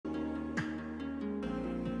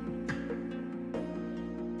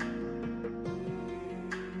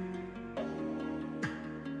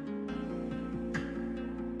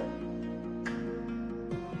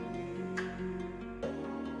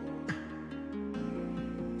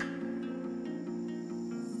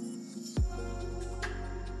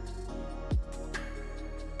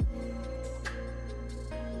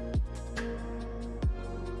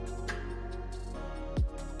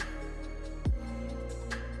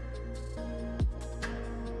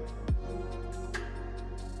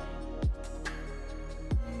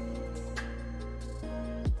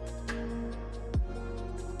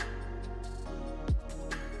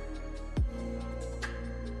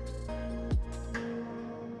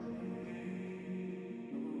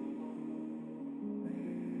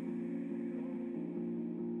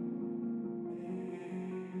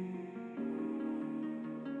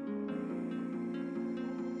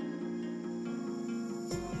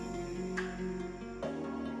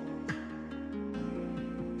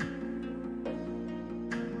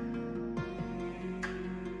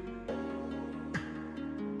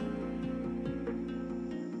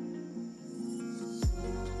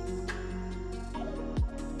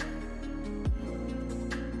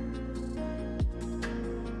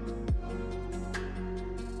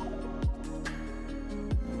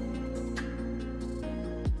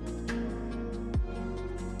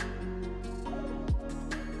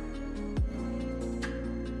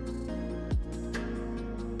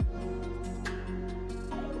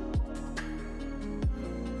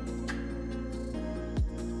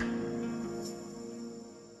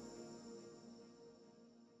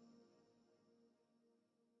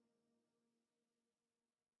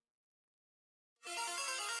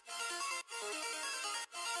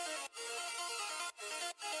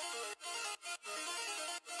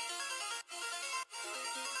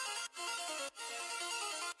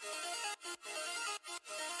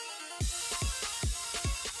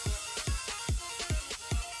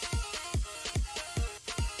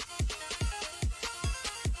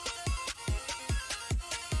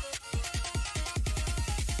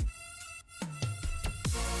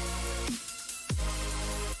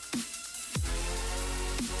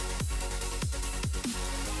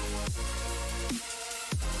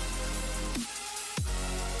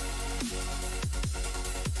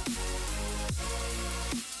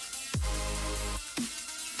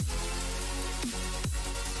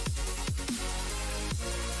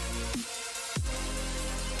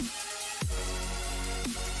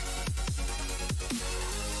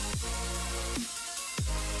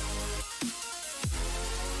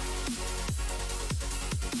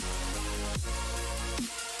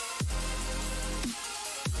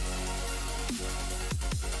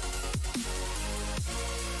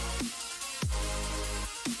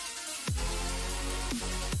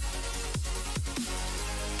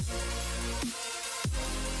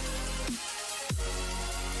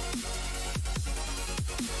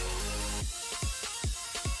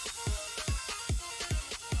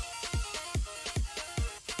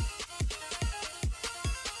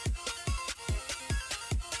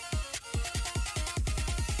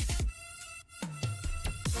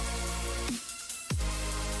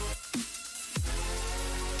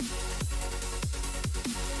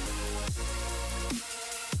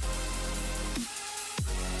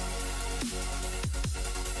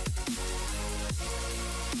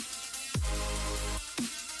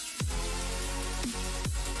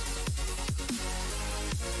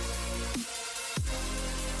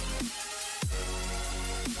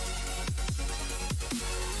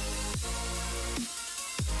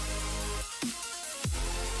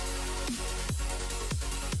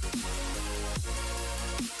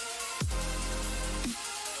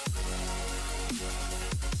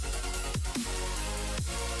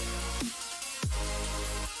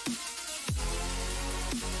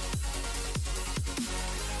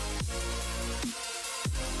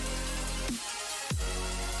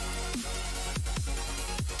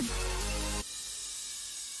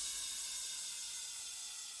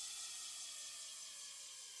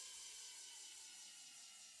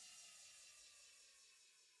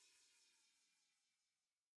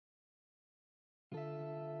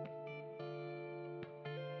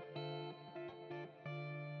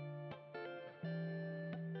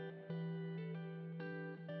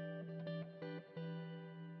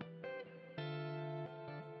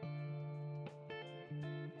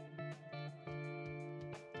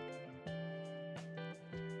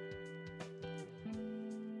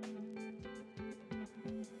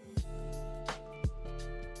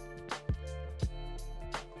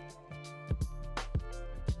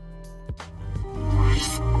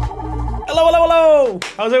Yo!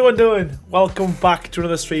 How's everyone doing? Welcome back to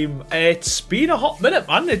another stream. It's been a hot minute,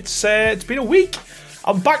 man. It's been a week.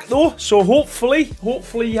 I'm back though, so hopefully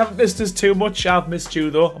you haven't missed us too much. I've missed you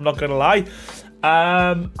though, I'm not gonna lie.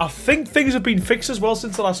 I think things have been fixed as well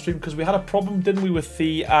since the last stream, because we had a problem, didn't we, with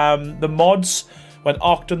the mods when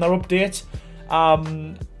Octa done their update.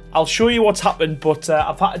 I'll show you what's happened, but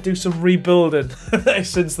I've had to do some rebuilding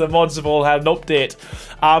since the mods have all had an update.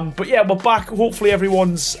 But yeah, we're back. Hopefully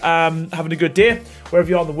everyone's having a good day, wherever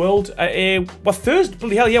you are in the world. We're Thursday.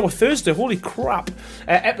 Bloody hell, yeah, we're Thursday. Holy crap.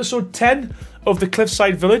 Episode 10 of the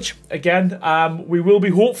Cliffside Village. Again, we will be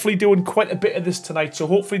hopefully doing quite a bit of this tonight, so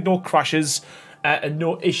hopefully no crashes and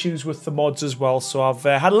no issues with the mods as well. So I've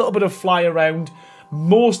had a little bit of fly around.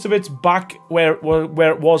 Most of it's back where it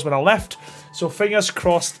was when I left. So fingers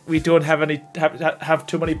crossed we don't have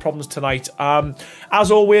too many problems tonight. As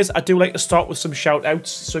always, I do like to start with some shout outs.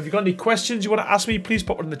 So if you've got any questions you want to ask me, please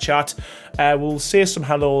pop it in the chat. We'll say some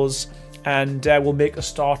hellos and we'll make a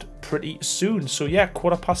start pretty soon. So yeah,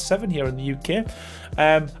 7:15 here in the UK.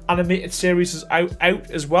 Animated series is out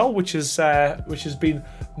as well, which has been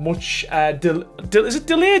much is it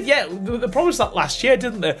delayed? Yeah, they promised that last year,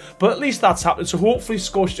 didn't they? But at least that's happened. So hopefully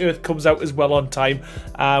Scorched Earth comes out as well on time.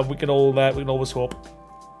 We can always hope.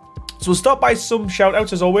 So we'll start by some shout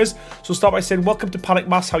outs as always. So we'll start by saying welcome to Panic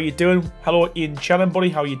Mass, how you doing? Hello Ian Shannon, buddy,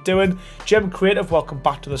 how you doing? Gem Creative, welcome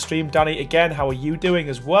back to the stream. Danny again, how are you doing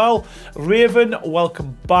as well? Raven,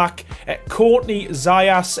 welcome back. Courtney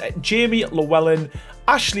Zayas, Jamie Llewellyn,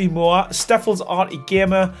 Ashley Moore, Steffels Arty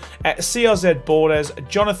Gamer, CRZ Borders,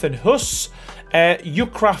 Jonathan Huss,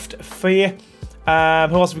 Ucraft Faye.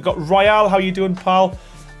 Who else have we got? Royale, how you doing, pal?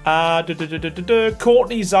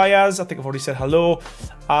 Courtney Zayas, I think I've already said hello.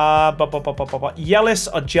 Yellis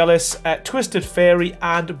or Jealous, Twisted Fairy,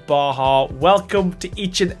 and Baha. Welcome to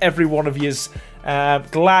each and every one of yous.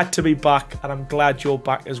 Glad to be back, and I'm glad you're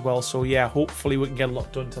back as well. So yeah, hopefully we can get a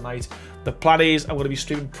lot done tonight. The plan is I'm going to be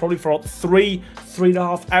streaming probably for about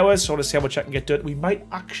 3.5 hours, so I want to see how much I can get done. We might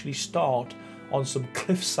actually start on some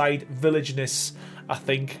Cliffside villageness, I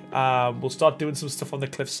think. We'll start doing some stuff on the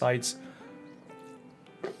Cliffsides.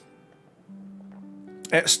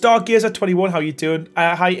 Stargazer21, how you doing?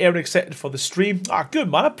 Hi, Aaron, excited for the stream.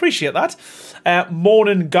 Good, man, I appreciate that.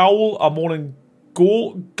 Morning Gowl, or Morning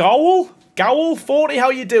Gowl 40, how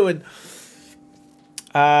you doing?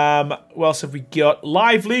 What else have we got?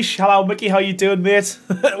 Live Leash, hello Mickey, how you doing, mate?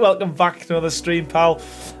 Welcome back to another stream, pal.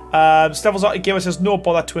 Steffels Arty Gamer says, no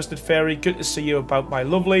bother, Twisted Fairy. Good to see you about my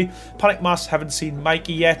lovely. Panic Mass, haven't seen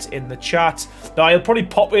Mikey yet in the chat. Now, he'll probably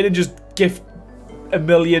pop in and just gift 1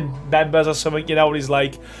 million members or something, you know what he's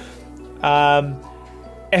like.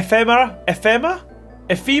 Ephemera?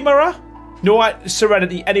 No,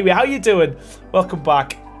 Serenity. Anyway, how you doing? Welcome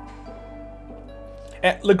back.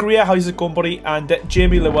 Legria, how's it going, buddy? And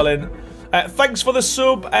Jamie Llewellyn. Thanks for the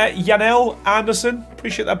sub, Yanel Anderson.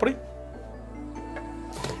 Appreciate that, buddy.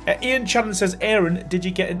 Ian Shannon says, Aaron, did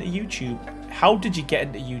you get into YouTube? How did you get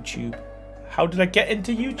into YouTube? How did I get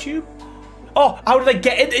into YouTube? Oh, how did I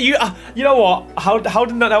get into you? You know what? How did I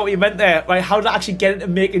know what you meant there? Like, how did I actually get into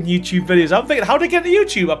making YouTube videos? I'm thinking, how did I get into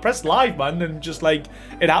YouTube? I pressed live, man, and just like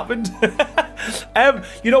it happened.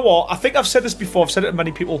 You know what? I think I've said this before. I've said it to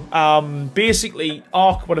many people. Basically,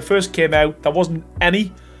 Arc, when it first came out, there wasn't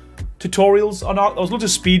any tutorials on Arc. There was loads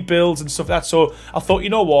of speed builds and stuff like that. So I thought, you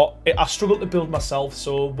know what? I struggled to build myself,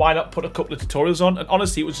 so why not put a couple of tutorials on? And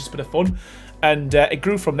honestly, it was just a bit of fun. And it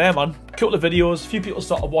grew from there, man. A couple of videos, a few people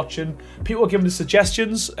started watching. People were giving us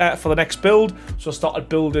suggestions for the next build. So I started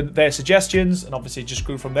building their suggestions, and obviously it just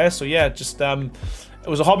grew from there. So yeah, just it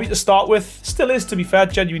was a hobby to start with. Still is, to be fair.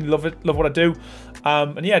 Genuinely love it, love what I do.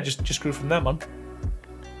 And yeah, just grew from there, man.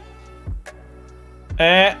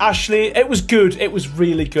 Ashley, it was good. It was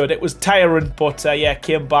really good. It was tiring, but yeah,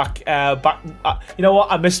 came back. You know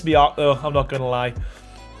what? I missed me Arc though. I'm not gonna lie.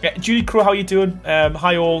 Judy Crow, how you doing?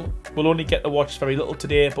 Hi all. We'll only get to watch very little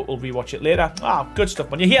today, but we'll rewatch it later. Good stuff,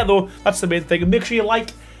 man. You're here though. That's the main thing. And make sure you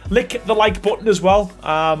lick the like button as well.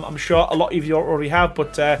 I'm sure a lot of you already have,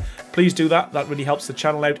 but please do that. That really helps the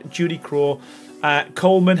channel out. Judy Crow,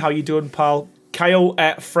 Coleman, how you doing, pal? Kyle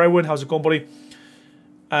Frewen, how's it going, buddy?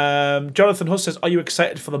 Jonathan Huss says, are you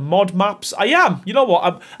excited for the mod maps? I am. You know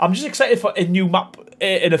what? I'm just excited for a new map,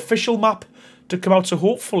 an official map to come out. So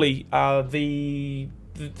hopefully the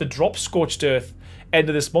drop Scorched Earth end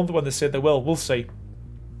of this month when they said they will. We'll see.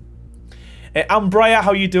 Ambria,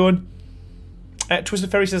 how you doing? Twisted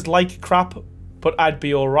Fairy says, like crap, but I'd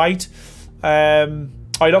be alright. Are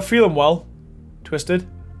you not feeling well, Twisted?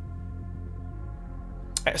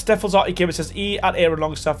 Steffels Arty Gamer says, at Aaron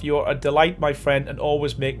Longstaff, you're a delight, my friend, and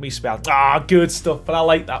always make me smile. Good stuff, but I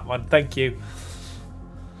like that, man. Thank you.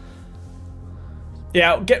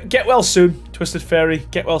 Yeah, get well soon, Twisted Fairy.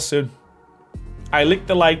 Get well soon. I licked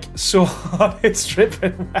the like so hard it's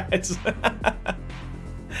dripping wet.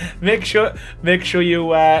 Make sure you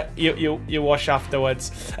wash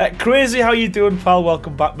afterwards. Crazy, how you doing, pal?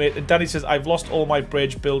 Welcome back, mate. And Danny says, I've lost all my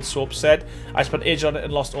bridge build, so upset. I spent ages on it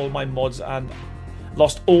and lost all my mods and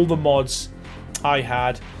lost all the mods I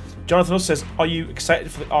had. Jonathan says, are you excited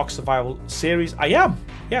for the Ark Survival series? I am,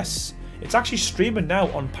 yes. It's actually streaming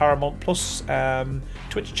now on Paramount Plus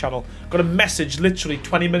Twitch channel. Got a message literally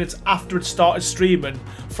 20 minutes after it started streaming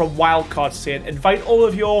from Wildcard saying, invite all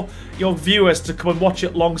of your viewers to come and watch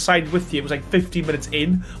it alongside with you. It was like 15 minutes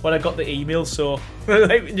in when I got the email, so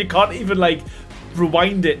like, you can't even like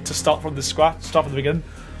rewind it to start from the start from the beginning.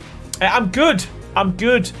 I'm good. I'm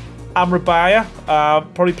Rabaya.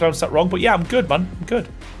 Probably pronounced that wrong, but yeah, I'm good, man. I'm good.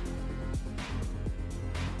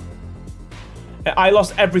 I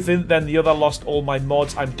lost everything, then the other lost all my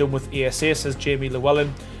mods. I'm done with ASA, says Jamie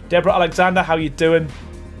Llewellyn. Deborah Alexander, how you doing?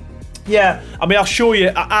 Yeah, I mean, I'll show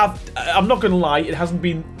you. I'm not going to lie, it hasn't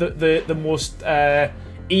been the most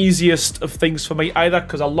easiest of things for me either,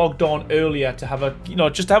 because I logged on earlier to have a,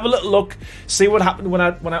 just to have a little look, see what happened when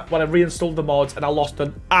I reinstalled the mods, and I lost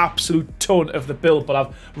an absolute ton of the build, but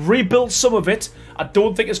I've rebuilt some of it. I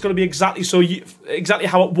don't think it's going to be exactly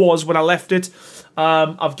how it was when I left it.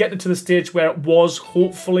 I've gotten to the stage where it was,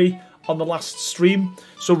 hopefully, on the last stream.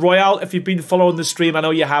 So Royale, if you've been following the stream, I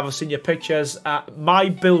know you have, I've seen your pictures. My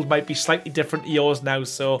build might be slightly different to yours now,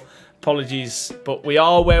 so apologies, but we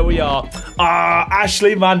are where we are.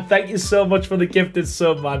 Ashley, man, thank you so much for the gifted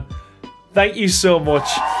sub, man. Thank you so much.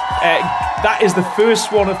 That is the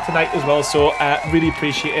first one of tonight as well, so really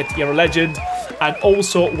appreciate it. You're a legend. And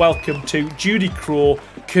also welcome to Judy Crow,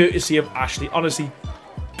 courtesy of Ashley. Honestly,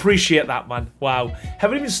 appreciate that, man. Wow.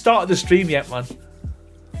 Haven't even started the stream yet, man.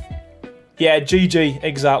 Yeah, GG.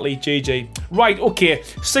 Exactly, GG. Right, okay.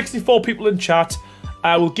 64 people in chat.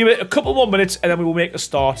 We'll give it a couple more minutes and then we will make a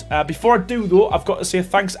start. Before I do, though, I've got to say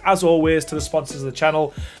thanks, as always, to the sponsors of the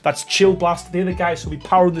channel. That's Chill Blast. They're the guys who'll be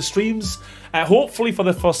powering the streams, hopefully for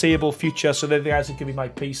the foreseeable future. So they're the guys who give me my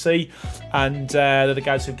PC, and they're the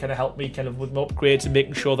guys who kind of help me with my upgrades and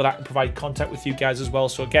making sure that I can provide content with you guys as well.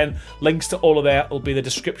 So again, links to all of that will be in the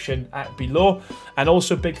description below. And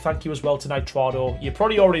also big thank you as well to Nitrado. You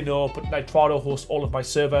probably already know, but Nitrado hosts all of my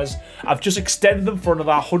servers. I've just extended them for another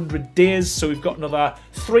 100 days, so we've got another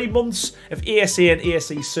 3 months of ASA and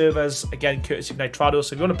ASE servers, again courtesy of Nitrado.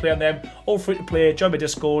 So if you want to play on them, all free to play, join my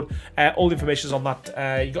Discord. All the information is on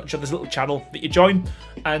that. You got to join this little channel that you join,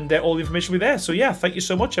 and all the information will be there. So yeah, thank you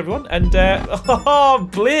so much, everyone. And oh,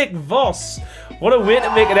 Blake Voss, what a way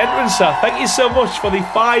to make an entrance, sir. Thank you so much for the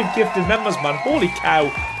 5 gifted members, man. Holy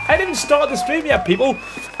cow. I didn't even start the stream yet, people.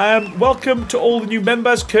 Welcome to all the new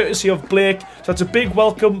members, courtesy of Blake. So that's a big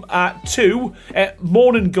welcome to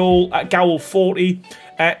Morning Gowl 40,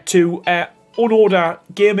 to Unorder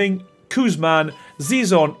Gaming, Kuzman,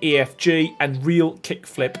 Zizon AFG, and Real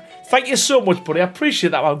Kickflip. Thank you so much, buddy. I appreciate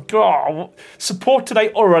that, man. God, support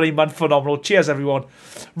tonight already, man. Phenomenal. Cheers, everyone.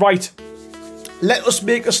 Right, let us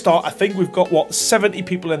make a start. I think we've got, what, 70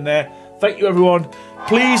 people in there. Thank you, everyone.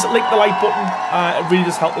 Please click the like button. It really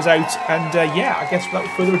does help us out. And yeah, I guess without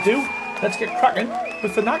further ado, let's get cracking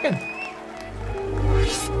with the nagging.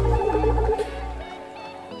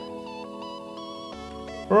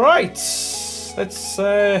 Right. Let's...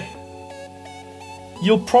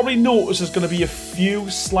 You'll probably notice there's going to be a few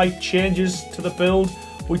slight changes to the build.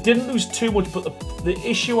 We didn't lose too much, but the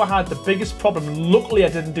issue I had, the biggest problem, and luckily I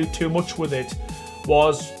didn't do too much with it,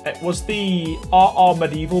 was the RR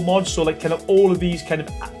medieval mod. So like kind of all of these kind of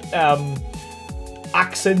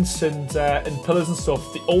accents and pillars and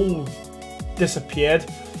stuff, they all disappeared.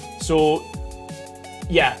 So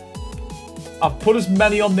yeah, I've put as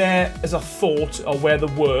many on there as I thought, or where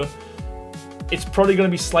there were. It's probably going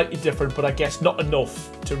to be slightly different, but I guess not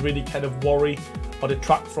enough to really kind of worry or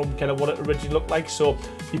detract from kind of what it originally looked like. So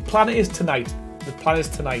the plan is tonight. The plan is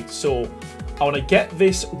tonight. So I want to get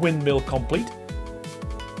this windmill complete.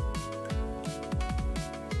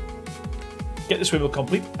 Get this windmill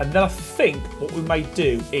complete. And then I think what we might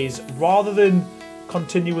do is, rather than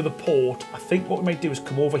continue with the port, I think what we might do is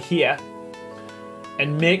come over here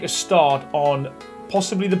and make a start on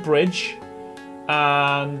possibly the bridge,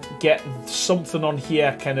 and get something on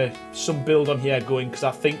here, kind of some build on here going, because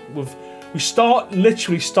I think we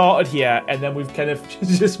literally started here and then we've kind of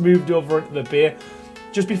just moved over into the bay.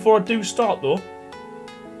 Just before I do start though,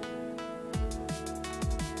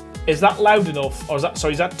 is that loud enough, or is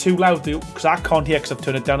that too loud? Because I can't hear because I've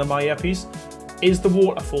turned it down on my earpiece. Is the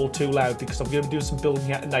waterfall too loud? Because I'm going to be doing some building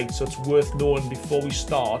here tonight, so it's worth knowing before we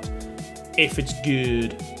start if it's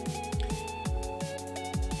good.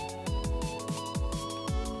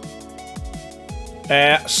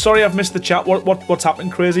 Sorry I've missed the chat. What's happening,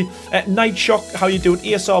 crazy? Night Shock, how you doing?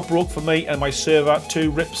 ESR broke for me and my server.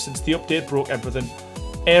 2 rips since the update broke everything.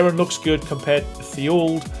 Aaron looks good compared to the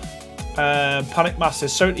old. Panic Master,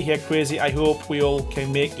 sorry to hear, crazy. I hope we all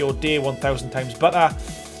can make your day 1,000 times better.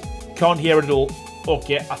 Can't hear it at all.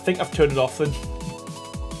 Okay, I think I've turned it off then.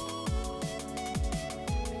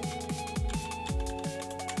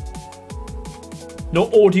 No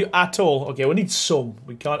audio at all. Okay, we need some.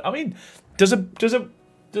 We can't. I mean, does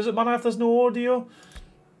it matter if there's no audio?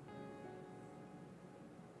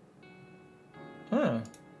 Huh.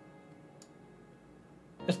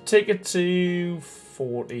 Let's take it to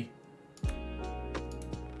 40.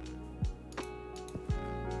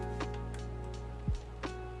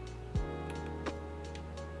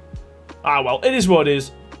 Ah well, it is what it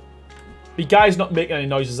is. The guy's not making any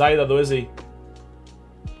noises either, though, is he?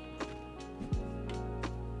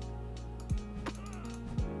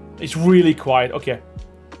 It's really quiet. Okay.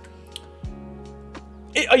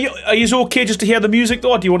 Are you okay just to hear the music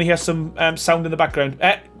though, or do you want to hear some sound in the background?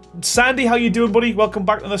 Sandy, how you doing, buddy? Welcome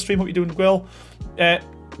back to the stream. Hope you're doing well.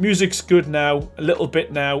 Music's good now, a little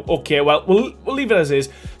bit now. Okay, well we'll leave it as is.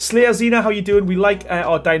 Slayer Zena, how you doing? We like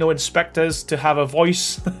our Dino inspectors to have a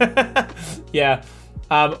voice. Yeah.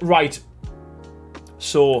 Right.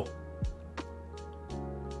 So.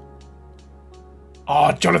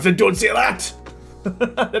 Oh, Jonathan, don't say that.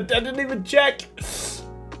 I didn't even check.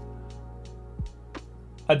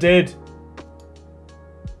 I did.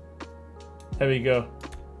 There we go.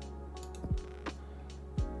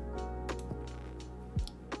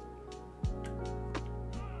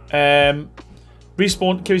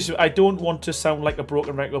 Respawn, I don't want to sound like a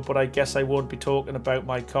broken record, but I guess I won't be talking about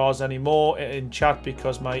my cars anymore in chat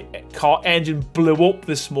because my car engine blew up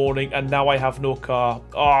this morning and now I have no car.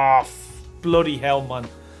 Oh, bloody hell, man.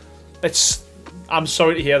 I'm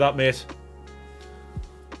sorry to hear that, mate.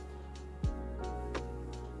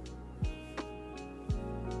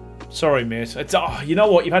 Sorry, mate. You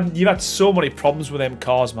know what? You've had so many problems with them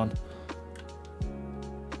cars, man.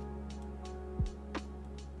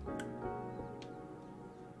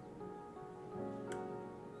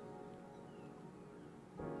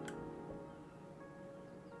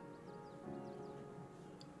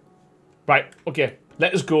 Right. Okay.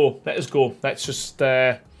 Let us go. Let us go. Let's just.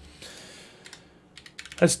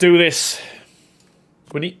 Let's do this.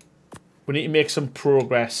 We need to make some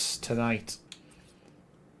progress tonight.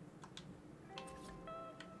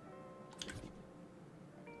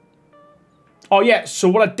 Oh yeah, so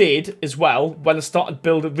what I did as well when I started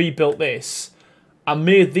rebuilt this, I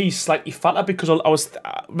made these slightly fatter because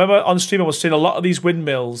remember on stream I was seeing a lot of these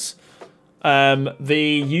windmills.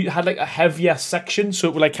 They had like a heavier section, so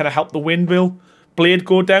it would like kind of help the windmill blade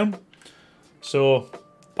go down. So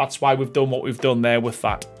that's why we've done what we've done there with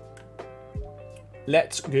that.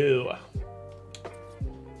 Let's go.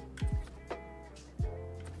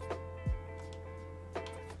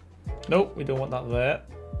 Nope, we don't want that there.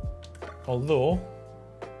 Although,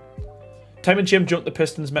 time and Jim jumped the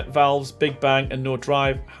pistons, met valves, big bang, and no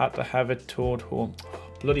drive. Had to have it towed home. Oh,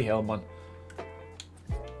 bloody hell, man.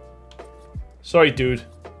 Sorry, dude.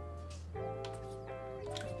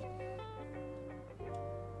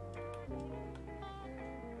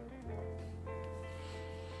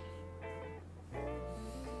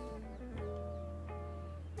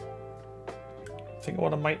 I think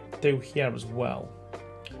what I might do here as well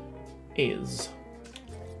is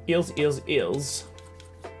I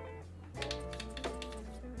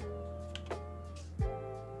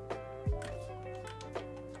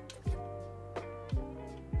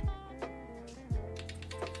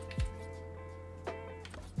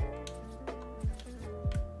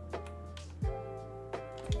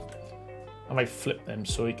might flip them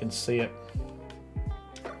so you can see it.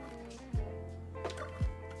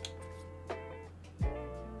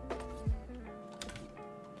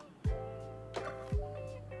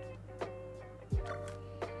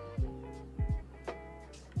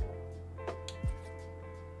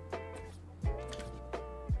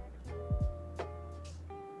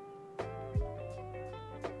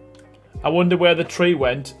 I wonder where the tree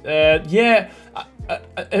went. Yeah,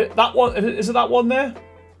 that one, is it that one there?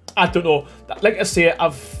 I don't know. Like I say,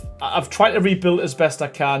 I've tried to rebuild it as best I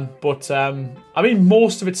can, but I mean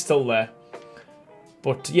most of it's still there.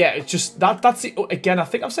 But yeah, it's just that's the, again, I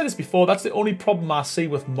think I've said this before, that's the only problem I see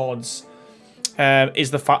with mods,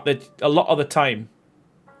 is the fact that a lot of the time,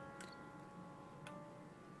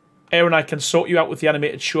 Aaron, I can sort you out with the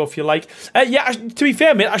animated show if you like. Yeah, to be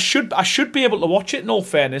fair, mate, I should be able to watch it. In all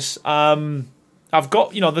fairness, I've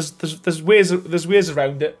got, you know, there's ways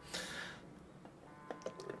around it.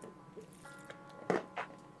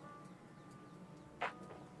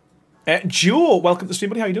 Joe, welcome to the stream,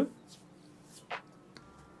 buddy. How you doing?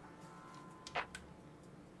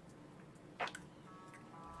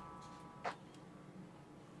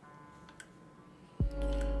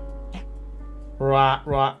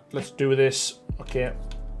 Right. Let's do this. Okay.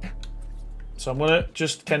 So I'm gonna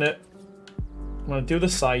just kind of, I'm gonna do the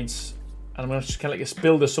sides, and I'm gonna just kind of like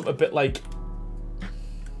build this up a bit like.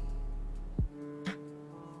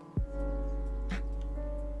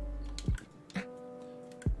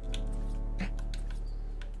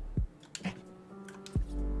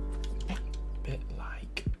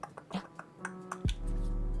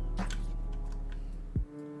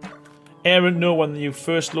 Aaron, no, when you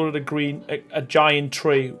first loaded a giant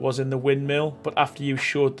tree was in the windmill, but after you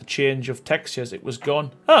showed the change of textures, it was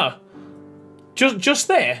gone. Huh. Just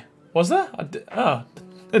there? Was there?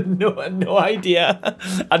 No idea.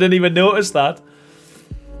 I didn't even notice that.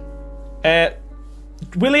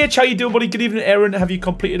 Will H, how you doing, buddy? Good evening, Aaron. Have you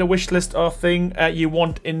completed a wish list or thing you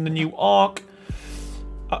want in the new Ark?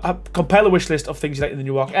 Compile a wish list of things you like in the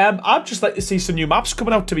new Ark. I'd just like to see some new maps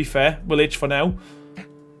coming out, to be fair. Will H for now.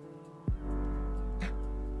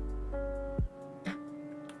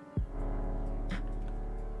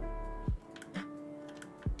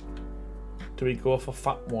 Do we go for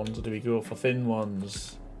fat ones or do we go for thin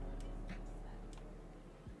ones?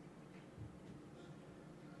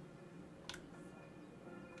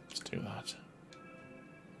 Let's do that.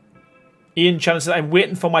 Ian Chan says, I'm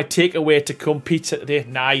waiting for my takeaway to come. Pizza today.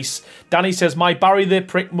 Nice. Danny says, my Barry the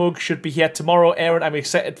Prick mug should be here tomorrow. Aaron, I'm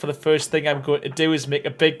excited for the first thing I'm going to do is make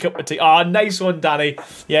a big cup of tea. Oh, nice one, Danny.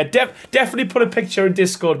 Yeah, definitely put a picture in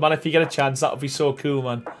Discord, man, if you get a chance. That would be so cool,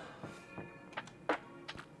 man.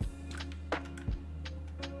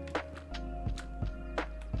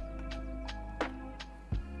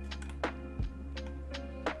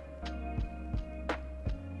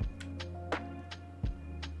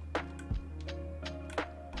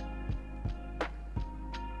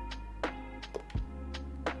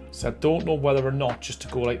 So I don't know whether or not just to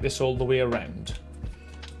go like this all the way around.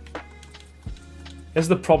 This is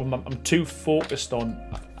the problem. I'm too focused on.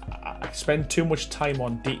 I spend too much time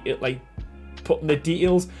on like putting the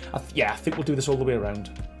details. Yeah, I think we'll do this all the way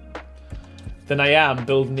around. Then I am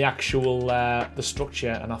building the actual the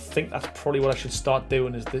structure, and I think that's probably what I should start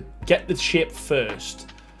doing is to get the shape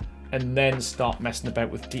first, and then start messing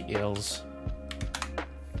about with details.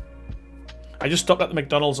 I just stopped at the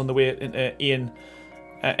McDonald's on the way into Ian.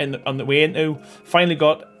 On the way into, finally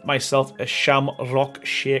got myself a Shamrock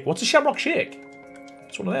Shake. What's a Shamrock Shake?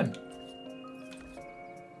 It's one of them.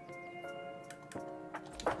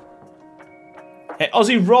 Hey,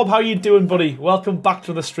 Aussie Rob, how you doing, buddy? Welcome back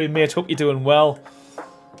to the stream, mate. Hope you're doing well.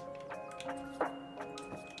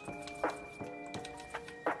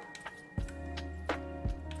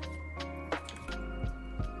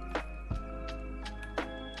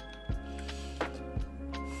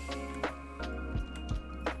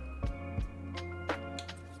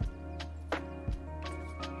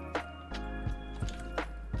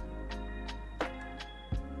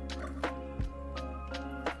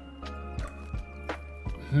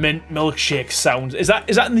 Mint milkshake sound. Is that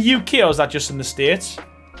in the UK or is that just in the States?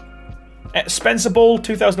 Spencer Ball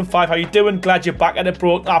 2005. How you doing? Glad you're back at it,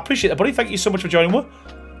 bro. I appreciate it, buddy. Thank you so much for joining me.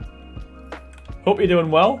 Hope you're doing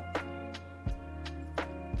well.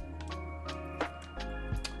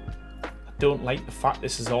 I don't like the fact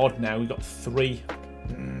this is odd now. We've got 3.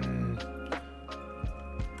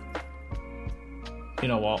 You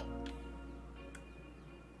know what?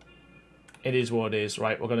 It is what it is.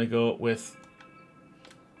 Right, we're gonna go with.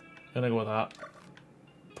 Gonna go with that.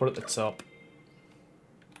 Put it at the top.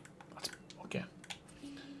 That's okay.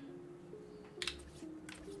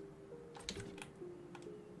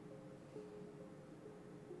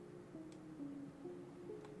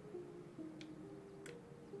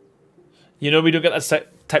 You know we don't get that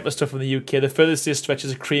type of stuff from the UK. The furthest this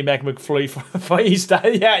stretches a cream egg McFlurry for Easter.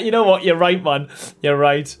 Yeah, you know what? You're right, man. You're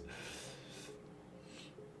right.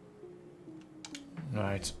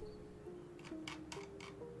 Right.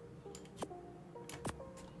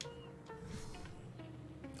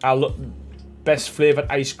 Best flavoured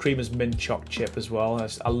ice cream is mint choc chip as well.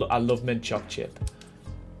 I love mint choc chip.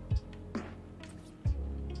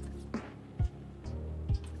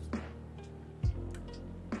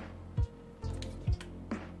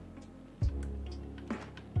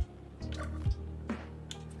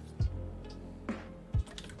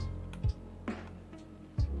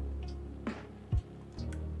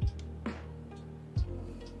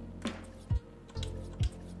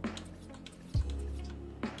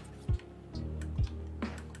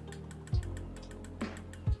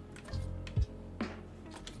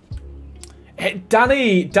 Hey,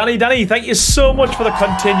 Danny, thank you so much for the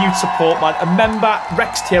continued support, man. A member,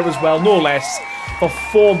 Rex here as well, no less, for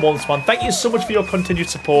 4 months, man. Thank you so much for your continued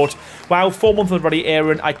support. Wow, 4 months already,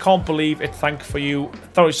 Aaron. I can't believe it. Thank for you.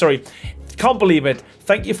 Sorry. Can't believe it.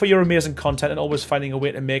 Thank you for your amazing content and always finding a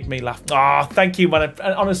way to make me laugh. Ah, thank you, man.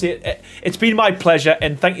 And honestly, it's been my pleasure,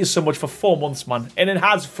 and thank you so much for 4 months, man. And it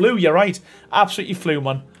has flew, you're right. Absolutely flew,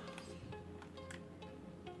 man.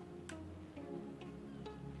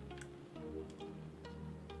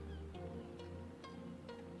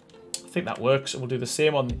 I think that works, and we'll do the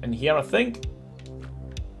same in here, I think.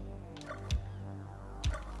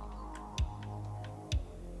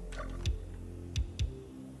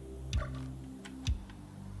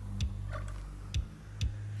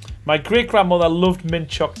 My great-grandmother loved mint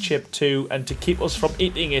choc chip too, and to keep us from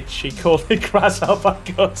eating it, she called it grasshopper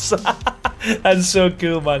guts. That's so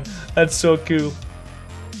cool, man. That's so cool.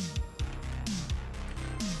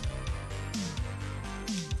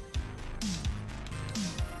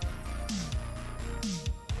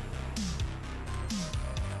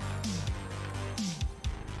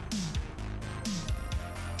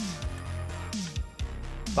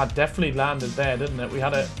 That definitely landed there, didn't it? We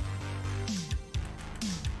had a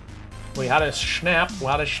snap. We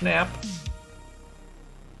had a snap.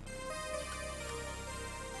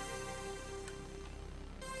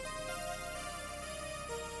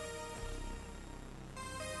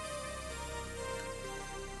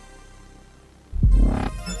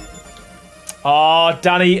 Oh,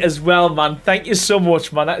 Danny as well, man. Thank you so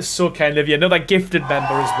much, man. That is so kind of you. Another gifted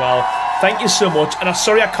member as well. Thank you so much. And I'm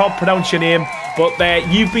sorry I can't pronounce your name, but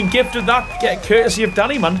you've been gifted that courtesy of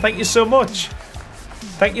Danny, man. Thank you so much.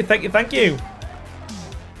 Thank you.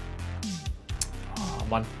 Oh,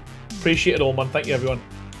 man. Appreciate it all, man. Thank you, everyone.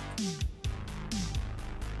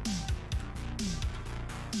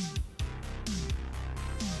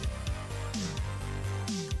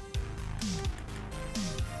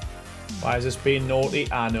 Why is this being naughty?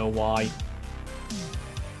 I know why.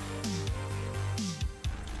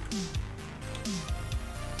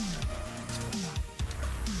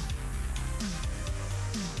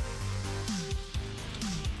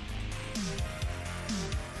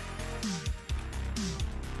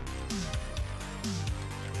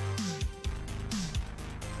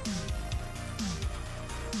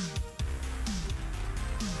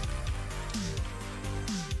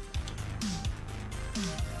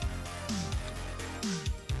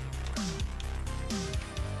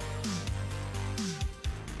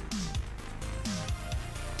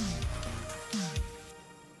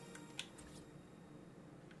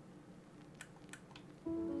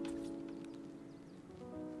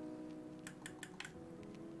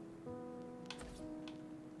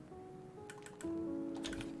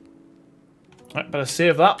 Right, better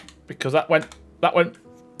save that because that went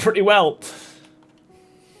pretty well.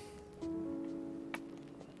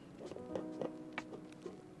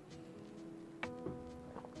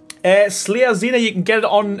 Slayer Xena, you can get it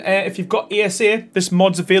on if you've got ASA. This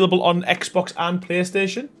mod's available on Xbox and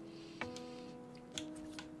PlayStation.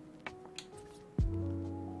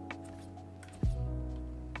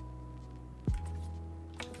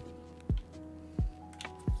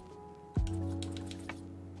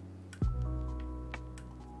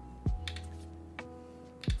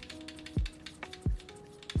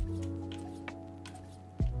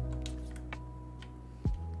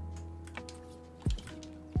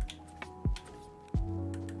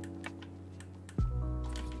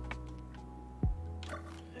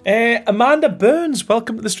 Amanda Burns,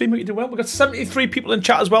 welcome to the stream. Hope you're doing well. We've got 73 people in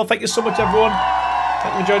chat as well. Thank you so much, everyone.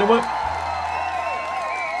 Thank you for joining us.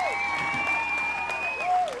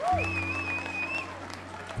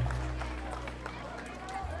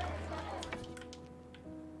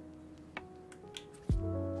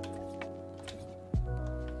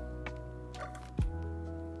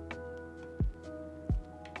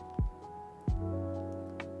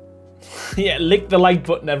 Yeah, lick the like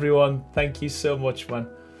button, everyone. Thank you so much, man.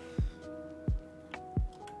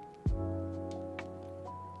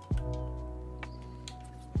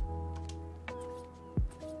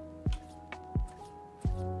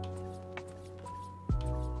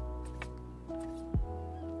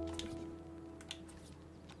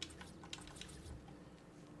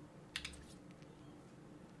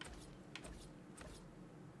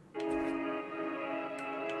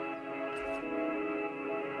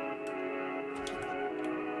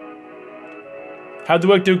 How'd the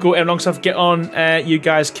work do go? Alongside get on, you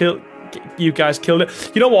guys killed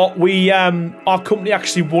it. You know what? We our company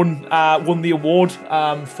actually won the award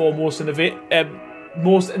for most innovative,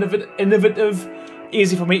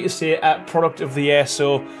 easy for me to say, product of the year.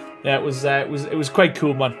 So yeah, it was quite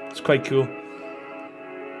cool, man. It's quite cool.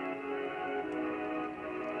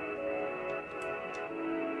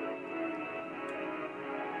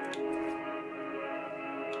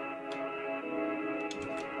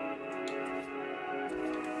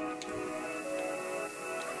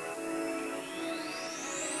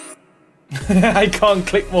 I can't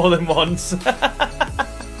click more than once.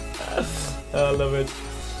 I love it.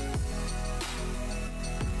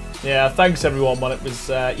 Yeah, thanks everyone, man. It was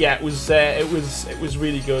yeah, it was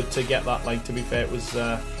really good to get that. Like, to be fair, it was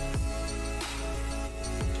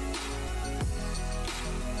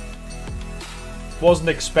wasn't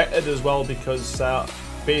expected as well, because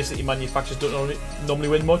basically manufacturers don't normally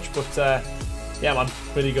win much, but yeah, man,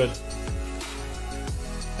 really good.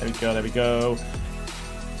 There we go, there we go.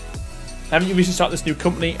 Haven't you recently started this new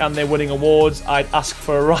company and they're winning awards? I'd ask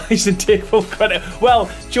for a rise and take full credit. Well,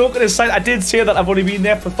 joking aside, I did say that I've only been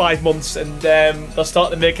there for 5 months and they're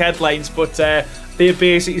starting to make headlines, but they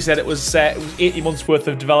basically said it was 80 months worth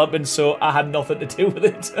of development, so I had nothing to do with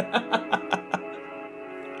it.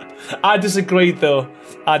 I disagreed though.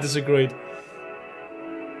 I disagreed.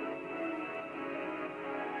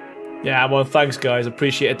 Yeah, well, thanks guys,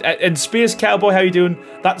 appreciate it. And Space Cowboy, how you doing?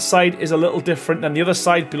 That side is a little different than the other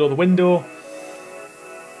side below the window.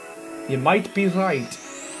 You might be right.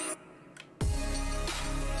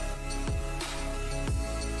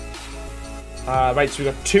 Right, so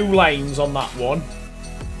we've got 2 lines on that one.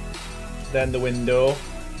 Then the window.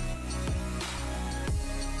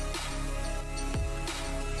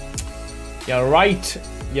 You're right.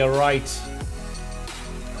 You're right.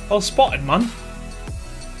 Well spotted, man.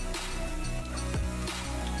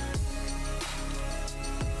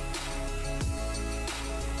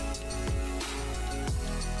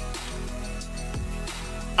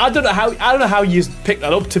 I don't know how you picked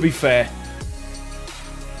that up, to be fair.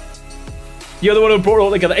 You're the one who brought it all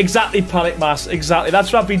together. Exactly, Panic Mass. Exactly.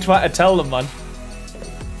 That's what I've been trying to tell them, man.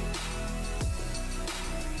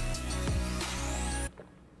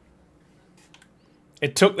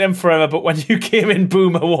 It took them forever, but when you came in,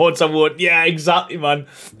 boom, awards, I won. Yeah, exactly, man.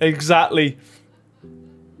 Exactly.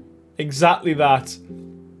 Exactly that.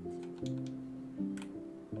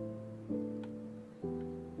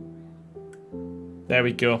 There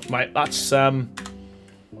we go. Right, that's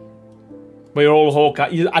we're all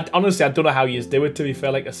Hawkeye. Honestly, I don't know how you do it, to be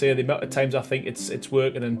fair. Like I say, the amount of times I think it's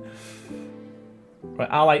working, and right,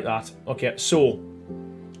 I like that. Okay, so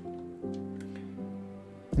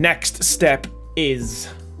next step is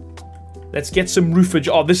let's get some roofage.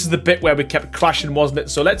 Oh, this is the bit where we kept crashing, wasn't it?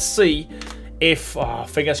 So let's see if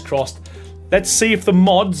fingers crossed. Let's see if the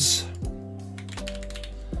mods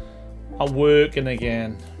are working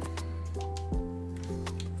again.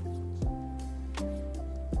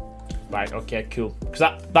 Right, okay, cool. Because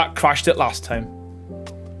that crashed it last time.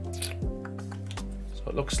 So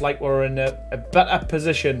it looks like we're in a better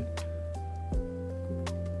position.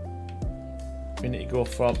 We need to go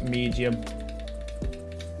for medium,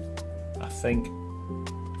 I think,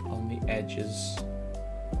 on the edges.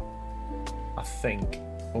 I think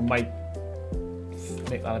we might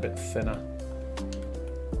make that a bit thinner.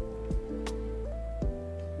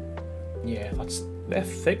 Yeah, they're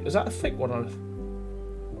thick. Is that a thick one? Or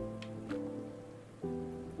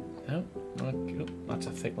no, that's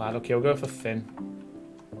a thick line. Okay, we'll go for thin.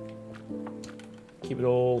 Keep it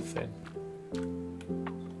all thin.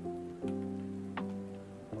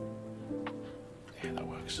 Yeah, that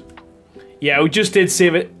works. Yeah, we just did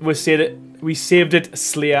save it. We saved it.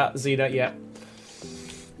 Slayer Zeta. Yeah.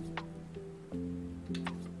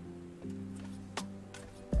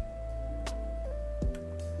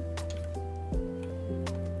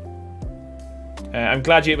 I'm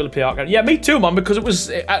glad you're able to play Arkham. Yeah, me too, man. Because it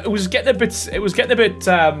was getting a bit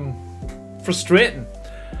frustrating.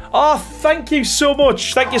 Oh, thank you so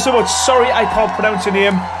much. Thank you so much. Sorry, I can't pronounce your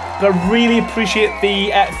name, but I really appreciate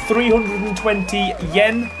the 320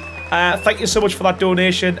 yen. Thank you so much for that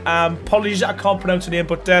donation. Apologies, I can't pronounce your name,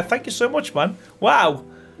 but thank you so much, man. Wow.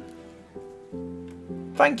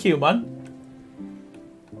 Thank you, man.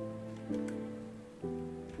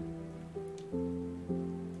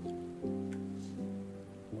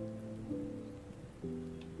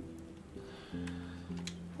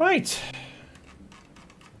 Right.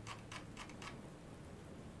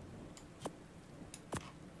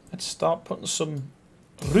 Let's start putting some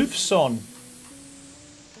roofs on.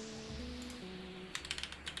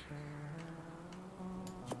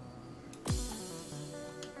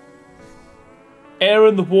 Air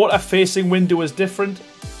in the water facing window is different.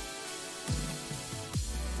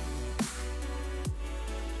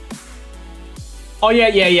 Oh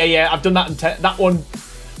yeah. I've done that in that one.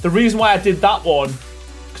 The reason why I did that one,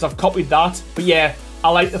 because I've copied that. But yeah, I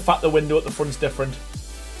like the fact the window at the front's different.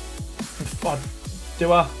 Oh,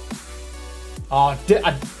 do I? Oh, did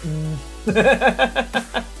I?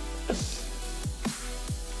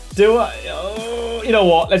 Do I? Oh, you know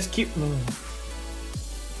what? Let's keep.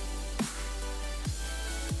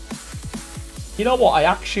 You know what I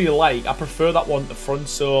actually like? I prefer that one to the front,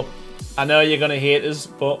 so I know you're going to hate us,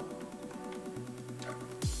 but...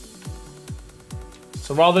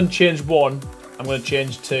 So rather than change one, I'm going to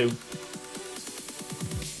change two.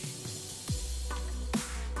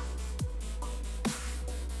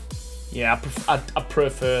 Yeah, I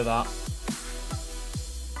prefer that.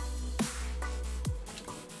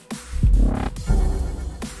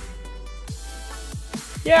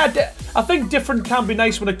 Yeah, I think different can be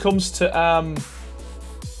nice when it comes to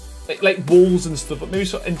like walls and stuff. But maybe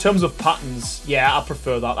so, in terms of patterns, yeah, I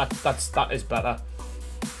prefer that. That is better.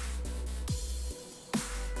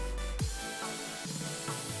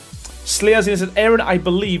 Slayers said, Aaron, I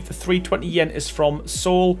believe the 320 yen is from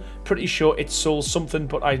Seoul. Pretty sure it's Seoul something,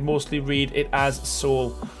 but I mostly read it as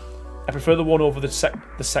Seoul. I prefer the one over the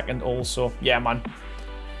second also. Yeah, man.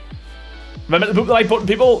 Remember to put the like button,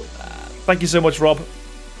 people. Thank you so much, Rob.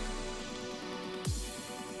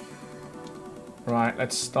 Right,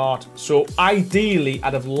 let's start. So, ideally,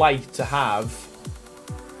 I'd have liked to have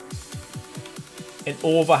an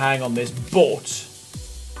overhang on this, but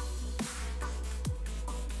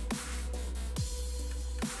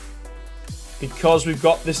because we've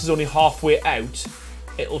got, this is only halfway out,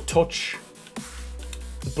 it'll touch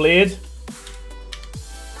the blade.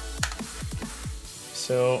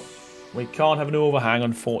 So, we can't have an overhang,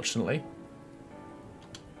 unfortunately.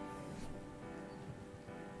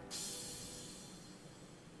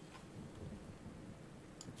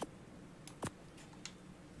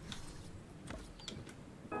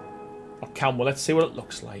 Well, let's see what it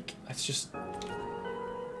looks like. Let's just...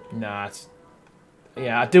 Nah, it's...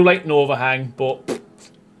 Yeah, I do like an overhang, but...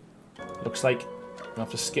 Looks like I'll have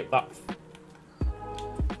to skip that.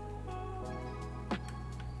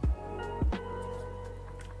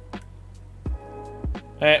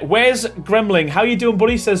 Where's Gremling? How you doing,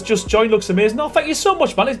 buddy? Says, just join, looks amazing. No, thank you so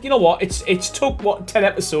much, man. You know what? It's took, what, 10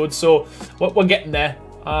 episodes, so we're getting there.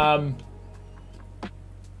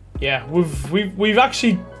 Yeah, we've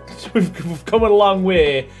actually... We've come a long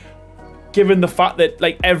way, given the fact that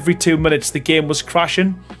like every 2 minutes the game was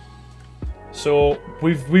crashing. So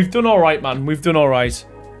we've done all right, man. We've done all right.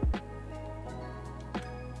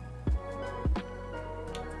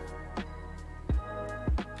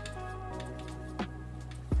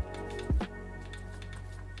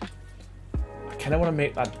 I kind of want to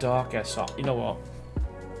make that darker. So you know what?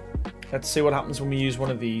 Let's see what happens when we use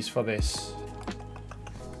one of these for this.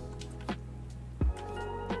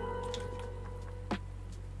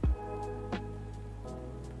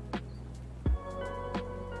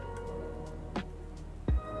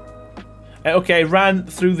 Okay, ran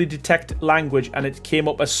through the detect language and it came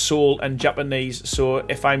up as Seoul and Japanese. So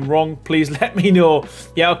if I'm wrong, please let me know.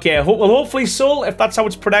 Yeah, okay. Well, hopefully Seoul, if that's how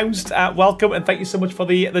it's pronounced. Welcome and thank you so much for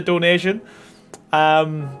the donation.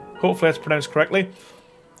 Hopefully that's pronounced correctly.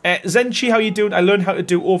 Zenchi, how you doing? I learned how to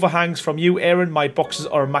do overhangs from you, Aaron. My boxes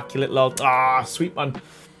are immaculate, lol. Ah, sweet man.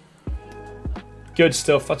 Good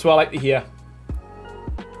stuff. That's what I like to hear.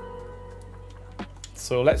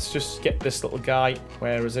 So let's just get this little guy.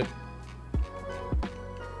 Where is it?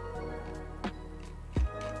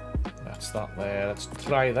 That there. Let's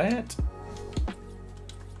try that.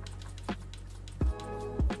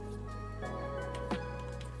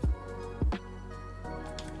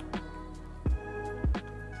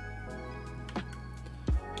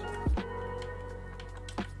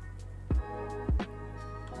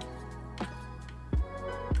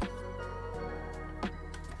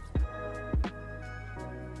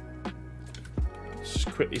 Just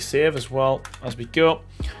quickly save as well as we go.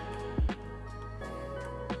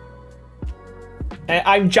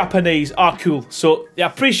 I'm Japanese. Ah, cool. So, yeah,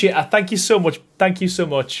 appreciate it. Thank you so much. Thank you so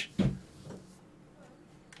much.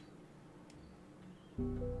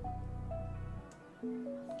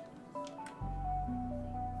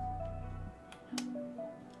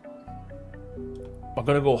 We're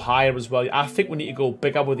going to go higher as well. I think we need to go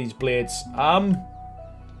bigger with these blades. I'm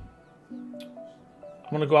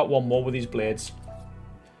going to go out one more with these blades.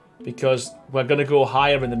 Because we're going to go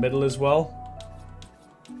higher in the middle as well.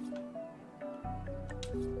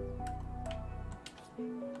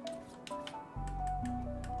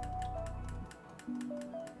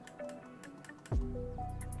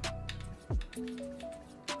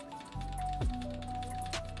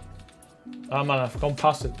 Oh man, I've gone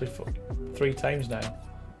past it before 3 times now.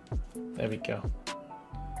 There we go.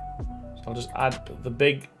 So I'll just add the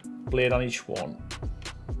big blade on each one.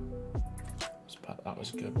 That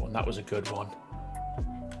was a good one. That was a good one.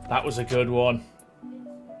 That was a good one.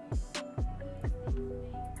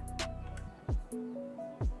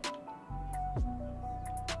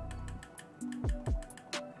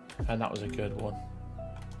 And that was a good one.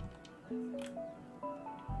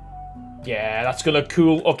 Yeah, that's gonna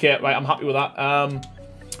cool. Okay, right, I'm happy with that.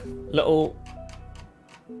 Little...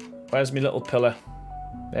 Where's my little pillar?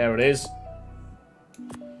 There it is.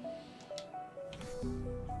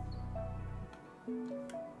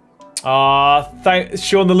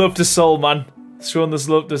 Showing the love to Soul, man. Showing this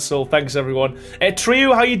love to Soul. Thanks, everyone.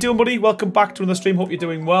 Trio, how you doing, buddy? Welcome back to the stream. Hope you're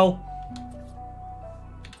doing well.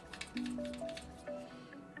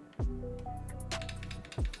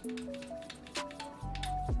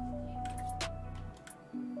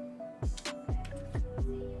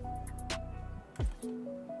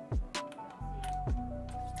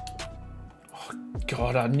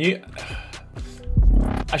 God,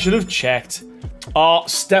 I should have checked. Oh,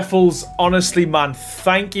 Steffels, honestly, man,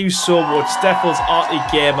 thank you so much. Steffels, Arty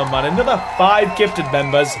Gamer, man. Another 5 gifted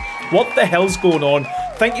members. What the hell's going on?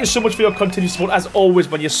 Thank you so much for your continued support. As always,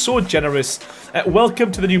 man, you're so generous.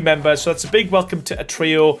 Welcome to the new members. So that's a big welcome to a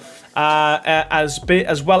trio, as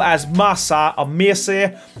well as Masa, or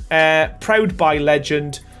Macy, Proud by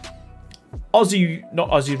Legend, Aussie, not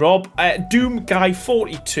Aussie Rob, Doom Guy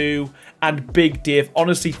 42, and Big Dave.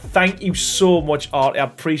 Honestly, thank you so much, Art. I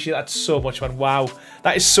appreciate that so much, man. Wow,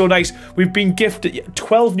 that is so nice. We've been gifted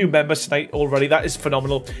 12 new members tonight already. That is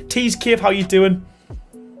phenomenal. Tease Cave, how you doing?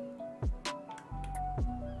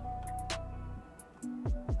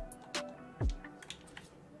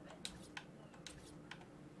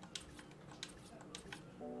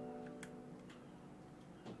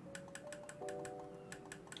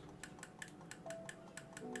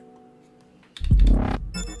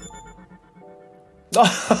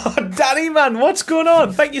 Oh, Danny, man, what's going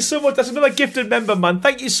on? Thank you so much. That's another gifted member, man.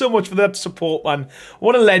 Thank you so much for that support, man.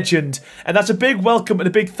 What a legend. And that's a big welcome and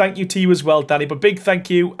a big thank you to you as well, Danny. But big thank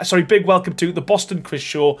you, sorry, big welcome to the Boston Chris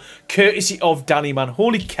Show, courtesy of Danny, man.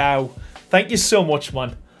 Holy cow. Thank you so much,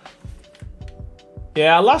 man.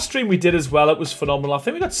 Yeah, our last stream we did as well, it was phenomenal. I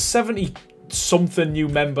think we got 70-something new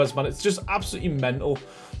members, man. It's just absolutely mental.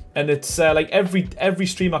 And it's like every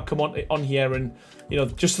stream I come on here and, you know,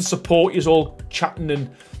 just the support is all chatting and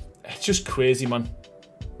it's just crazy, man.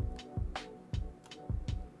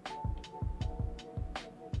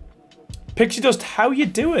 Pixie Dust, how you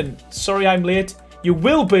doing? Sorry I'm late. You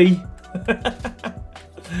will be.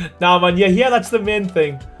 Nah, man, you're here, that's the main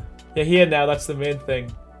thing. You're here now, that's the main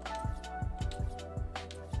thing.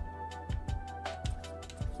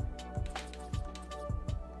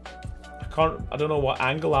 I don't know what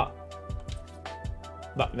angle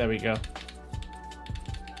that there we go.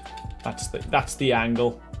 That's the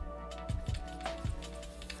angle.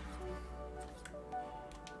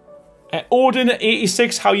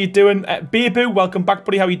 Odin86, how you doing? Beaboo, welcome back,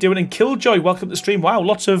 buddy. How you doing? And Killjoy, welcome to the stream. Wow,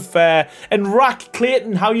 lots of and Rack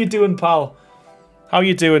Clayton, how you doing, pal? How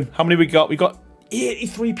you doing? How many we got? We got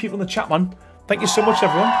 83 people in the chat, man. Thank you so much,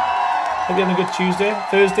 everyone. Hope you're having a good Thursday.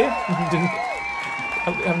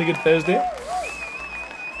 Having a good Thursday.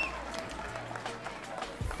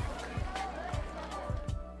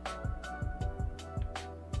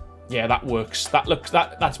 Yeah, that works.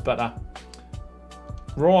 That's better.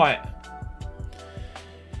 Right.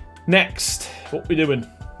 Next, what we doing?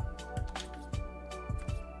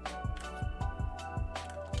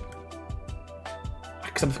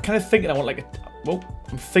 Because I'm kind of thinking I want like a. Well,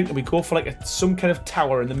 I'm thinking we go for like some kind of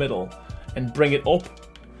tower in the middle and bring it up.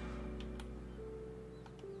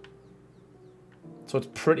 So it's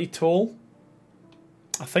pretty tall,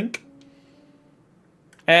 I think.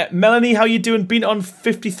 Melanie, how you doing? Been on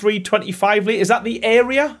 5325 late. Is that the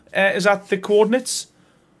area? Is that the coordinates?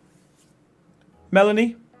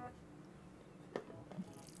 Melanie?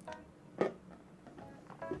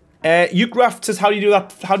 Ucraft says, how do you do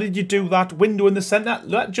that? How did you do that window in the center?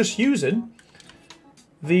 Just using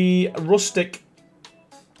the rustic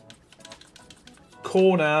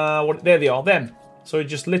corner. There they are, them. So you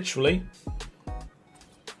just literally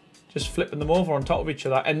just flipping them over on top of each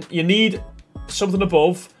other. And you need something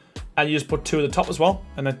above, and you just put 2 at the top as well,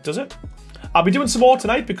 and that does it. I'll be doing some more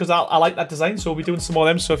tonight because I like that design, so we'll be doing some more of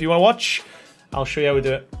them. So if you want to watch, I'll show you how we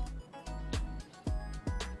do it.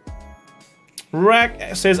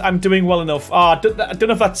 Rack says I'm doing well enough. I don't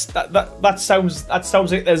know if that sounds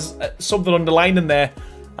like there's something underlined in there.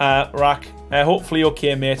 Rack, hopefully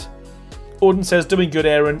okay, mate. Odin says doing good,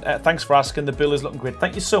 Aaron. Thanks for asking. The bill is looking great.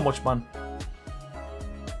 Thank you so much, man.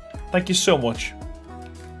 Thank you so much.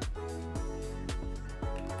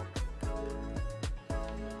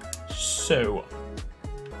 So,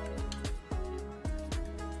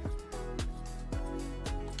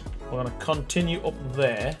 we're going to continue up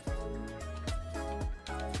there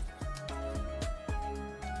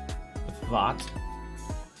with that.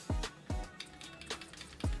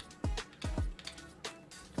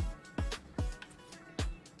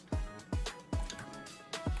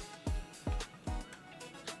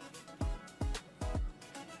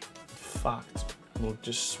 we'll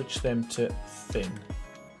just switch them to thin.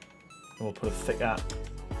 And we'll put a thicker.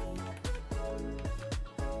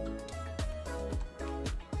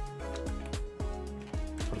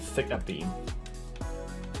 Put a thicker beam.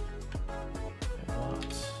 Like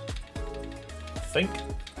that. I think.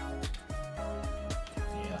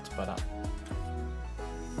 Yeah, that's better.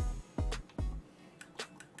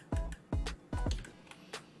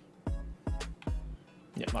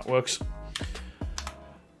 Yeah, that works.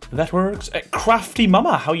 That works. Crafty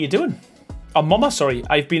Mama, how you doing? Oh, Mama, sorry.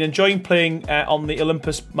 I've been enjoying playing on the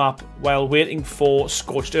Olympus map while waiting for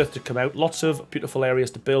Scorched Earth to come out. Lots of beautiful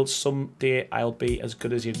areas to build. Someday I'll be as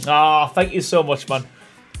good as you. Ah, thank you so much, man.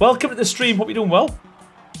 Welcome to the stream. Hope you're doing well.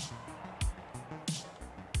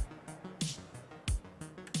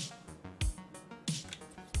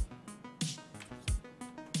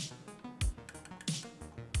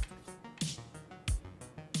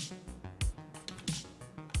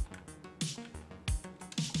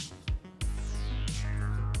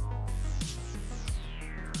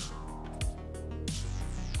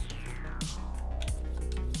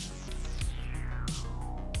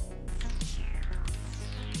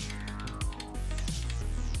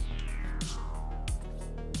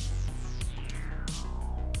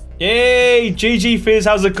 Yay! GG Fizz,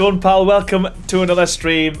 how's it going, pal? Welcome to another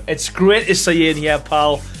stream. It's great to see you in here,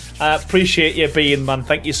 pal. Appreciate you being, man.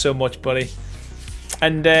 Thank you so much, buddy.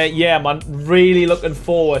 And yeah, man, really looking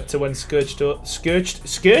forward to when Scorched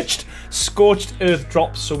Earth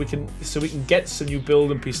drops, so we can get some new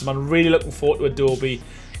building pieces, man. Really looking forward to Adobe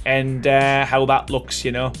and how that looks,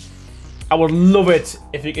 you know. I would love it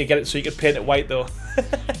if you could get it so you could paint it white, though.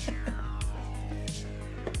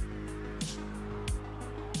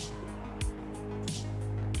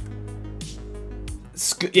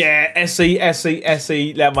 Yeah, SE,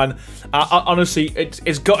 yeah, man. Honestly,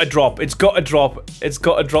 it's got to drop. It's got to drop. It's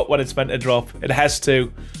got to drop when it's meant to drop. It has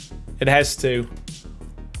to. It has to.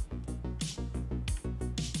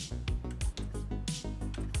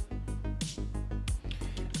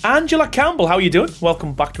 Angela Campbell, how are you doing?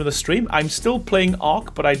 Welcome back to the stream. I'm still playing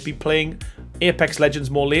Ark, but I'd be playing Apex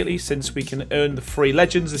Legends more lately since we can earn the free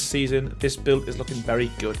Legends this season. This build is looking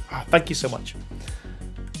very good. Thank you so much.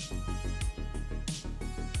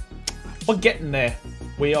 We're getting there.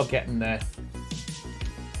 We are getting there.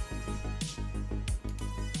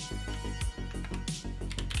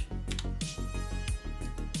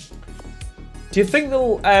 Do you think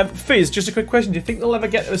they'll Fizz, just a quick question, do you think they'll ever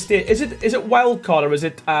get to a state, is it wildcard or is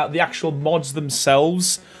it the actual mods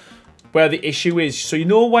themselves where the issue is? So you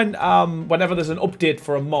know when whenever there's an update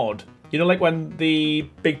for a mod, you know, like when the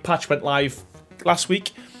big patch went live last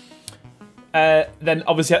week, then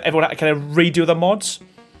obviously everyone had to kind of redo the mods.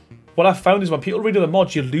 What I've found is when people redo the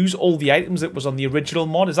mods, you lose all the items that was on the original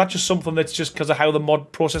mod. Is that just something that's just because of how the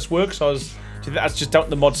mod process works, or do you think that's just down to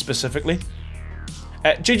the mod specifically?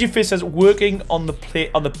 JG Fizz says, working on the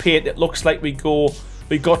paint, it looks like we got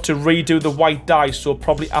to redo the white dye, so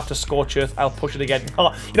probably after Scorched Earth, I'll push it again.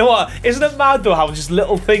 Oh, you know what? Isn't it mad though how just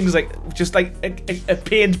little things like a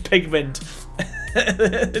paint pigment?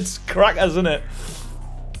 It's crackers, isn't it?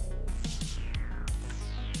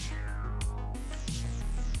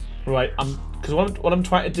 Right, because what I'm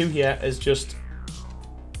trying to do here is just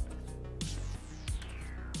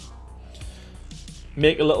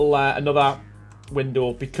make a little another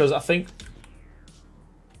window, because I think,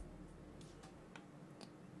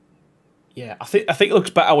 yeah, I think it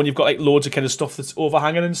looks better when you've got like loads of kind of stuff that's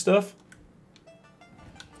overhanging and stuff.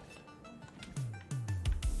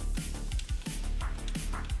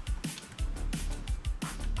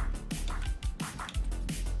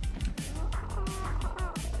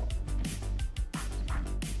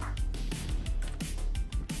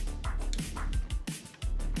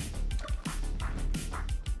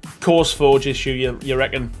 Course Forge issue, you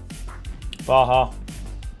reckon? Baha.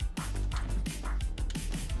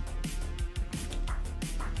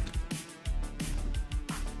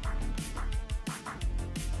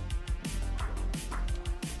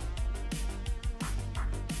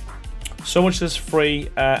 So much is free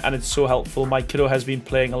and it's so helpful. My kiddo has been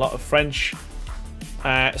playing a lot of French,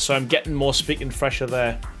 so I'm getting more speaking fresher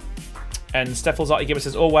there. And Steffels Gamer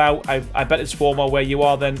says, oh wow, I bet it's warmer where you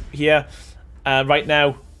are than here. Right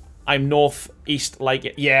now, I'm northeast like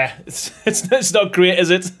it. Yeah, it's not great,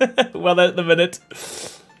 is it? Well, at the minute.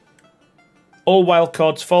 All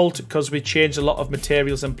wildcards fault because we changed a lot of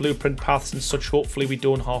materials and blueprint paths and such. Hopefully we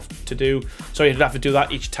don't have to do. So you don't have to do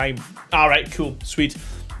that each time. All right, cool, sweet.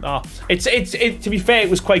 To be fair, it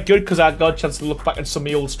was quite good because I got a chance to look back at some of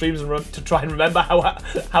the old streams and to try and remember how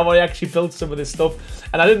I actually built some of this stuff.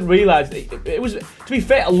 And I didn't realise it was. To be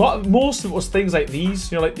fair, most of it was things like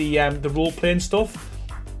these, you know, like the role playing stuff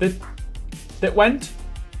that went.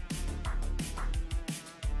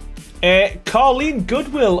 Carleen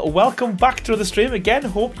Goodwill, welcome back to the stream again.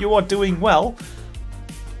 Hope you are doing well.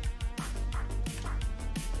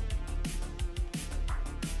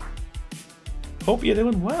 Hope you're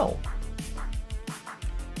doing well.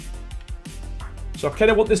 So I kind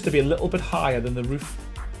of want this to be a little bit higher than the roof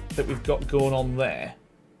that we've got going on there.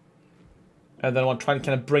 And then I want to try and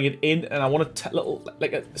kind of bring it in, and I want a little,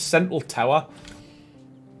 like a central tower.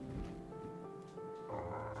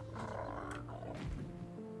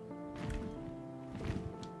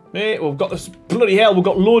 Hey, we've got this, bloody hell, we've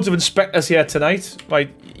got loads of inspectors here tonight. Right,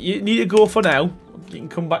 you need to go for now. You can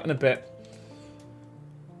come back in a bit.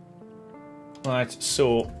 Right,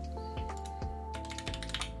 so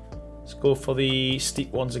let's go for the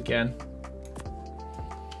steep ones again.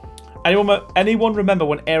 Anyone remember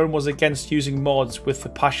when Aaron was against using mods with the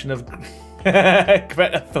passion of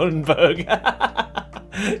Greta Thunberg?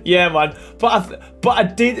 Yeah, man. But I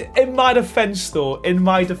did, in my defense though,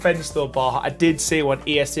 Bar, I did say when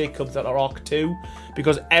ESA comes out of Arc 2,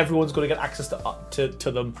 because everyone's going to get access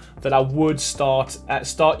to them, that I would start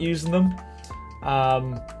using them.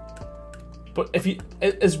 But if you,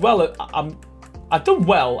 as well, I've done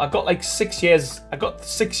well. I've got like 6 years. I got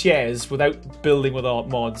 6 years without building with art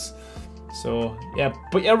mods. So yeah,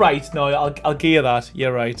 but you're right. No, I'll give you that.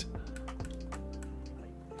 You're right.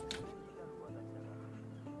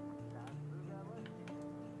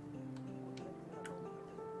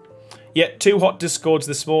 Yeah, 2 hot discords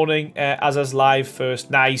this morning. As live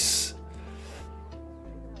first. Nice.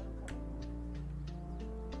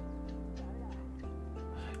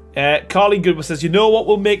 Carly Goodman says, you know what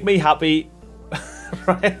will make me happy?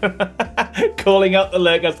 Calling out the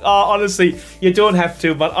lurkers. Oh, honestly, you don't have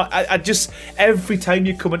to, man. I just, every time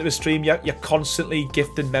you come into the stream, you're constantly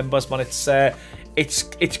gifting members, man.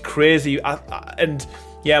 It's crazy. And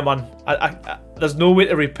yeah, man, there's no way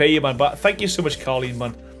to repay you, man. But thank you so much, Carleen,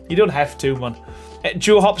 man. You don't have to, man.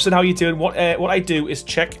 Joe Hobson, how you doing? What I do is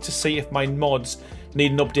check to see if my mods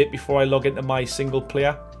need an update before I log into my single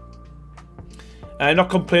player. I'm not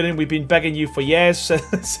complaining. We've been begging you for years. So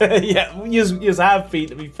yeah, you have been,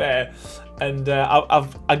 to be fair. And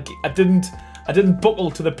I didn't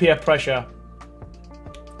buckle to the peer pressure.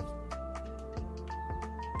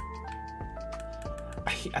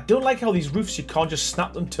 I don't like how these roofs, you can't just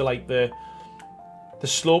snap them to like the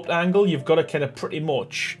sloped angle. You've got to kind of pretty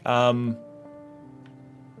much put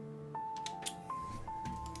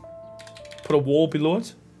a wall below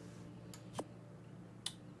it.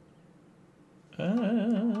 Where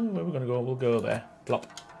are we going to go? We'll go there. Plop.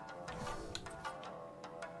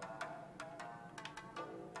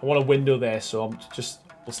 I want a window there, so I'm just,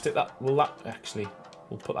 we'll stick that, we'll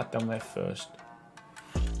put that down there first.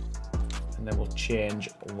 And then we'll change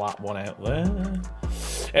that one out there.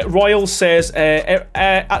 Royal says,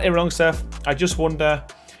 at your wrong stuff, I just wonder,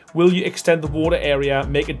 will you extend the water area,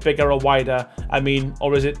 make it bigger or wider? I mean,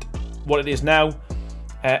 or is it what it is now?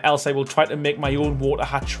 Else I will try to make my own water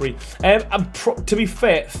hatchery. To be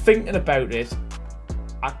fair, thinking about it,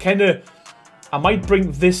 I might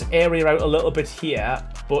bring this area out a little bit here,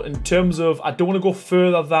 but in terms of, I don't want to go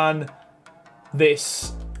further than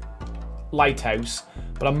this lighthouse,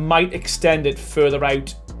 but I might extend it further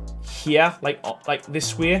out here, like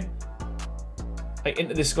this way, like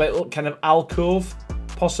into this little kind of alcove,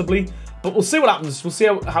 possibly. But we'll see what happens. We'll see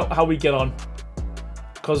how we get on.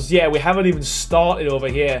 Because, yeah, we haven't even started over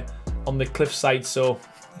here on the cliffside, so...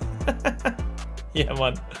 yeah,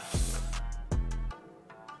 man.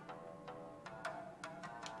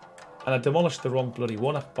 And I demolished the wrong bloody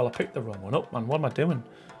one. Well, I picked the wrong one up, man. What am I doing?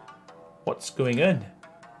 What's going on?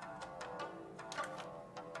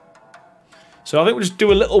 So I think we'll just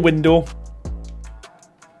do a little window.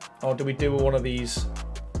 Or do we do one of these?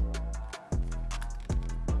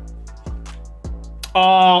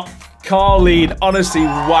 Oh... Carleen, honestly,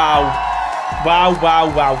 wow.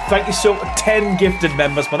 Wow. Thank you so much. 10 gifted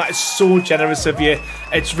members, man. That is so generous of you.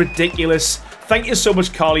 It's ridiculous. Thank you so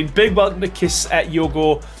much, Carleen. Big welcome to Kiss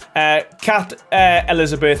Yogo, Kat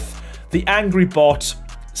Elizabeth, The Angry Bot,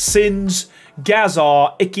 Sins,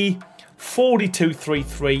 Gazar, Icky,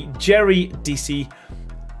 4233, Jerry DC,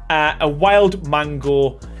 A Wild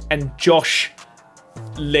Mango, and Josh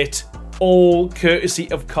Lit all courtesy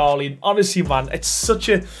of Carleen. Honestly, man,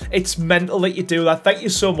 it's mental that you do that. Thank you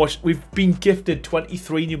so much. We've been gifted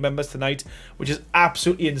 23 new members tonight, which is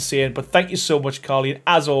absolutely insane. But thank you so much, Carleen.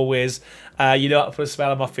 As always, you know how to put a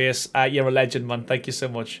smile on my face. You're a legend, man. Thank you so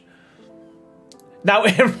much. Now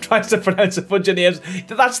Aaron tries to pronounce a bunch of names.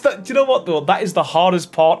 Do you know what though? That is the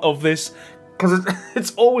hardest part of this, because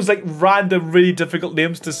it's always like random, really difficult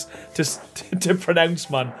names to pronounce,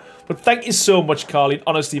 man. But thank you so much, Carleen.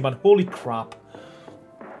 Honestly, man. Holy crap.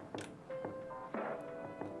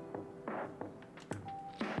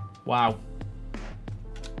 Wow.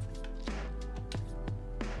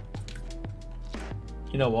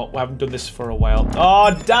 You know what? We haven't done this for a while.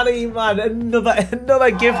 Oh, Danny, man,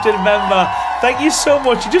 another gifted member. Thank you so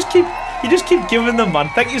much. You just keep giving them, man.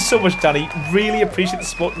 Thank you so much, Danny. Really appreciate the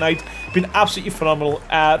support tonight. Been absolutely phenomenal.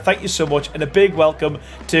 Thank you so much, and a big welcome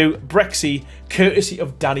to Brexy, courtesy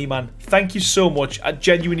of Danny, man. Thank you so much. I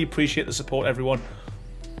genuinely appreciate the support, everyone.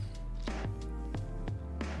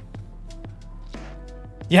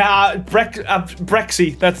 Yeah,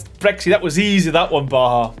 Brexy. That's Brexy. That was easy. That one,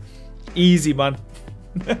 Baha. Easy, man.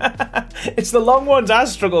 It's the long ones I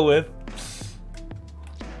struggle with.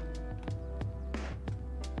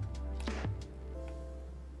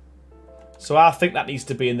 So I think that needs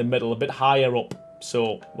to be in the middle, a bit higher up.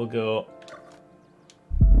 So we'll go.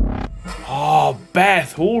 Oh,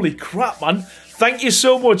 Beth. Holy crap, man. Thank you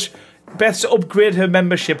so much. Beth's to upgrade her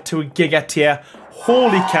membership to a Giga tier.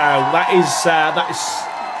 Holy cow. That is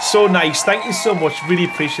so nice. Thank you so much. Really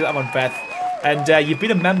appreciate that one, Beth. And you've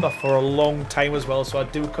been a member for a long time as well, so I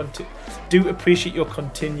do appreciate your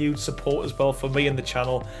continued support as well for me and the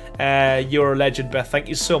channel. You're a legend, Beth. Thank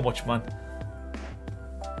you so much, man.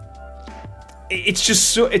 It's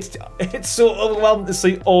just so it's so overwhelming to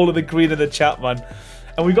see all of the green in the chat, man.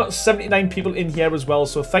 And we've got 79 people in here as well,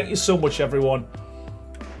 so thank you so much, everyone.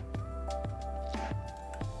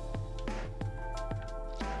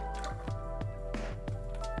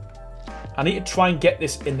 I need to try and get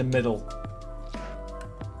this in the middle.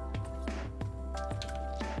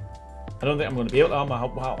 I don't think I'm going to be able to.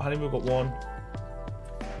 How many have we got? 1,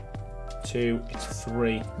 2, it's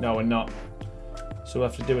 3. No, we're not. So we'll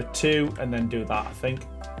have to do a 2 and then do that, I think.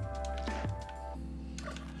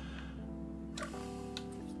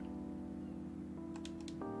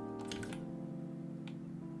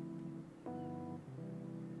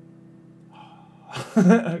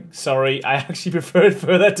 Sorry, I actually prefer it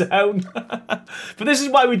further down. But this is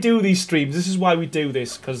why we do these streams. This is why we do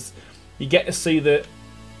this, because you get to see the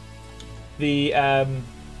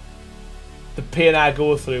pain I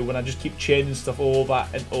go through when I just keep changing stuff over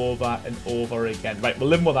and over and over again. Right, we're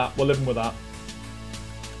living with that. We're living with that.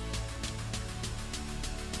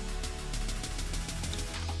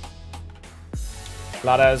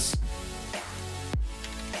 Ladders.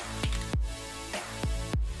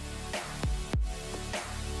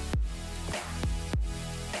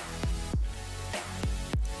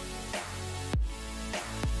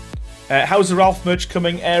 How's the Ralph merch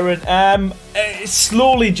coming, Aaron?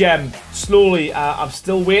 Slowly, Gem. Slowly. I'm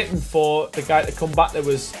still waiting for the guy to come back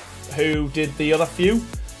who did the other few.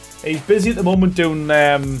 He's busy at the moment doing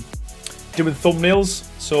thumbnails,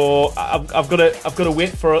 so I've got to wait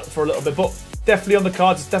for a little bit. But definitely on the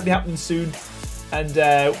cards. It's definitely happening soon, and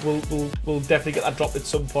we'll definitely get that dropped at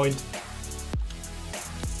some point.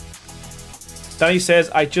 Danny says,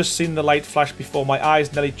 I just seen the light flash before my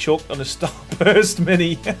eyes nearly choked on a Starburst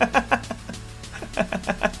Mini.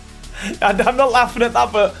 I'm not laughing at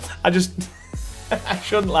that, but I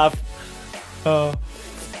shouldn't laugh.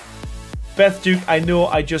 Beth Duke, I know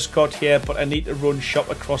I just got here, but I need to run shop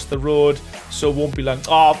across the road, so it won't be long.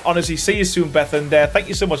 Oh, honestly, see you soon, Beth, and thank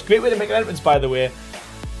you so much. Great way to make an entrance, by the way.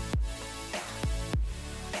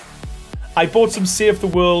 I bought some Save the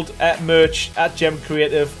World merch at Gem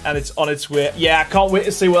Creative, and it's on its way. Yeah, I can't wait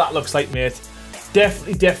to see what that looks like, mate.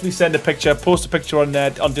 Definitely send a picture. Post a picture on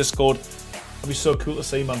Discord. It'll be so cool to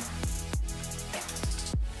see, man.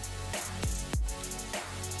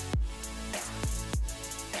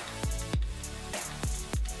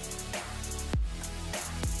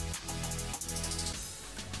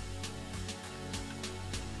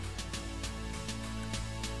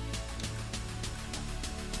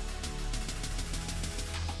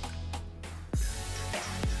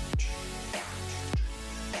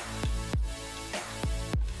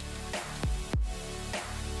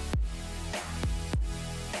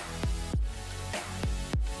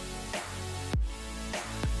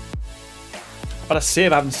 But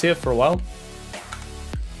I haven't saved for a while.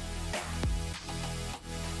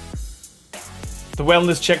 The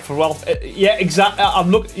wellness check for Ralph. Yeah, exactly.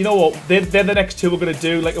 You know what? They're the next two we're going to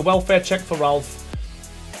do. Like a welfare check for Ralph.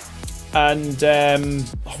 And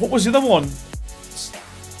what was the other one?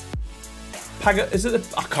 Is it?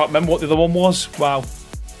 I can't remember what the other one was. Wow.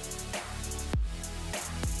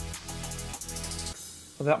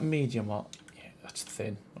 Was that medium or? Yeah, that's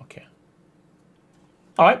thin. Okay.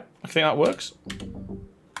 All right. I think that works.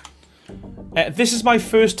 This is my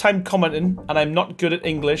first time commenting, and I'm not good at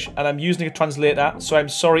English, and I'm using a translator, so I'm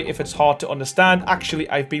sorry if it's hard to understand. Actually,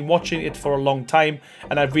 I've been watching it for a long time,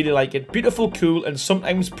 and I really like it. Beautiful, cool, and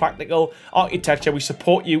sometimes practical architecture. We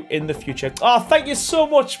support you in the future. Oh, thank you so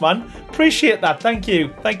much, man. Appreciate that. Thank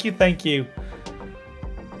you. Thank you, thank you.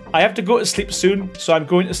 I have to go to sleep soon, so I'm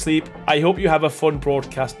going to sleep. I hope you have a fun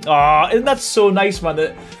broadcast. Ah, isn't that so nice,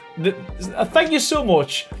 man? Thank you so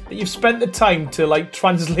much that you've spent the time to like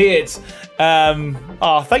translate.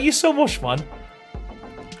 Thank you so much, man.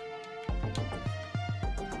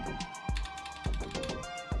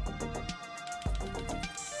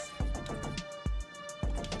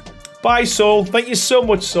 Bye, Soul. Thank you so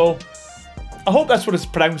much, Soul. I hope that's what it's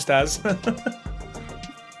pronounced as.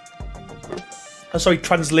 Oh, sorry,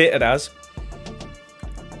 translated as.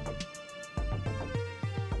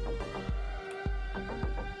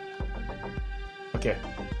 Okay.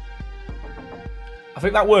 I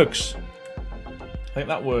think that works. I think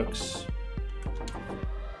that works.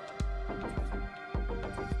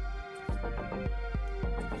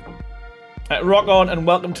 Rock on and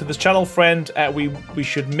welcome to this channel, friend. We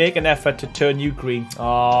should make an effort to turn you green.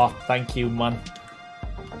 Oh, thank you, man.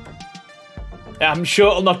 I'm sure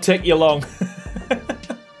it'll not take you long.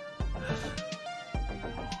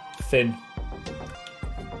 Thin.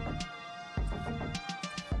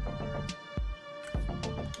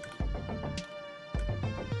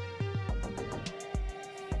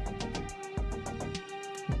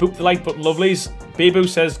 Boop the like button, lovelies. Bebu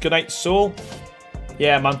says goodnight, Soul.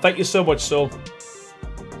 Yeah, man, thank you so much, Soul.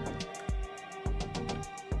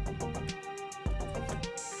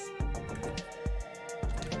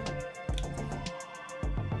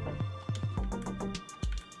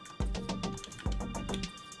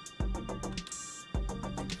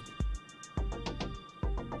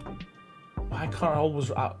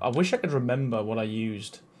 I wish I could remember what I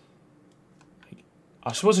used.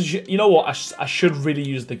 I suppose you know what? I should really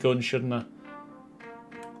use the gun, shouldn't I?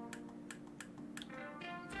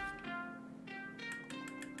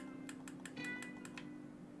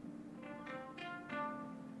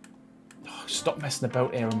 Oh, stop messing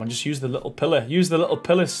about, Aaron, man. Just use the little pillar. Use the little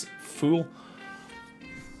pillar, fool.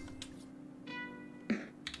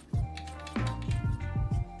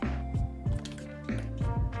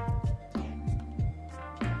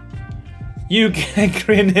 You get a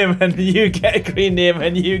green name, and you get a green name,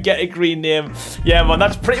 and you get a green name. Yeah, man,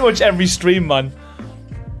 that's pretty much every stream, man.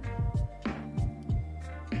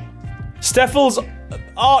 Steffels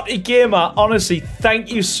Arty Gamer, honestly,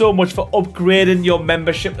 thank you so much for upgrading your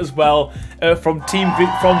membership as well. From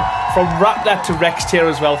Raptor to Rex tier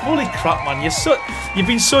as well. Holy crap, man, you've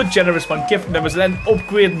been so generous, man, gifting members and then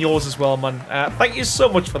upgrading yours as well, man. Thank you so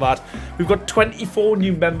much for that. We've got 24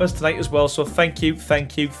 new members tonight as well, so thank you,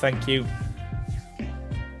 thank you, thank you.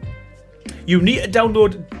 You need to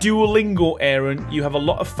download Duolingo, Aaron. You have a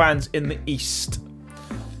lot of fans in the East.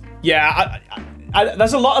 Yeah,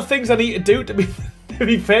 there's a lot of things I need to do to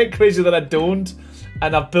be fair, crazy that I don't.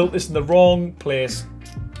 And I've built this in the wrong place.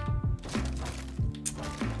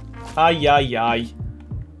 Ay, ay, ay.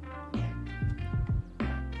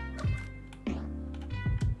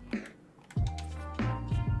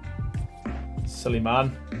 Silly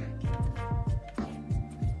man.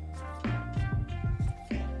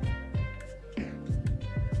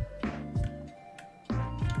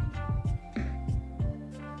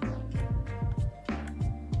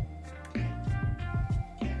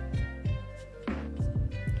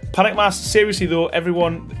 Panic Master, seriously though,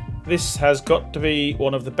 everyone, this has got to be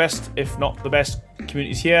one of the best, if not the best,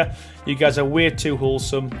 communities here. You guys are way too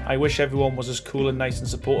wholesome. I wish everyone was as cool and nice and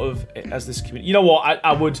supportive as this community. You know what?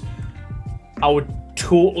 I would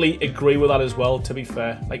totally agree with that as well, to be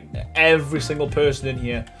fair. Like, every single person in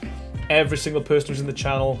here, every single person who's in the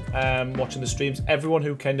channel, watching the streams, everyone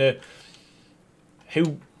who kind of,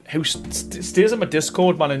 who stays on my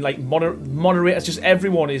Discord, man, and like moderators, just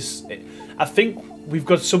everyone is, I think we've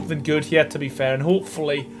got something good here, to be fair, and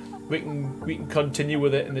hopefully we can continue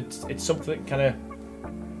with it, and it's something that kind of,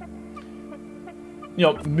 you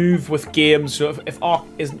know, move with games. So if Arc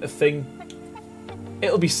isn't a thing,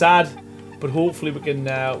 it'll be sad, but hopefully we can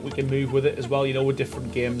move with it as well, you know, with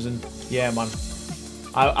different games. And yeah, man,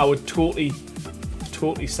 I would totally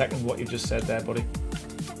second what you just said there, buddy.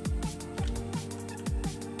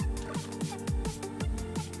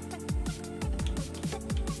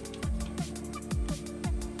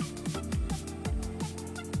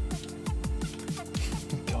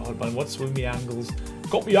 man. What's with me angles?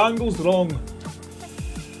 Got me angles wrong.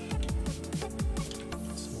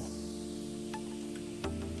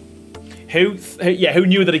 Who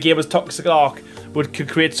knew that a game as Toxic Ark could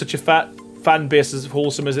create such a fan base as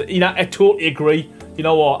wholesome as it? You know, I totally agree. You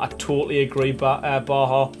know what? I totally agree,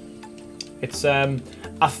 Baha. It's I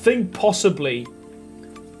think possibly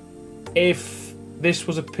if this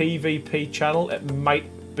was a PvP channel, it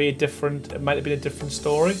might be a different. It might have been a different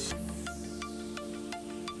story.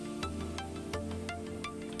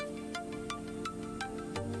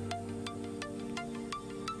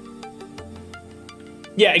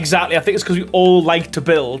 Yeah, exactly. I think it's because we all like to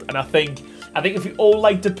build, and I think if we all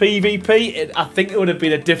liked to PvP, I think it would have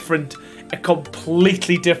been a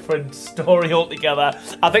completely different story altogether.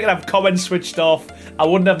 I think I'd have comments switched off. I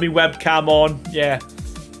wouldn't have my webcam on. Yeah.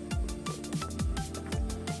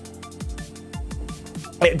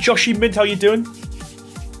 Hey, Joshy Mint, how you doing?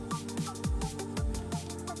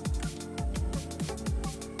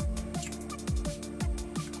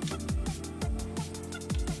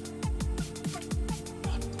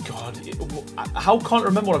 How can't I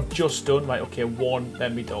remember what I've just done? Right, okay, 1,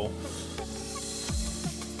 then we go.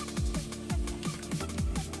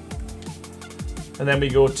 And then we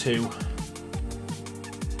go 2. I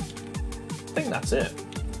think that's it.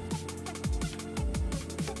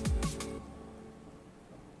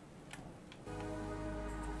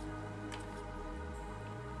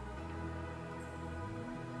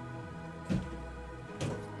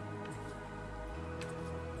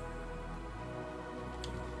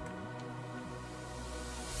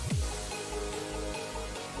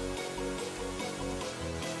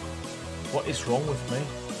 What is wrong with me?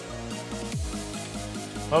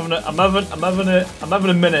 I'm having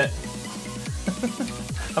a minute.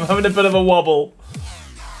 I'm having a bit of a wobble.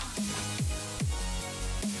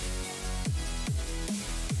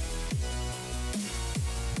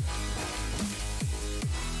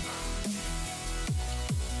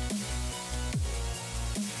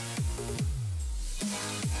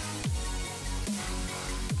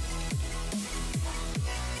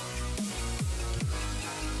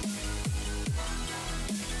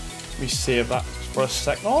 Let me save that for a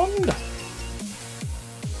second.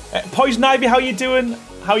 Poison Ivy, how you doing?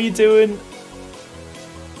 How you doing?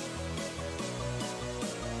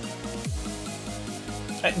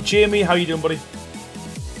 Jamie, how you doing, buddy?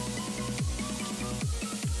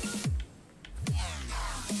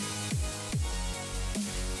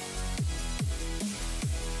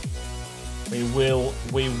 We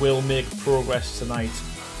will make progress tonight.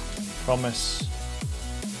 Promise.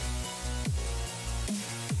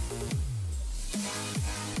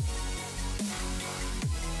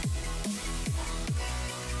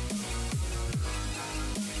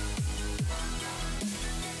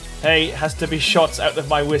 Hey, it has to be shots out of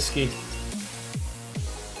my whiskey. I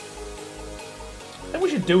think we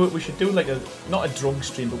should do it. We should do like not a drunk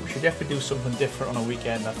stream, but we should definitely do something different on a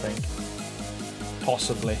weekend, I think.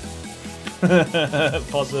 Possibly.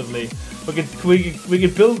 Possibly.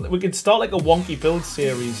 We could start like a wonky build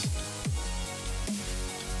series.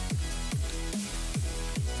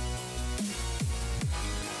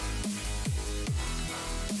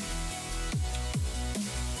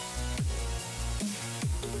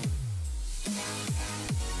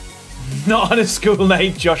 Not on a school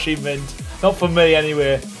night, Joshy Mint. Not for me,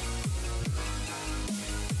 anyway.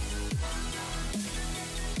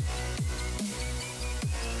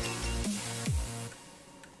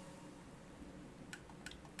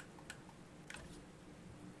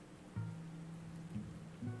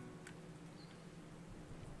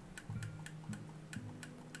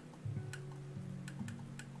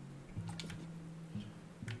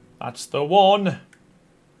 That's the one.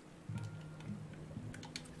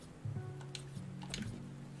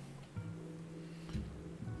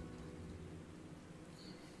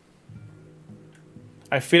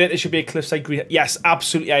 I feel like there should be a Cliffside green. Yes,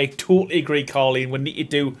 absolutely. I totally agree, Carleen. We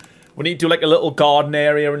need to do like a little garden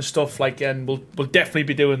area and stuff. Like, and we'll definitely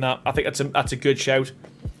be doing that. I think that's a good shout.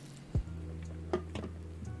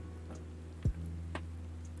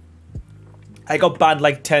 I got banned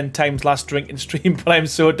like 10 times last drinking stream, but I'm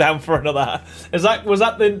so down for another. Was that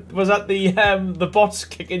the bots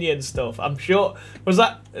kicking you and stuff? I'm sure. Is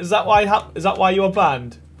that why you were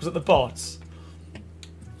banned? Was it the bots?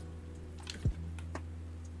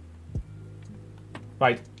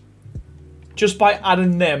 Right, just by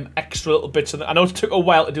adding them extra little bits, I know it took a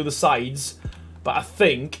while to do the sides, but I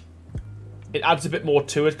think it adds a bit more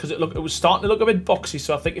to it because it was starting to look a bit boxy.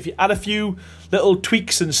 So I think if you add a few little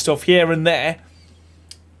tweaks and stuff here and there,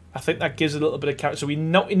 I think that gives it a little bit of character. So we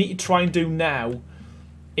need to try and do now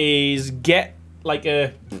is get like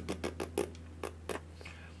a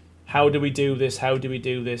How do we do this? How do we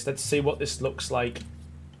do this? Let's see what this looks like.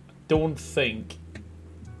 Don't think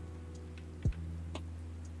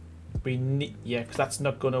we need... Yeah, because that's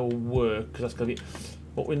not going to work. Because that's going to be...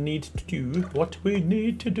 What we need to do... What we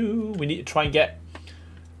need to do... We need to try and get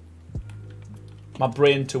my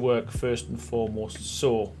brain to work first and foremost.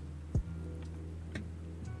 So...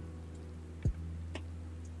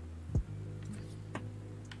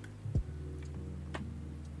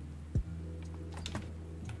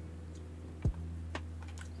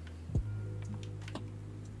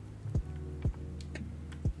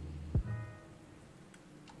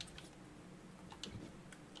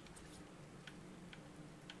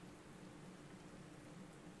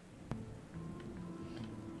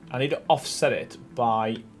 I need to offset it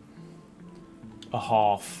by a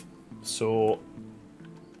half. So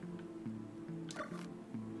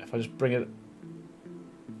if I just bring it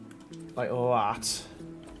like that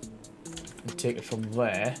and take it from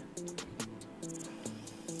there,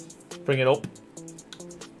 bring it up.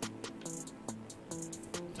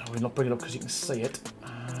 No, we're not bringing it up because you can see it.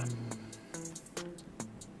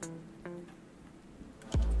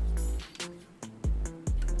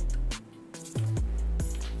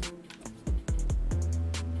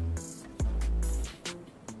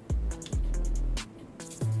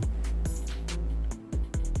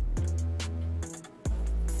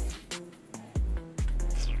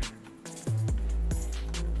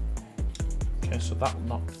 So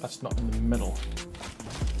that's not in the middle.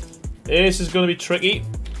 This is going to be tricky,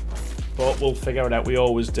 but we'll figure it out. We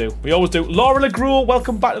always do. We always do. Laura LeGros,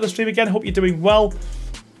 welcome back to the stream again. Hope you're doing well.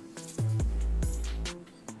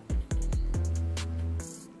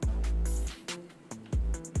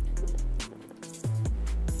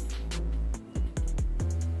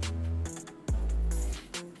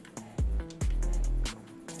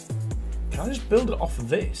 Can I just build it off of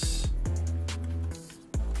this?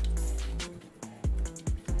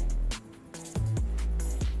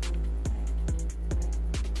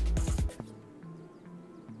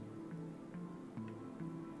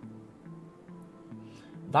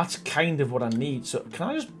 That's kind of what I need. So can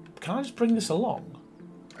I just bring this along?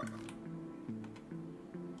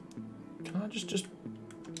 Can I just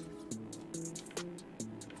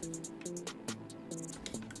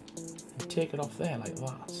take it off there like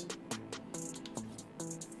that?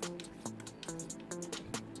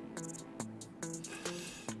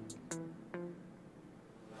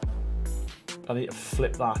 I need to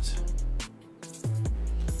flip that.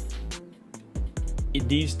 It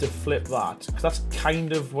needs to flip that, because that's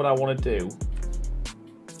kind of what I want to do.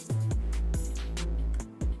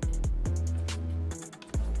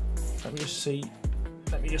 Let me just see.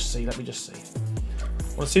 Let me just see. Let me just see.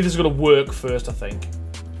 I want to see if this is going to work first, I think.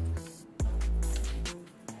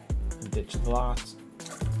 And ditch that.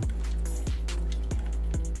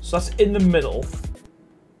 So that's in the middle.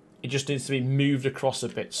 It just needs to be moved across a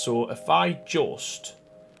bit. So if I just...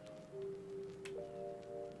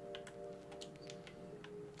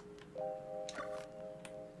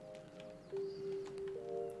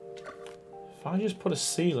 If I just put a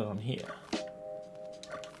sealer on here,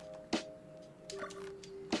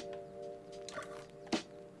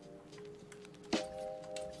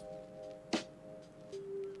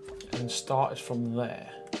 and start it from there.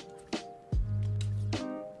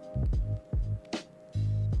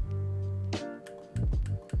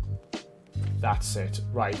 That's it.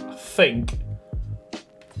 Right, I think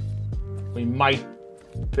we might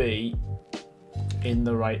be in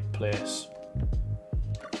the right place.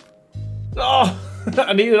 Oh,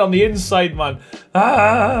 I need it on the inside, man.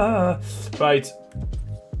 Ah, right.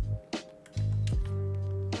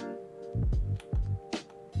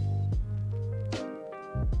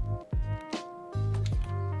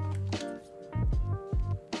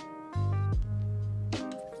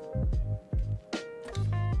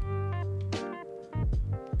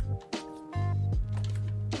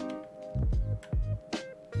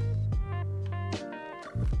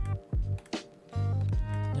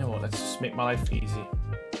 Make my life easy.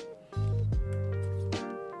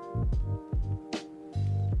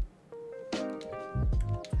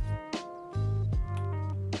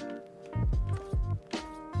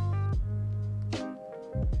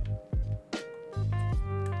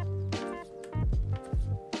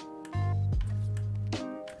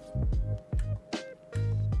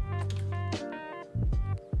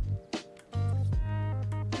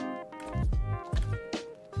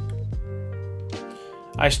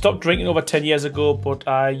 I stopped drinking over 10 years ago, but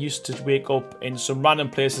I used to wake up in some random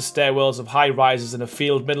places, stairwells of high rises in a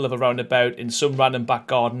field, middle of a roundabout, in some random back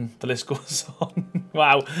garden. The list goes on.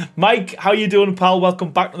 Wow. Mike, how you doing, pal?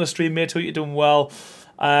 Welcome back to the stream, mate. Hope you're doing well.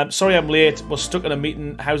 Sorry I'm late. Was stuck in a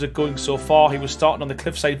meeting. How's it going so far? He was starting on the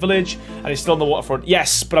Cliffside village, and he's still on the waterfront.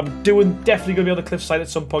 Yes, but I'm definitely going to be on the Cliffside at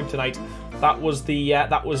some point tonight. That was the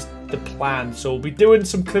plan. So we'll be doing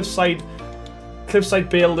some Cliffside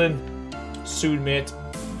building soon, mate.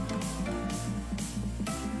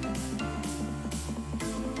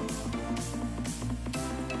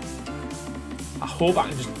 I hope I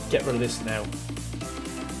can just get rid of this now.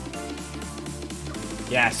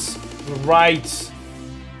 Yes. Right.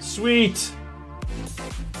 Sweet.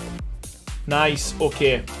 Nice.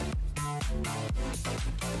 Okay.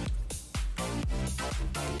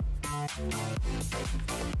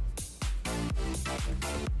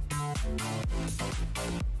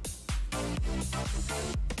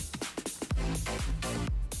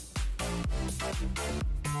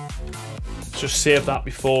 Just save that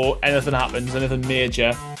before anything happens, anything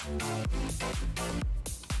major.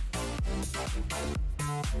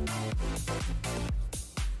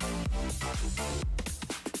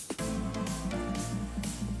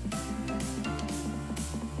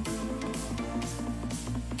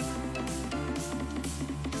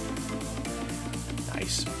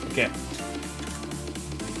 Nice. Okay. I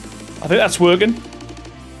think that's working.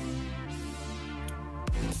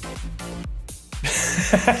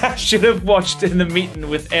 I should have watched in the meeting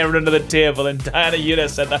with Aaron under the table, and Diana Una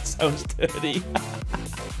said that sounds dirty.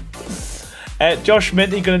 Josh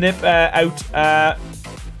Minty gonna nip out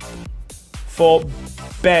for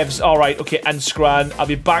Bevs. Alright, okay, and Scran. I'll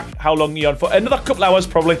be back. How long are you on for? Another couple hours,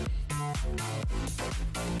 probably.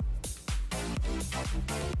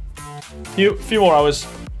 Few more hours.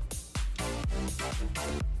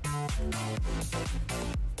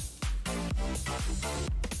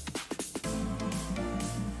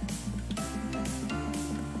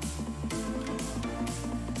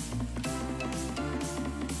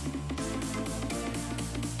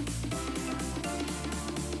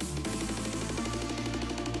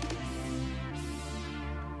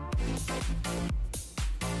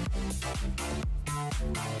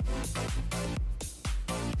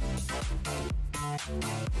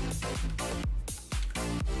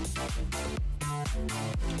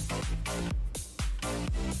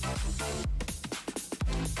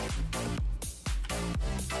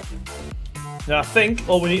 Now I think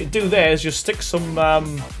all we need to do there is just stick some,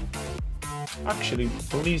 actually,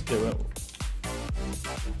 please do it.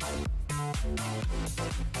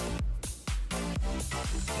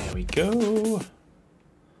 There we go.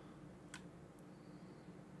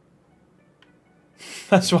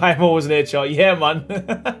 That's why I'm always in HR. Yeah, man.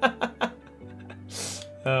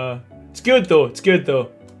 It's good though, it's good though.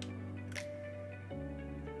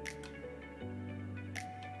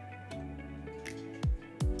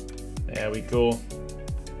 There we go.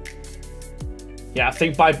 Yeah, I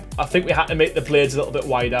think we had to make the blades a little bit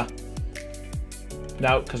wider.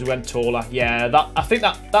 No, because we went taller. Yeah, I think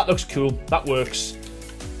that looks cool. That works.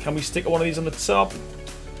 Can we stick one of these on the top?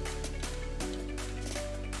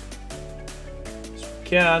 Yes, we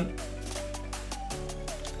can.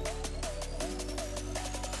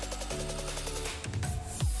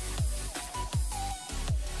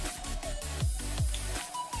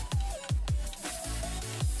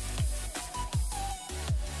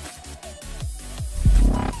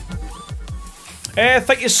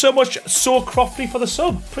 Thank you so much, So Crofty, for the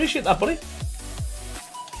sub. Appreciate that, buddy.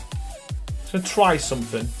 Just gonna try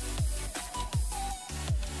something.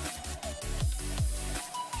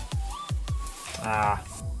 Nah,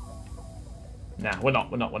 we're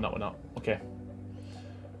not. Okay.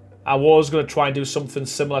 I was gonna try and do something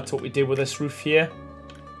similar to what we did with this roof here,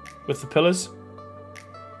 with the pillars.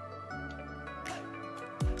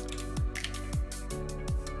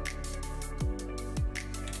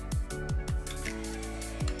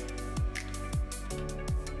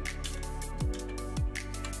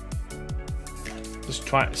 Just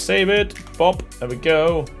try to save it. Bop. There we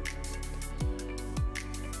go.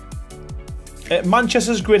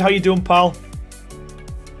 Manchester's Grid, how you doing, pal?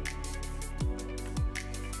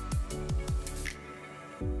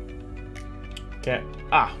 Okay.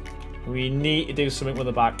 We need to do something with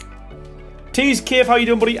the back. Tease Cave, how you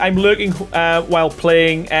doing, buddy? I'm lurking while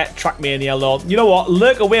playing Trackmania, lol. You know what?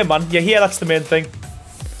 Lurk away, man. You're here. That's the main thing.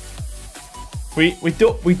 We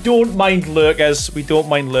don't mind lurkers. We don't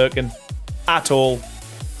mind lurking at all.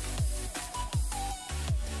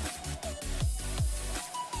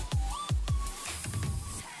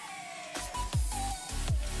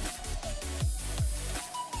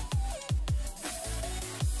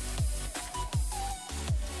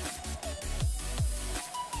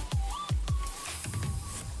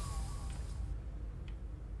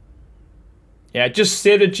 Yeah, just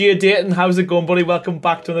say to Gia Dayton, how's it going, buddy? Welcome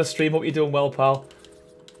back to the stream. Hope you're doing well, pal.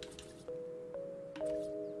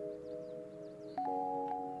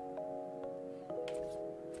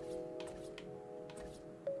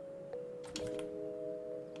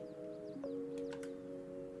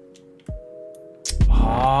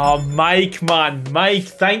 Oh, Mike, man. Mike,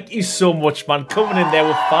 thank you so much, man. Coming in there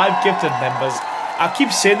with 5 gifted members. I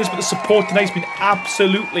keep saying this, but the support tonight's been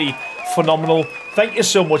absolutely phenomenal. Thank you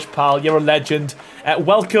so much, pal. You're a legend.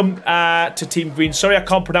 Welcome to Team Green. Sorry I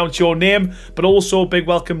can't pronounce your name, but also a big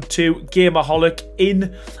welcome to Gamerholic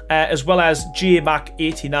in, as well as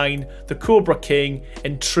GMac89, the Cobra King,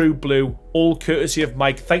 and True Blue. All courtesy of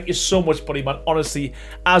Mike. Thank you so much, buddy, man. Honestly,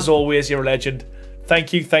 as always, you're a legend.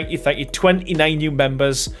 Thank you, thank you, thank you. 29 new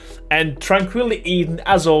members. And Tranquility Eden,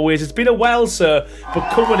 as always. It's been a while, sir, but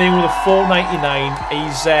coming in with a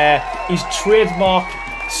 $4.99. He's trademark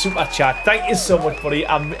super chat. Thank you so much, buddy.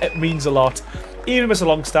 It means a lot. Even Mr.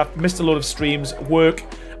 Longstaff, missed a load of streams, work.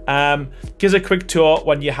 Give us a quick tour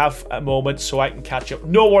when you have a moment so I can catch up.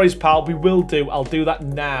 No worries, pal. We will do. I'll do that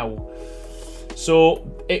now. So,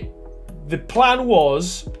 the plan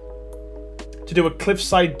was to do a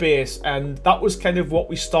Cliffside base, and that was kind of what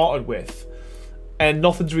we started with. And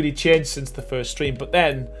nothing's really changed since the first stream. But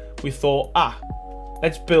then we thought,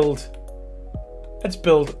 let's build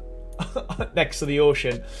next to the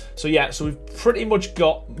ocean. So yeah, so we've pretty much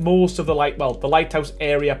got most of the the lighthouse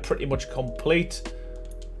area pretty much complete.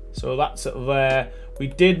 So that's it there. We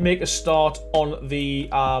did make a start on the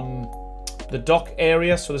dock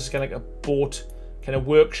area. So this is kind of like a boat kind of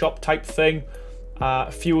workshop type thing.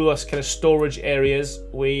 A few of those kind of storage areas.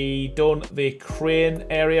 We done the crane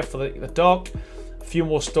area for the dock. A few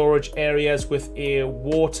more storage areas with a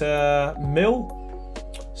water mill.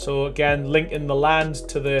 So again, linking the land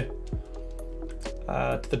to the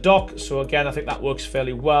dock. So again, I think that works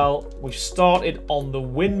fairly well. We've started on the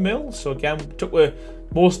windmill. So again, we took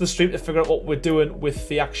most of the stream to figure out what we're doing with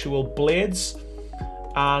the actual blades.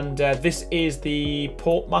 And this is the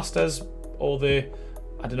portmaster's, or the,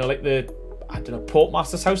 I don't know,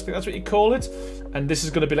 portmaster's house. I think that's what you call it. And this is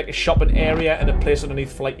going to be like a shopping area and a place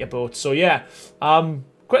underneath for like your boat. So yeah,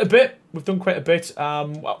 quite a bit. We've done quite a bit.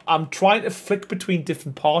 I'm trying to flick between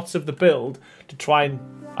different parts of the build to try and,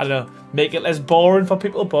 I don't know, make it less boring for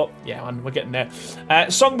people. But yeah, man, we're getting there.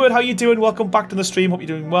 Songbird, how you doing? Welcome back to the stream. Hope you're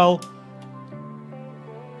doing well.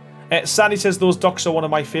 Sandy says those docks are one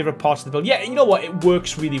of my favourite parts of the build. Yeah, you know what? It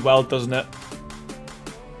works really well, doesn't it?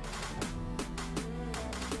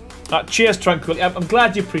 Cheers, Tranquility. I'm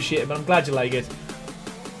glad you appreciate it, man. I'm glad you like it.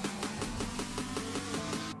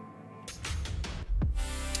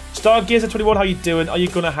 Stargazer21, how you doing? Are you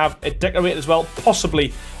going to have a decorator as well?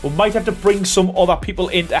 Possibly. We might have to bring some other people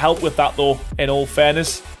in to help with that, though, in all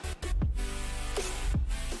fairness.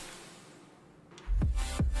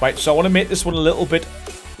 Right, so I want to make this one a little bit,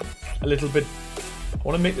 I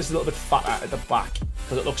want to make this a little bit fatter at the back,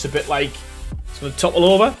 because it looks a bit like it's going to topple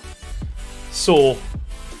over. So,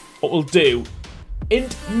 what we'll do, in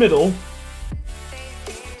the middle,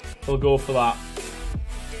 we'll go for that.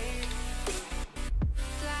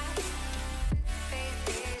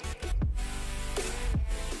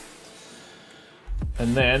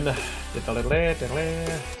 And then,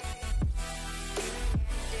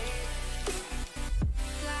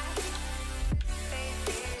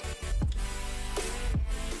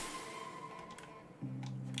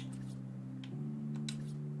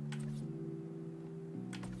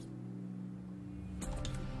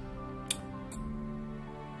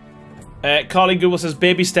 Carly Google says,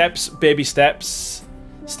 baby steps, baby steps.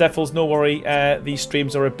 Steffels, no worry. These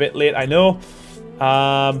streams are a bit late, I know.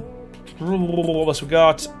 What else we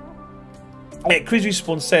got? Crazy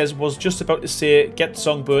Respawn says, was just about to say, get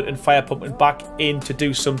Songbird and Fire Pumping back in to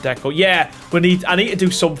do some deco. Yeah, I need to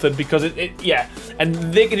do something, because yeah, and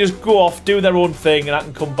they can just go off, do their own thing, and I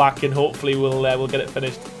can come back and hopefully we'll get it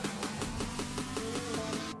finished.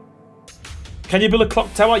 Can you build a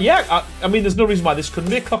clock tower? Yeah, I mean, there's no reason why this couldn't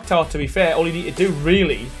be a clock tower, to be fair. All you need to do,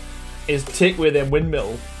 really, is take away them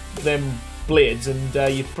windmill, them blades,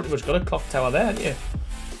 and you've pretty much got a clock tower there, haven't you?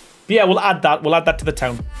 But yeah, we'll add that. We'll add that to the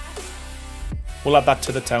town. We'll add that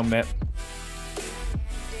to the town, mate.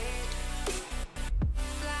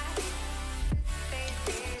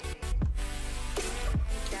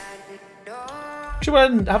 Actually,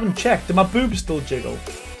 I haven't checked. Do my boobs still jiggle?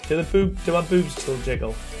 Do my boobs still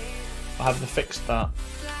jiggle? I haven't fixed that.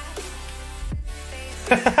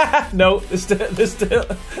 No,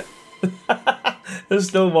 there's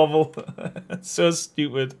still wobble. So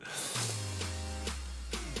stupid.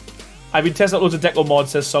 I've been testing out loads of deco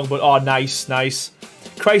mods, says Songbird. Oh, nice, nice.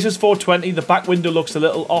 Crisis 420, the back window looks a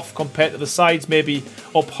little off compared to the sides, maybe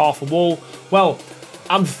up half a wall. Well,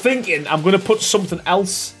 I'm thinking I'm going to put something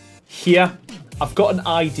else here. I've got an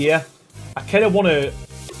idea. I kind of want to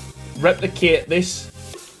replicate this,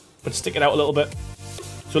 but stick it out a little bit.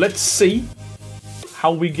 So let's see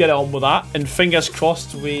how we get on with that. And fingers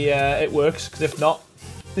crossed it works, because if not,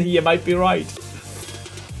 You might be right.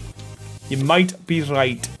 You might be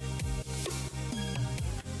right.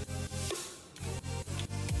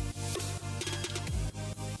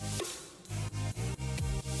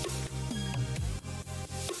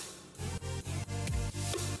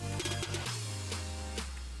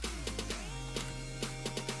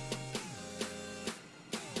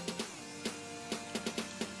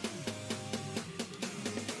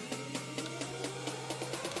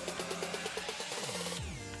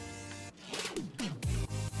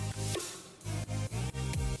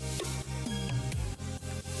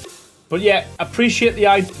 But yeah, appreciate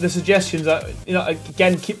the suggestions. You know,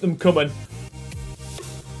 again, keep them coming.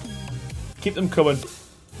 Keep them coming.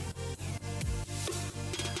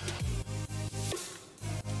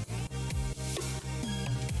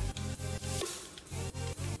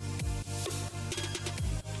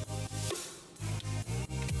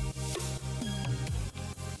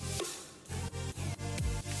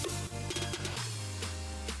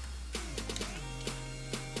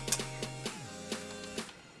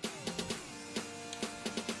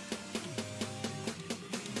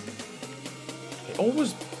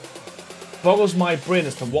 Always boggles my brain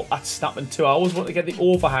as to what that's snapping to. I always want to get the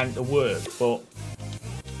overhang to work, but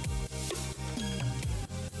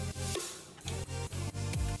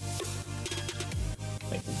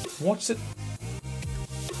like, what's it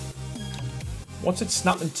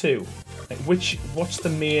snapping to? Like, what's the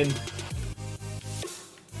main?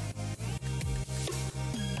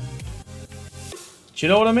 Do you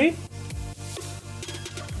know what I mean?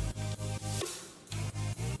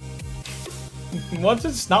 What's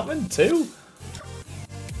it snapping to?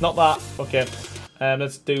 Not that. Okay.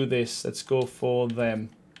 Let's do this. Let's go for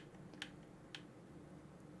them.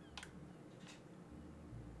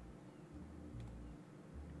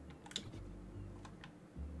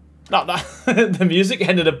 Not that. The music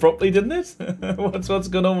ended abruptly, didn't it? What's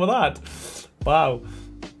going on with that? Wow.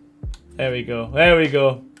 There we go. There we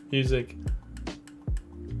go. Music.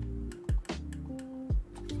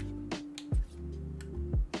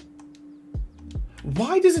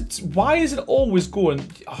 Why is it always going?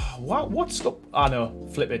 Oh, what's up? I know.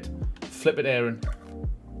 Flip it, Aaron.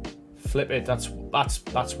 Flip it. That's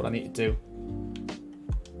what I need to do.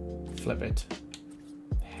 Flip it.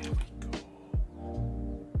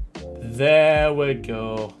 There we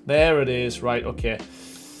go. There it is. Right. Okay.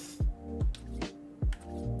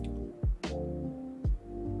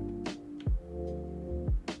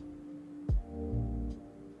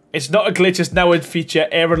 It's not a glitch, it's now a feature.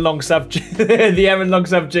 Aaron Longstaff, the Aaron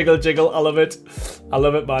Longstaff jiggle. I love it. I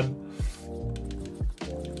love it, man.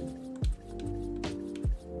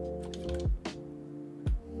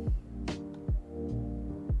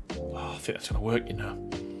 Oh, I think that's gonna work, you know.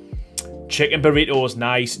 Chicken burritos,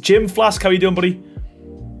 nice. Jim Flask, how you doing, buddy?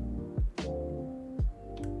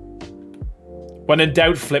 When in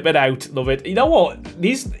doubt, flip it out. Love it. You know what?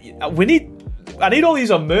 I need all these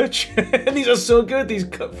on merch. These are so good. These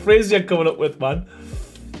phrases you're coming up with, man.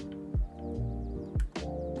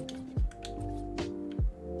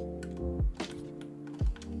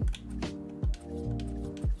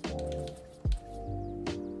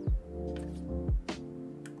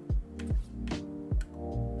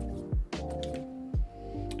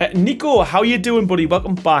 Nico, how you doing, buddy?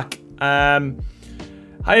 Welcome back.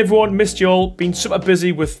 Hi everyone, missed you all. Been super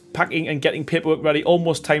busy with packing and getting paperwork ready.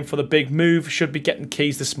 Almost time for the big move. Should be getting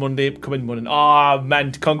keys this Monday, coming Monday. Oh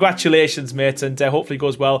man, congratulations mate, and hopefully it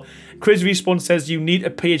goes well. Chris Respawn says you need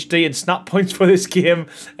a PhD in snap points for this game.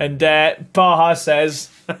 And Baha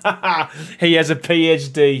says he has a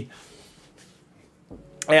PhD.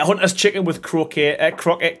 Hunter's chicken with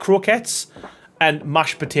croquettes and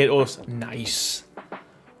mashed potatoes. Nice.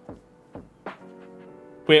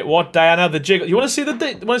 Wait, what, Diana? The jiggle. You want to see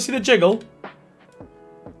the jiggle?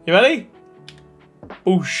 You ready?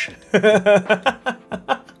 Boosh.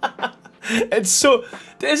 It's so.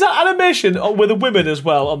 Is that animation with the women as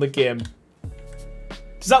well on the game?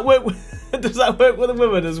 Does that work? Does that work with the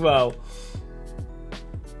women as well?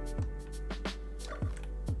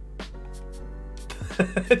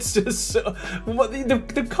 It's just so. What they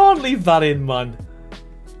can't leave that in, man.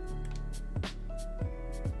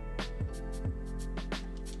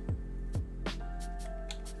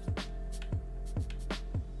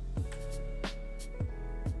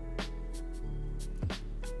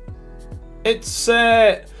 It's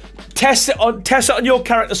test it on your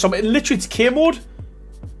character. Some literally it's K mode.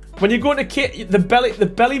 When you go into K, the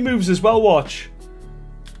belly moves as well. Watch.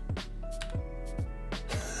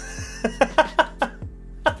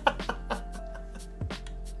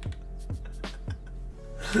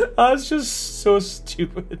 That's just so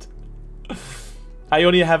stupid. I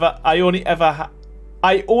only ever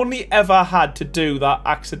I only ever had to do that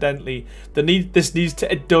accidentally. This needs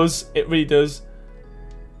to. It does. It really does.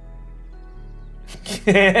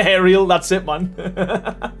 Ariel, that's it, man.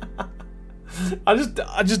 I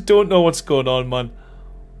just don't know what's going on, man.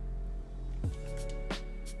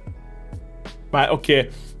 Right, okay.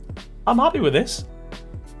 I'm happy with this.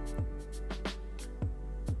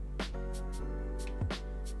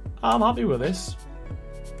 I'm happy with this.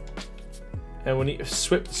 And we need to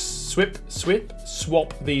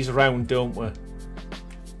swap these around, don't we?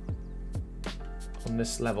 On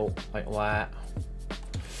this level, like that.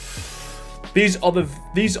 These are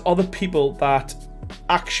the people that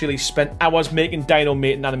actually spent hours making Dino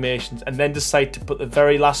Mating animations and then decide to put the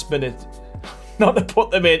very last minute not to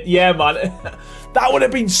put them in. Yeah, man. That would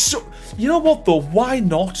have been so... You know what, though? Why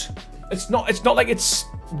not? It's not like it's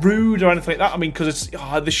rude or anything like that. I mean, because it's...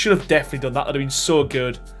 Oh, they should have definitely done that. That would have been so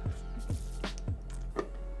good.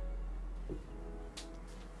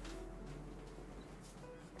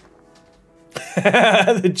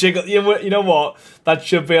 The jiggle. You know what? That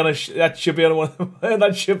should be on a. That should be on one.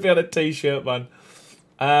 That should be on a t-shirt, man.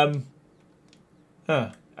 I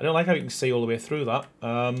don't like how you can see all the way through that.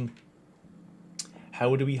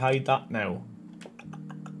 How do we hide that now?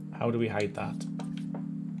 How do we hide that?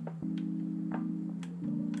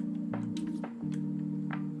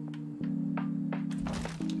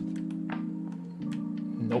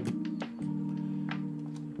 Nope.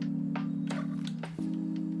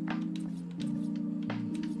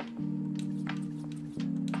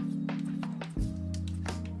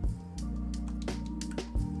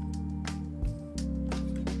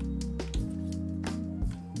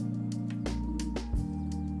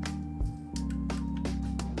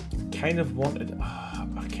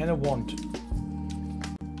 I kind of want.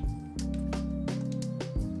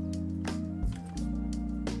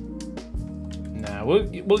 Nah,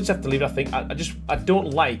 we'll just have to leave it. I think I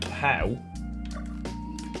don't like how.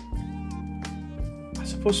 I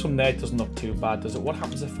suppose from there it doesn't look too bad, does it? What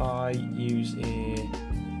happens if I use a?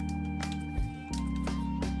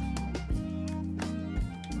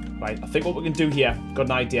 Right, I think what we can do here. Got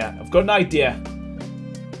an idea. I've got an idea.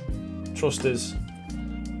 Trust us.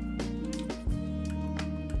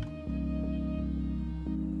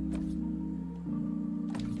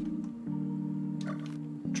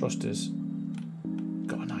 Trust us.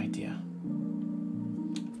 Got an idea.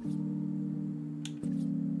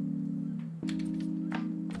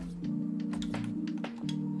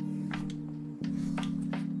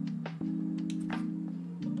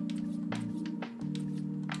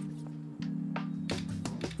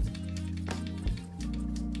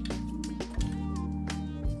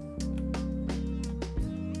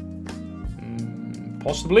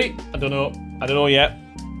 Possibly. I don't know. I don't know yet.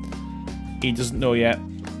 He doesn't know yet.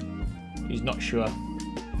 He's not sure.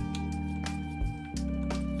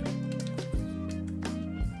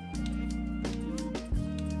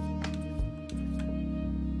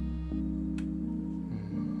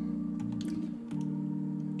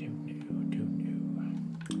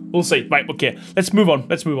 We'll see. Right, okay. Let's move on.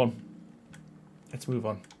 Let's move on. Let's move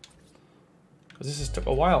on. Because this has took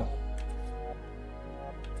a while.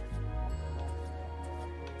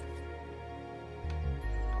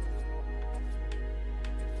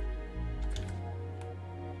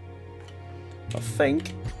 I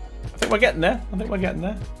think we're getting there. I think we're getting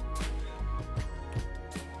there.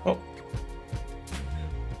 Oh.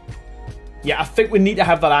 Yeah, I think we need to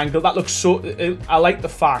have that angle. That looks so... I like the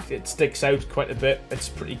fact it sticks out quite a bit. It's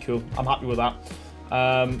pretty cool. I'm happy with that.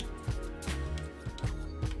 I'm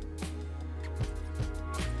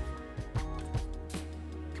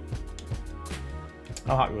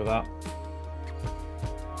happy with that.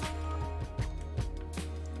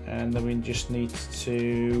 And then we just need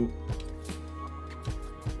to...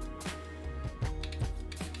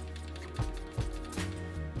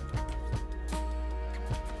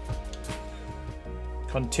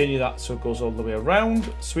 continue that so it goes all the way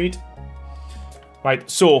around. Sweet. Right,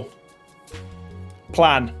 so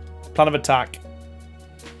plan of attack.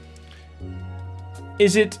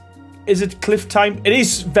 Is it cliff time? It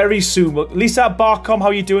is very soon. Lisa Barcom, how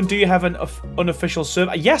are you doing? Do you have an unofficial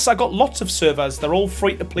server? Yes, I got lots of servers. They're all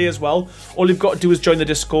free to play as well. All you've got to do is join the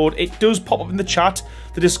Discord. It does pop up in the chat,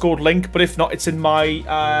 the Discord link, but if not, it's in my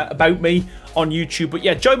about me on YouTube. But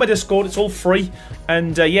yeah, join my Discord. It's all free,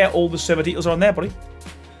 and yeah, all the server details are on there, buddy.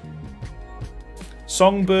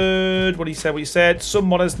 Songbird, what he said, what he said. Some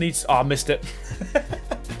modders need... Oh, I missed it.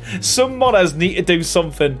 Some modders need to do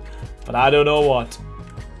something, but I don't know what.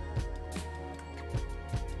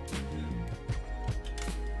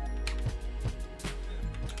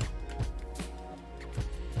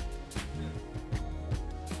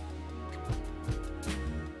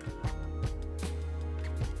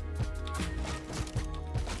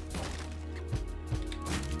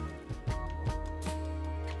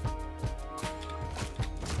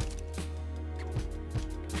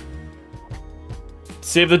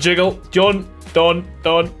 Save the jiggle. Done.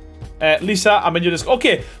 Lisa, I'm in your Discord.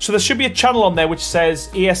 Okay, so there should be a channel on there which says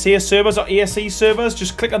ASA servers or ASE servers.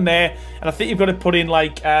 Just click on there, and I think you've got to put in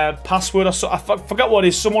like password or so. I forgot what it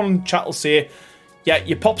is. Someone in chat will say, yeah,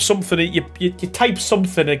 you pop something, you type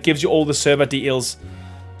something, and it gives you all the server details.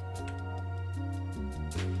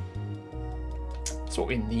 That's what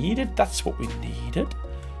we needed. That's what we needed.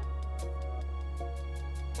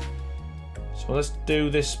 So let's do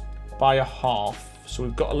this by a half. So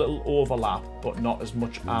we've got a little overlap, but not as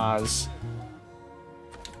much as...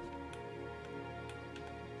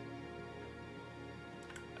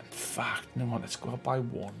 In fact, no, let's go out by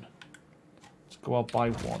one. Let's go out by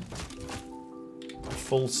one. A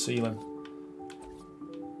full ceiling.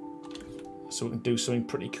 So we can do something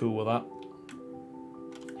pretty cool with that.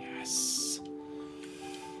 Yes.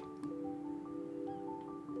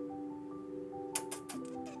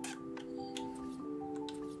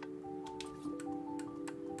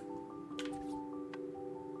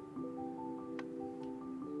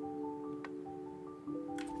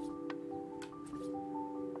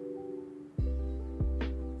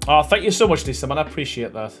 Oh, thank you so much, Lisa, man. I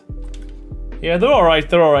appreciate that. Yeah, they're alright.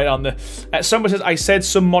 They're alright on the... someone says, I said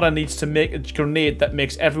some modder needs to make a grenade that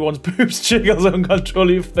makes everyone's boobs jiggles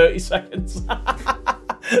uncontrollably for 30 seconds.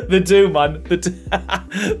 They do, man. They do.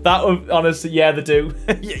 That would, honestly, yeah, they do.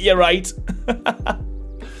 You're right.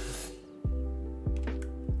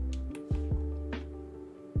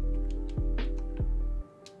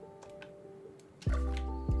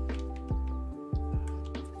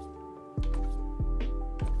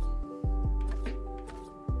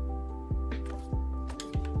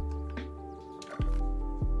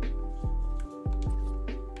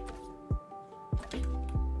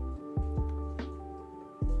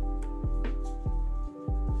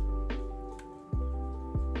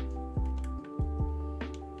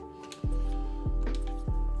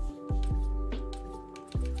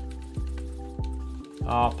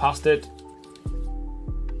 Past it.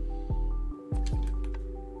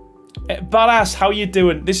 Badass, how you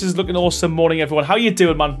doing? This is looking awesome. Morning, everyone. How you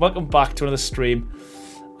doing, man? Welcome back to another stream.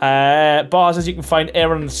 Bars, as you can find,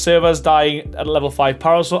 Aaron servers dying at level 5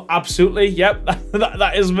 power. So absolutely, yep,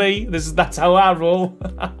 that is me. That's how I roll.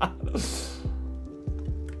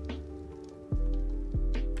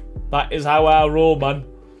 That is how I roll, man.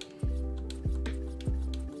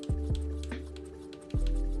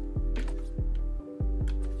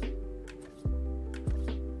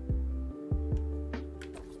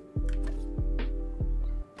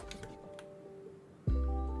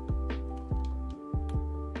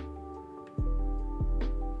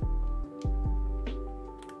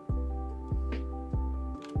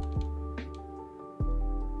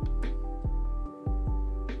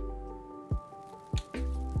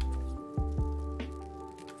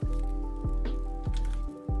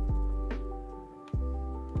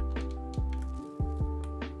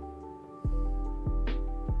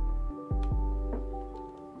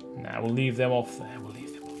 We'll leave them off there. We'll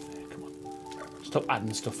leave them off there. Come on. Stop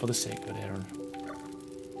adding stuff for the sake of it, Aaron.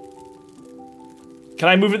 Can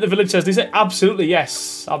I move it to the village, says Lisa? Absolutely,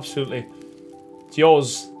 yes. Absolutely. It's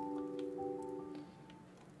yours.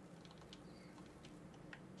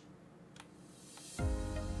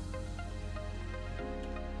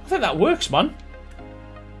 I think that works, man.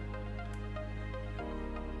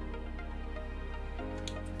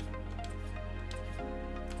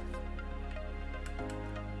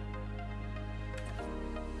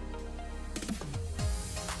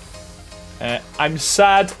 I'm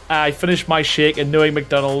sad I finished my shake and knowing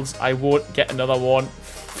McDonald's I won't get another one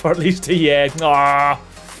for at least a year. Aww.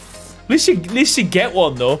 At least you get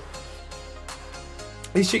one though.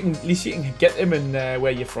 At least you can get them in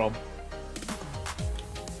where you're from.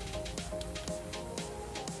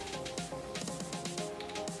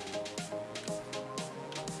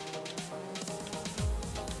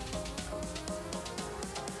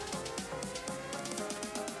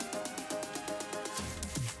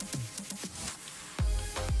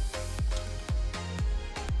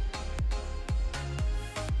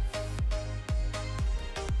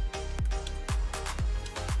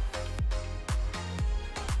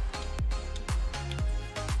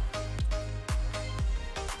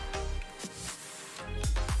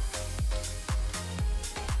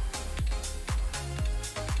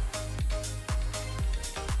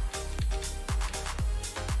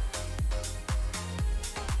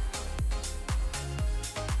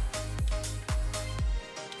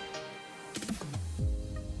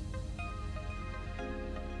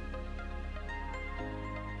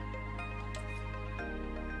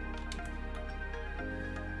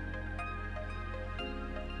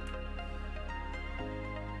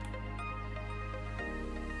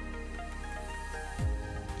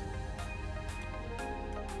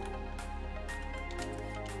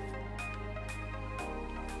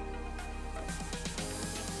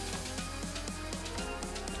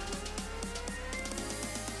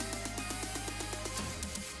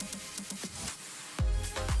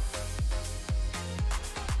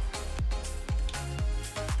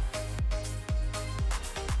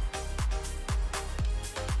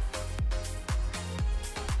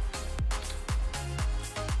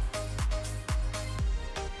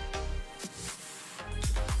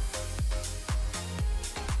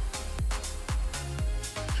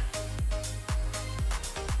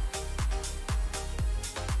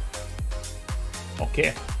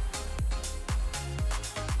 Okay.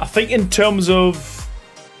 I think in terms of...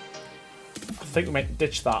 I think we might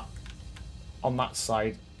ditch that on that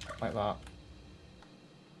side. Like that.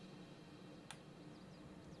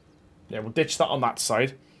 Yeah, we'll ditch that on that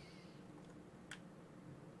side.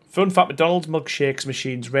 Fun fact, McDonald's milkshakes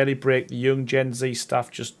machines rarely break. The young Gen Z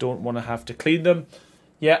staff just don't want to have to clean them.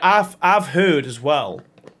 Yeah, I've heard as well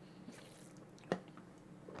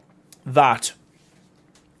that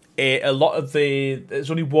a lot of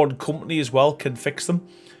there's only one company as well can fix them.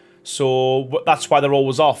 So that's why they're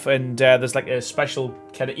always off. And there's like a special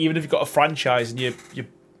kind of, even if you've got a franchise and you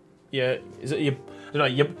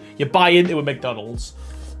buy into a McDonald's,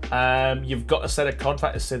 you've got to set a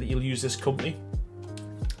contract to say that you'll use this company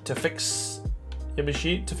to fix your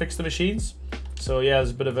machine, to fix the machines. So yeah, there's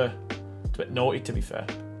a bit of a, it's a bit naughty to be fair.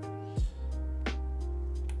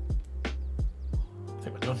 I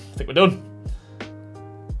think we're done. I think we're done.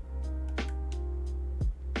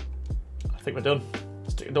 I think we're done.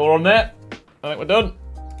 Stick a door on there. I think we're done.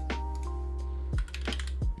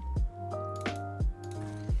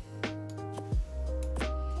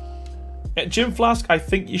 Jim Flask, I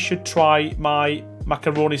think you should try my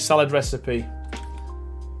macaroni salad recipe.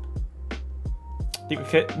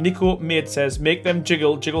 Nico Maid says, make them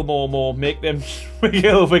jiggle, jiggle more, make them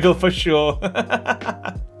wiggle, wiggle for sure.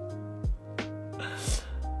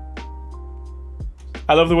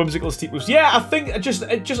 I love the whimsical steep roofs. Yeah, I think it just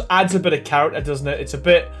adds a bit of character, doesn't it? It's a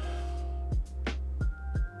bit...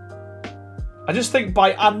 I just think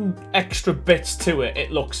by adding extra bits to it,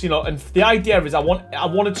 it looks, you know, and the idea is I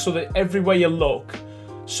want it so that everywhere you look,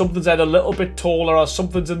 something's either a little bit taller or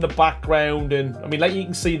something's in the background. And I mean, like you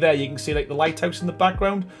can see there, you can see like the lighthouse in the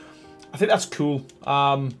background. I think that's cool.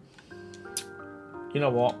 You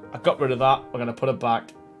know what? I got rid of that. We're gonna put it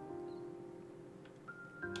back.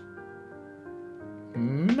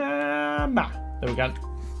 Mama. There we go.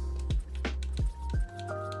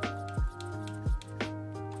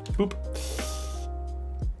 Boop.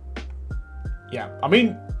 Yeah, I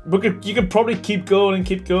mean, you could probably keep going and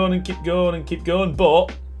keep going and keep going and keep going, but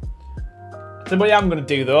I think what I'm going to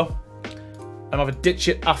do though, I'm going to ditch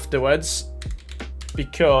it afterwards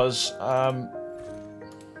because I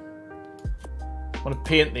want to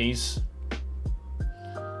paint these.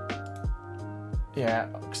 Yeah,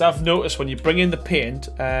 because I've noticed when you bring in the paint,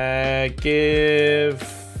 give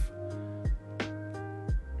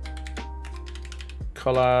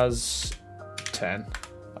colours 10.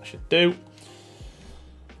 That should do.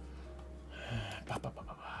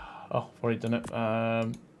 Oh, I've already done it. I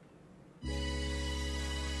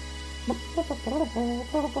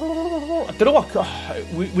don't know what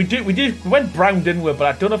we went brown, didn't we? But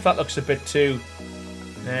I don't know if that looks a bit too.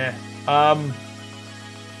 Yeah.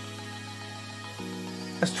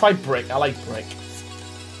 Let's try brick. I like brick.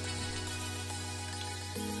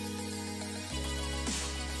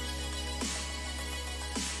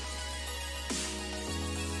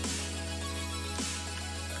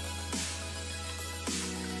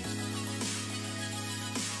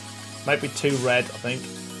 Might be too red, I think.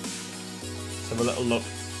 Let's have a little look.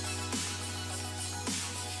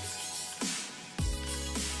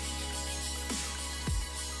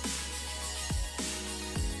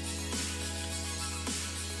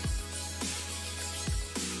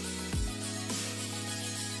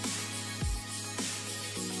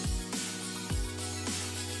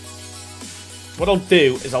 What I'll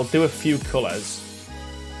do is I'll do a few colours.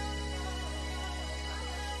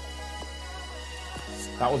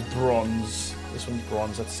 That was bronze. This one's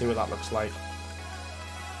bronze. Let's see what that looks like.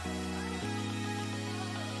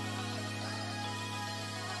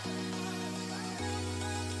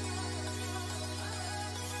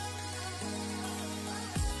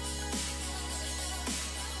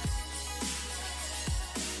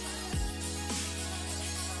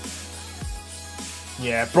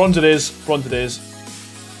 Yeah, bronze it is. Bronze it is.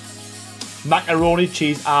 Macaroni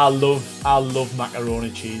cheese. I love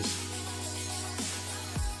macaroni cheese.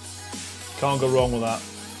 Can't go wrong with that.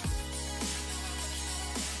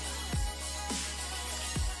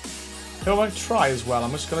 Who am I going to try as well? I'm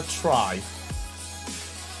just going to try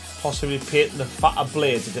possibly painting the fatter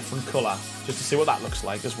blades a different colour just to see what that looks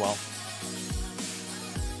like as well.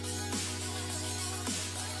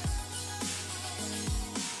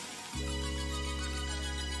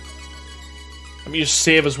 Let me just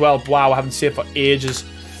save as well. Wow, I haven't saved for ages.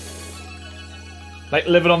 Like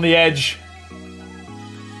living on the edge.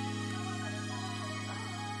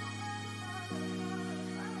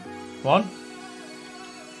 Come on.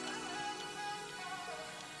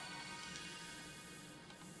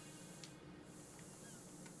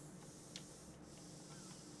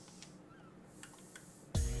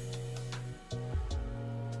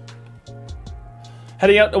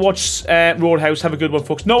 Heading out to watch Roadhouse. Have a good one,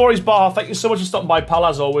 folks. No worries, Bar. Thank you so much for stopping by, pal,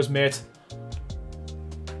 as always, mate.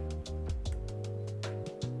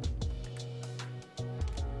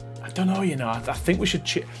 I don't know, you know. I think we should...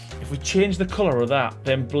 If we change the colour of that,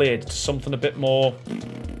 then blade, to something a bit more...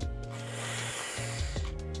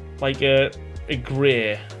 Like a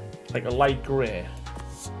grey. Like a light grey.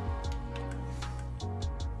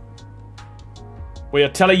 We are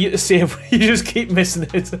telling you to save. You just keep missing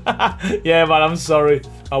it. Yeah, man, I'm sorry.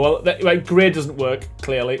 Oh, well, right, grey doesn't work,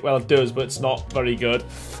 clearly. Well, it does, but it's not very good.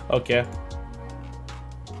 Okay.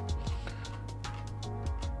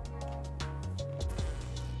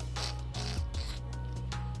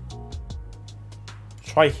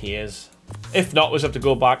 Try Haze. If not, we'll just have to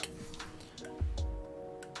go back.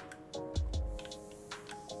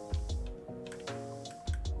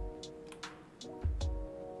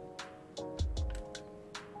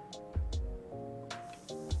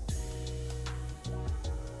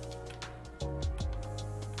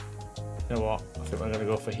 You know what? I think we're going to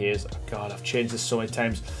go for Haze. Oh, God, I've changed this so many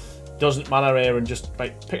times. Doesn't matter here, and just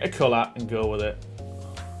like pick a colour and go with it.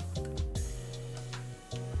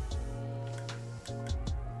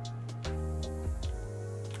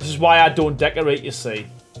 This is why I don't decorate, you see.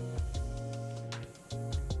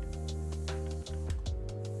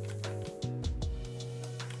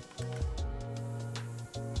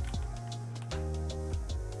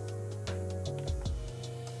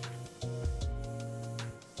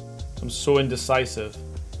 I'm so indecisive.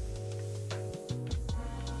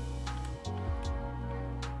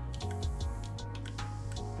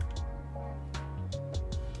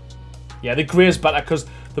 Yeah, the grey is better because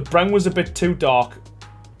the brown was a bit too dark,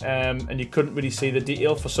 and you couldn't really see the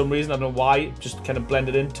detail for some reason. I don't know why. It just kind of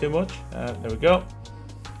blended in too much. There we go.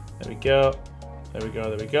 There we go. There we go.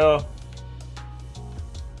 There we go.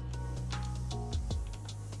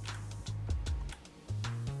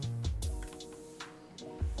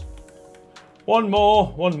 One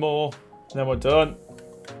more, then we're done.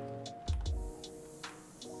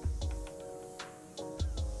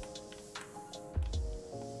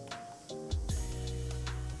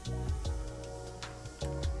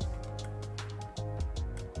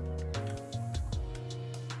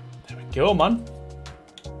 There we go, man.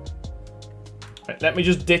 Right, let me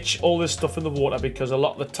just ditch all this stuff in the water because a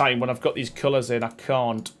lot of the time when I've got these colours in, I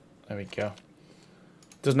can't. There we go.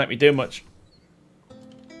 Doesn't let me do much.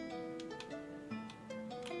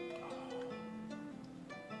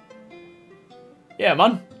 Yeah,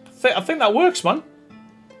 man. I think that works, man.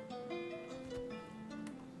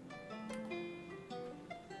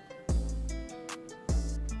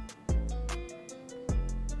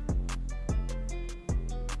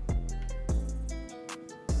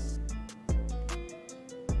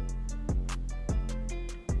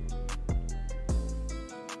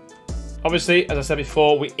 Obviously, as I said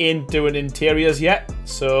before, we ain't doing interiors yet,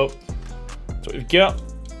 so that's what we've got.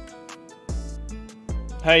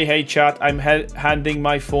 Hey, chat, I'm handing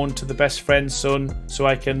my phone to the best friend's son so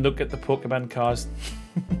I can look at the Pokemon cards.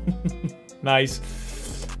 Nice.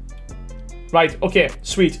 Right, okay,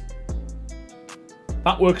 sweet.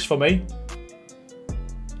 That works for me.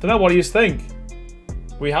 Don't know, what do you think?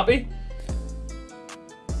 We happy?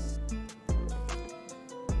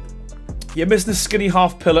 You're missing the skinny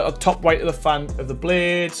half pillar at the top right of the fan of the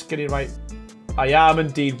blade. Skinny right. I am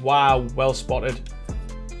indeed. Wow, well spotted.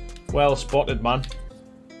 Well spotted, man.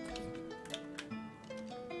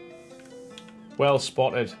 Well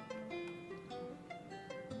spotted.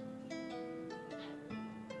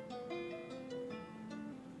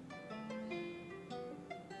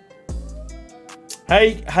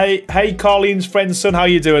 Hey, Carlene's friend's son, how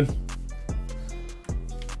you doing?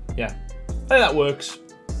 Yeah, I think that works.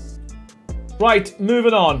 Right,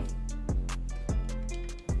 moving on.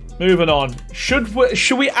 Moving on. Should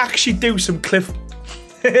we actually do some cliff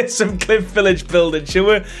village building?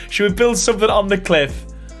 Should we build something on the cliff?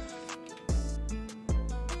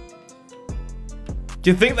 Do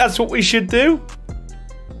you think that's what we should do?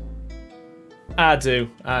 I do.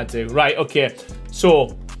 Right, okay.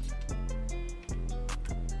 So,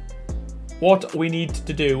 what we need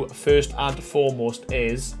to do first and foremost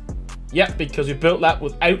is... Yep, because we built that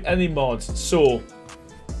without any mods. So,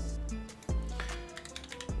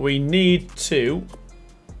 we need to...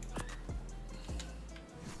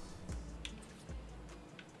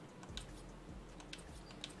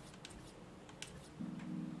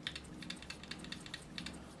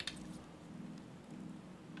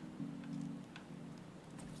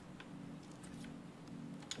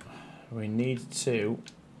 We need to...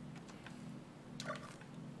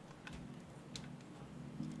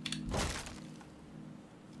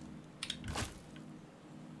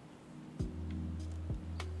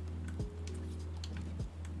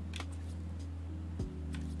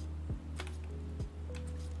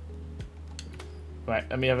 Right,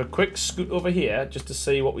 let me have a quick scoot over here just to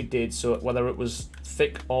see what we did. So whether it was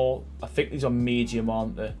thick or... I think these are medium,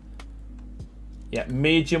 aren't they? Yeah,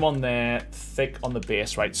 medium on there, thick on the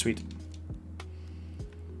base. Right, sweet.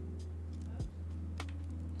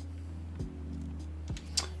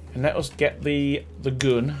 And let us get the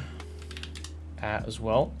gun as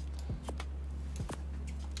well.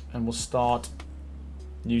 And we'll start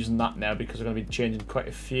using that now because we're going to be changing quite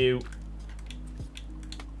a few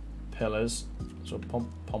pillars. So pump,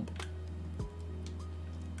 pump.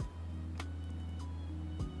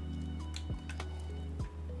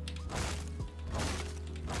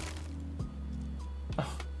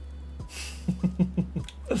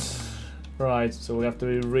 Right, so we have to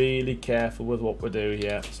be really careful with what we do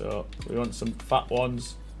here. So we want some fat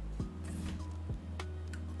ones.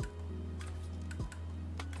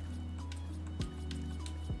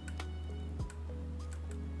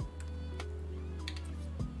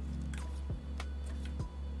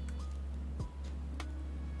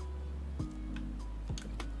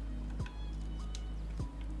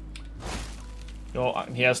 Oh, I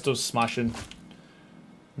can hear stuff smashing.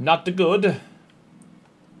 Not the good.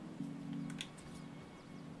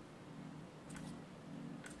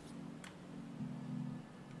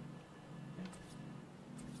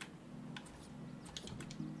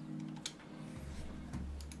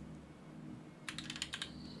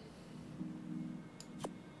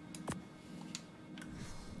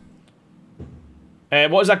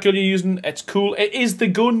 What is that gun you're using? It's cool. It is the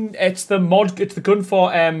gun. It's the mod. It's the gun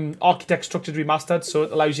for Architect Structured Remastered, so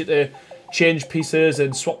it allows you to change pieces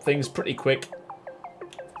and swap things pretty quick.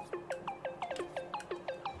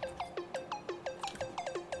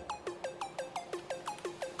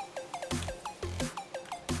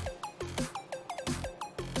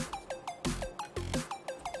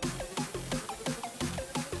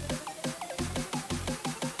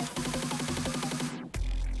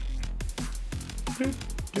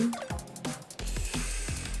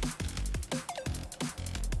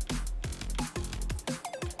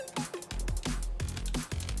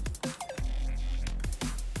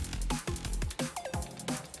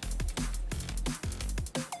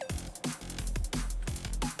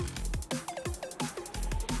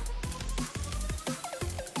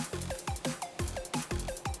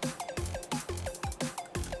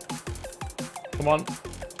 Come on.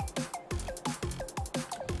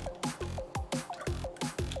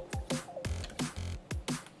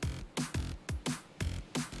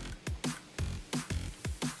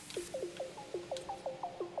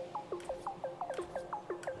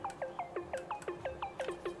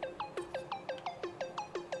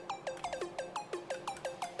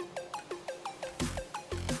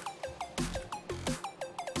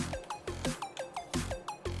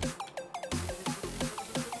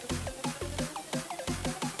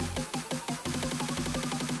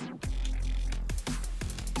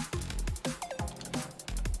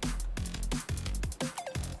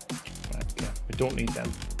 Don't need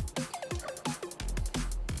them.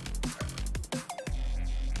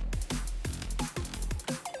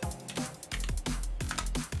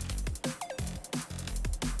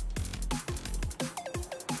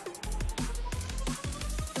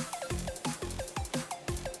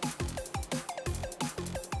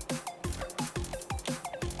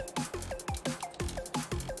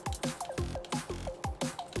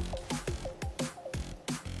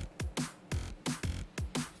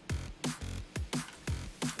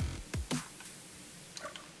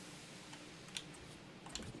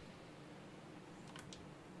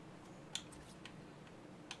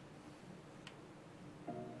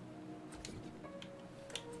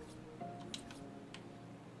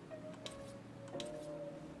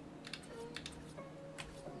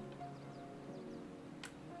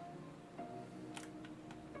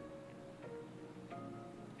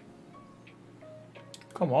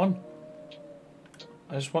 Come on.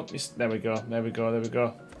 I just want this. There we go. There we go. There we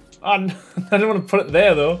go. And I don't want to put it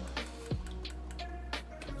there though.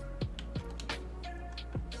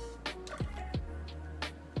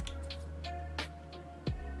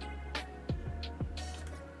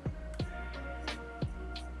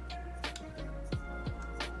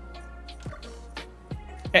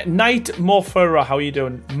 Night Morfura, how are you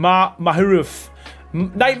doing? Maharuf.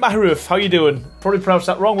 Night Maharuf, how are you doing? Probably pronounced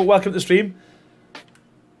that wrong, but welcome to the stream.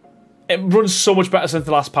 It runs so much better since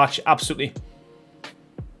the last patch, absolutely.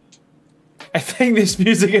 I think this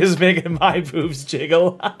music is making my boobs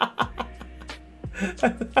jiggle.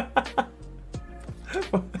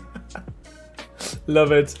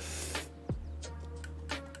 Love it.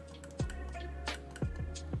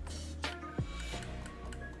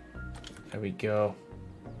 There we go.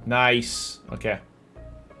 Nice. Okay.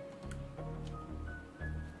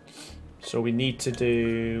 So we need to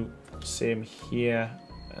do same here.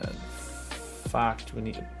 In fact, we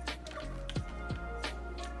need to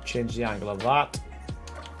change the angle of that.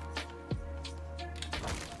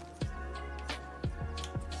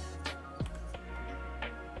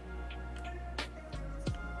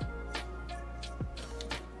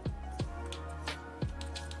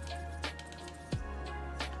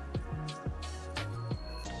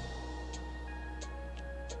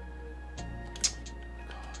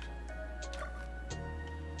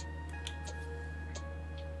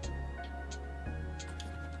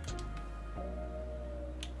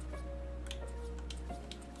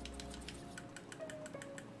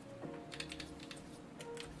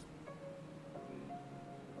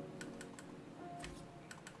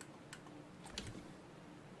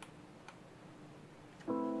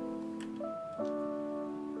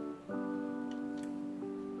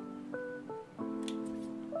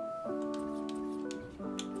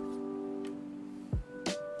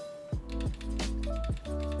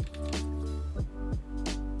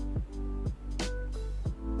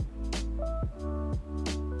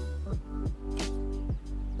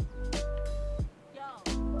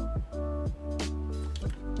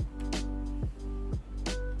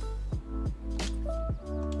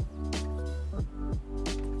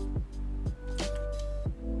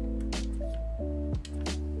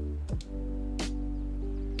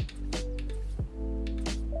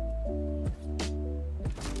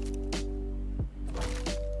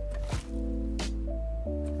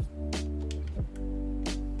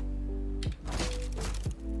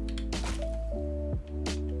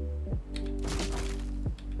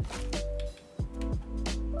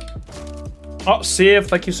 Oh, save.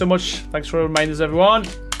 Thank you so much. Thanks for the reminders, everyone.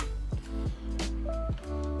 Thank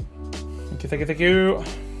you, thank you, thank you.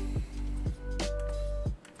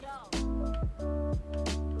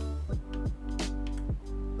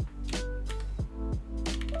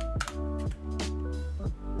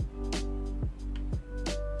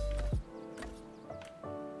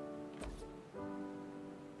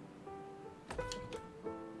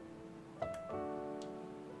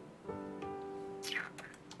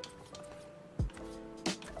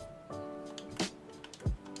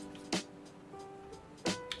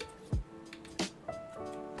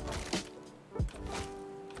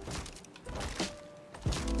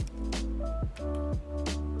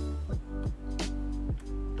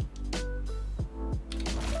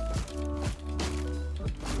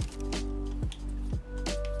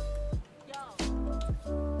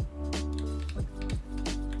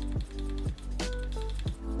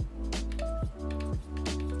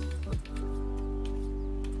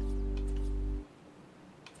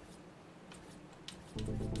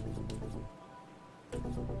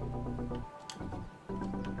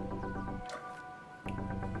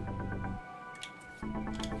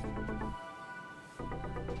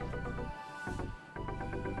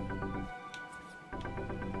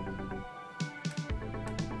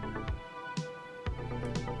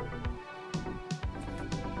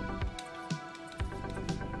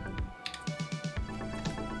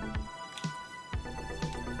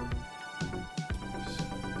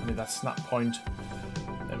 That snap point.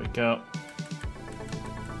 There we go.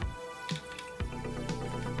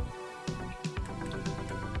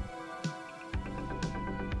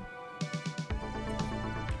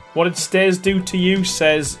 What did stairs do to you?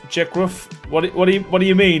 Says Jeckruff. What do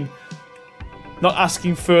you mean? Not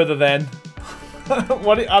asking further then.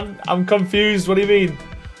 I'm confused. What do you mean?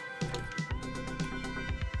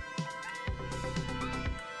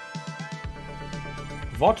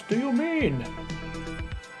 What do you mean?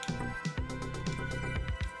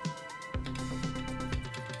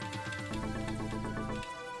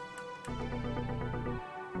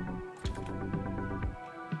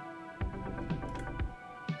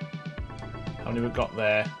 How many we've got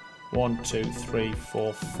there? 1, 2, 3,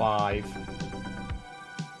 4, 5.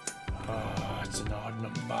 Oh, it's an odd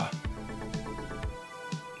number.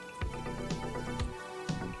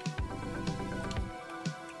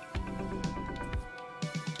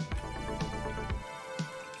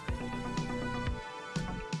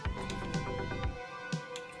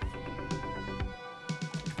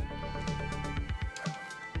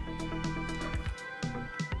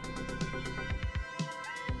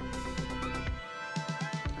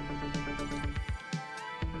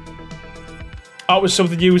 Oh, it was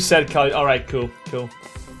something you said, Kelly. All right, cool, cool.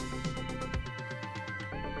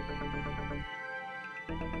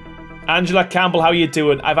 Angela Campbell, how are you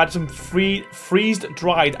doing? I've had some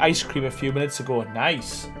freeze-dried ice cream a few minutes ago.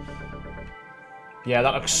 Nice. Yeah,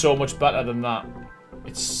 that looks so much better than that.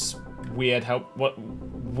 It's weird how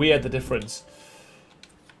weird the difference.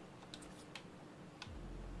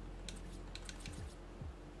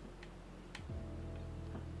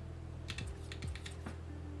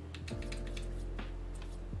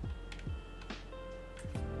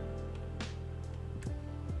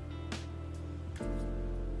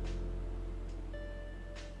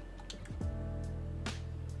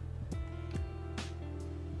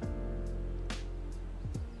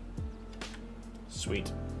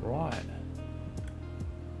 Sweet. Right.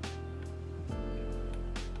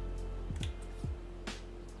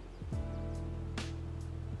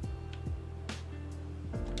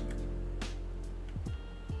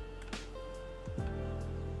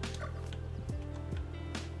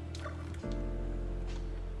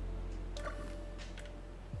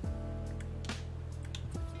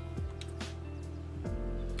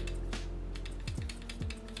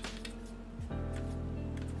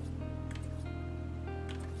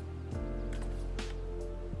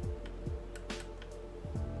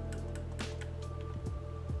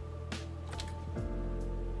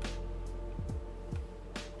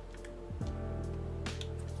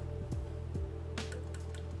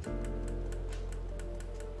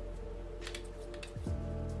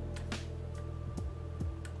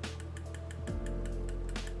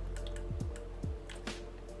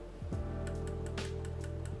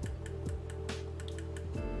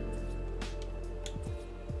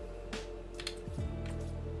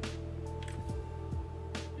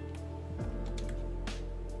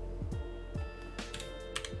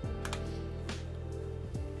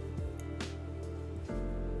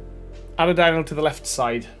 Add a diagonal to the left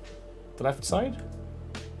side. The left side?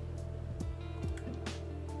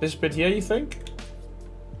 This bit here, you think?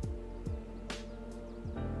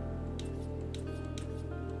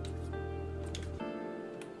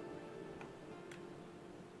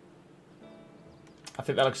 I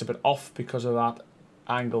think that looks a bit off because of that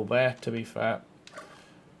angle there, to be fair.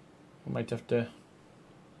 We might have to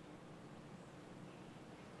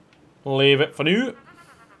leave it for now.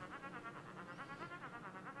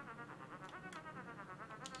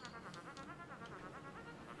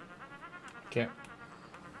 Okay. I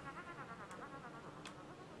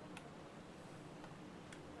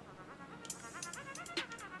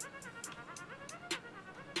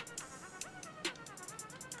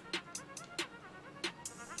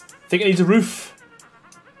think it needs a roof.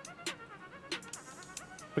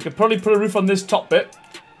 We could probably put a roof on this top bit.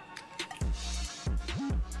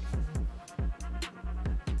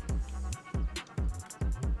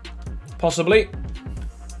 Possibly.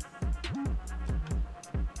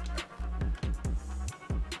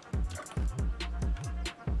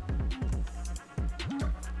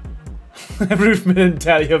 Roof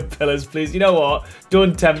interior pillars, please. You know what?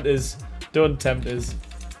 Don't tempt us. Don't tempt us.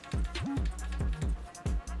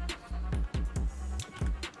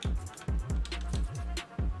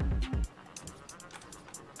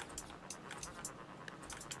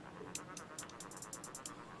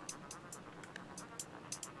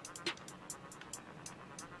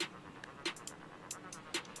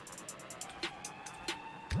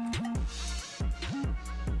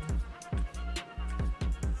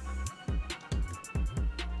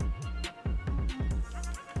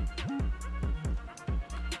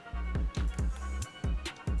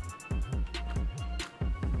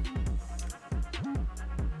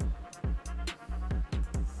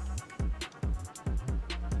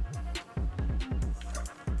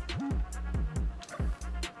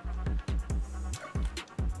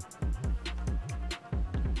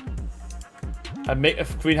 And make a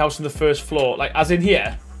greenhouse on the first floor, like as in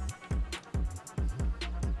here.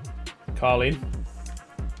 Carleen.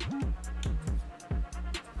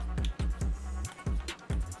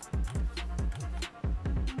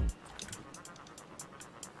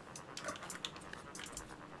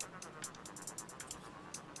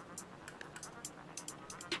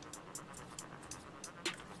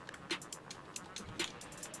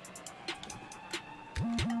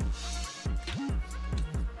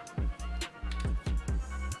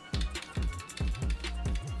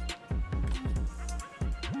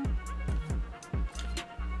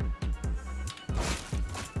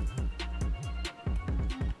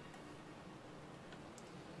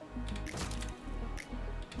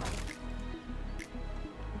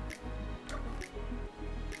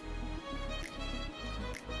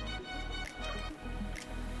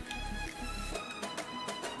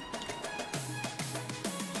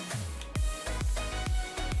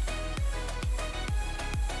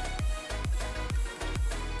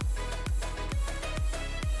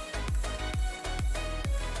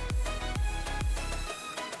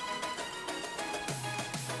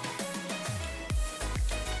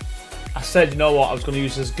 I said, you know what, I was going to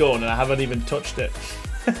use this gun and I haven't even touched it.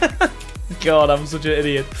 God, I'm such an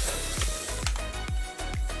idiot.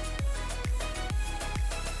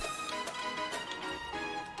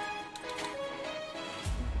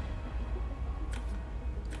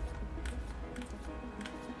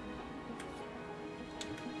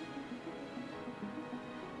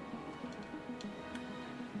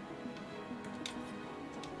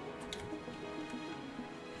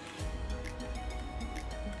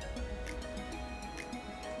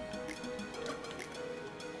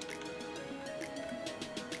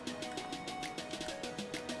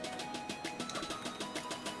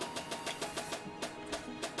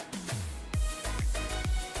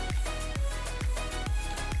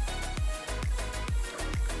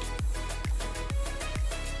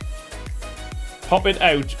 Pop it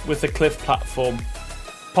out with the cliff platform.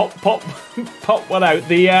 Pop one out.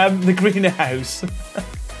 The greenhouse. Is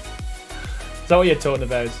that what you're talking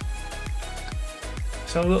about?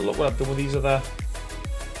 So look what I've done with these other.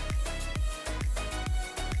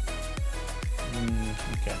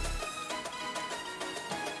 Okay.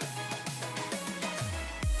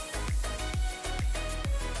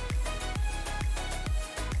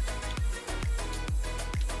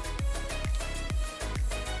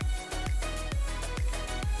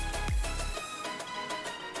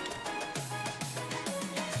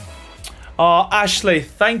 Oh, Ashley,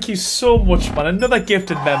 thank you so much, man. Another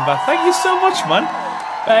gifted member. Thank you so much, man.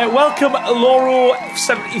 Welcome,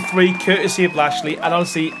 Lauro73, courtesy of Lashley. And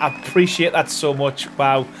honestly, I appreciate that so much.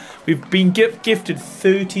 Wow. We've been gifted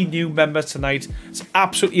 30 new members tonight. It's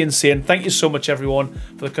absolutely insane. Thank you so much, everyone,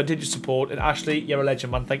 for the continued support. And Ashley, you're a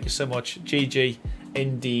legend, man. Thank you so much. GG,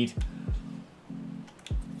 indeed.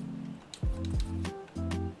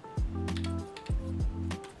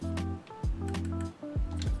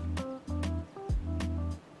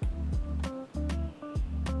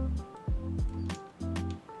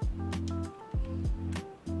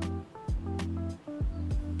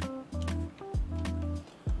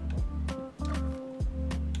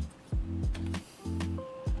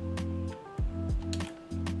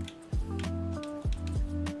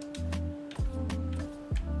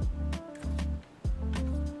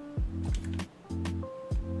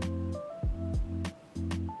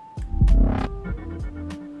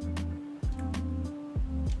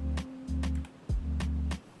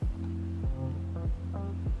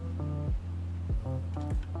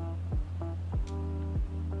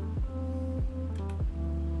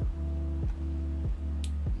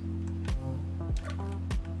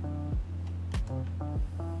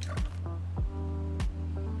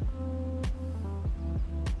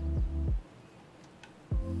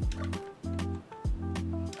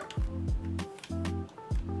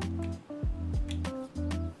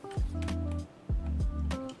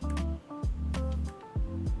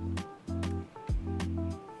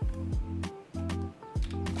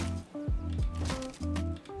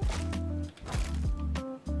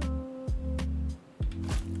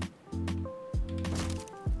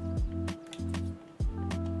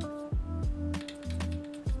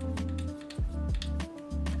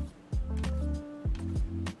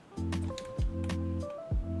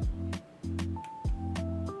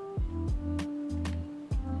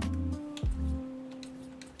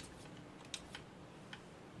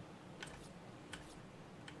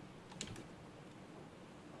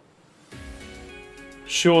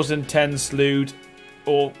 Shows intense, lewd,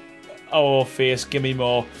 or face, give me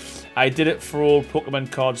more. I did it for all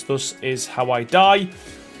Pokemon cards, thus is how I die.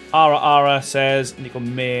 Ara says, Nico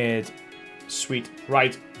made. Sweet,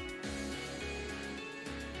 right.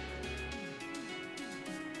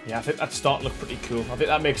 Yeah, I think that's starting to look pretty cool. I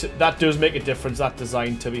think that does make a difference, that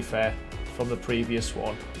design, to be fair, from the previous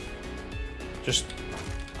one. Just,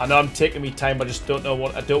 I know I'm taking me time, I just don't know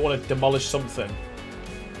what, I don't want to demolish something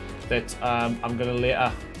that I'm going to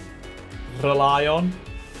later rely on.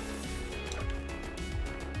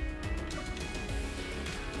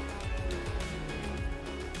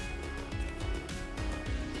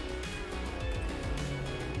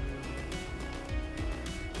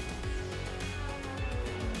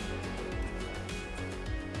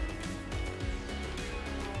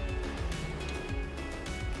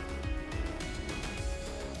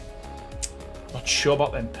 Not sure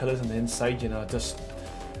about them pillars on the inside, you know, just...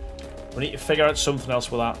 We need to figure out something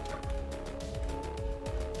else with that.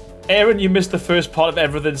 Aaron, you missed the first part of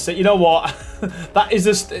everything. So you know what?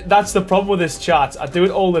 That's the problem with this chat. I do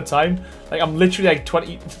it all the time. Like I'm literally like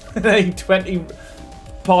 20, like 20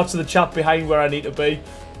 parts of the chat behind where I need to be.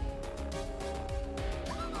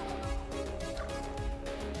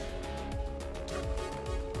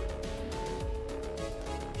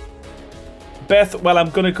 Beth, well, I'm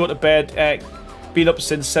gonna go to bed. Been up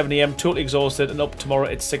since 7 AM, totally exhausted, and up tomorrow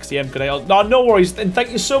at 6 AM. Good night. No worries, and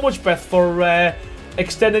thank you so much, Beth, for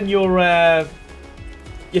extending your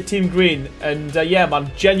team green. And yeah,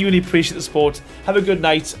 man, genuinely appreciate the support. Have a good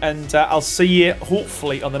night, and I'll see you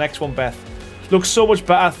hopefully on the next one, Beth. Looks so much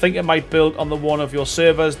better. I think it might build on the one of your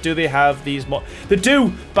servers. Do they have these mod? They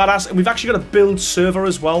do, badass. And we've actually got a build server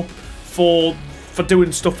as well for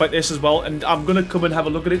doing stuff like this as well. And I'm gonna come and have a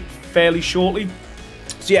look at it fairly shortly.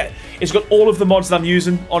 So yeah, it's got all of the mods that I'm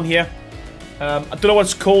using on here. I don't know what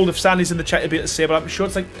it's called. If Sandy's in the chat, to be able to say, but I'm sure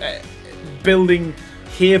it's like building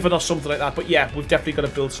Haven or something like that. But yeah, we've definitely got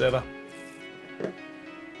a build server.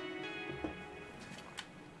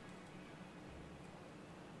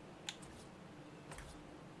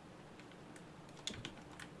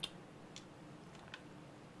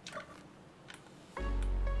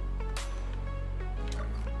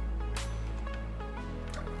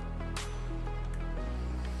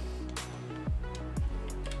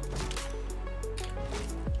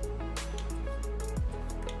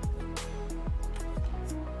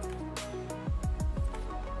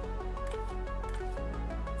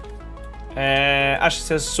 Ashley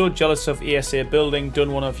says, so jealous of ESA building.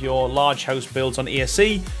 Done one of your large house builds on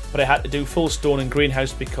ESE, but I had to do full stone and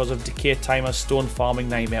greenhouse because of decay timer stone farming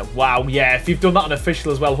nightmare. Wow, yeah, if you've done that on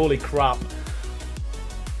official as well, holy crap.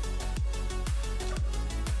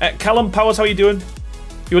 Callum Powers, how are you doing?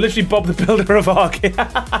 You were literally Bob the Builder of Ark.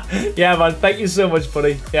 Yeah, man, thank you so much,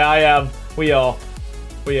 buddy. Yeah, I am. We are.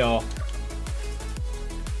 We are.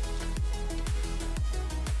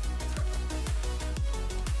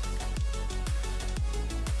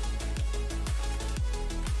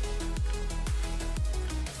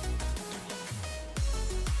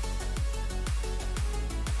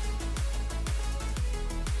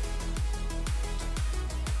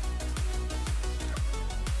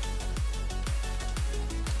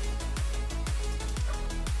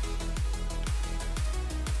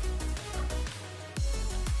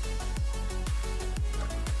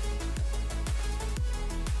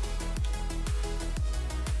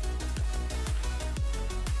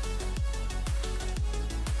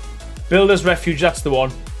 Builder's Refuge, that's the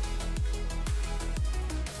one.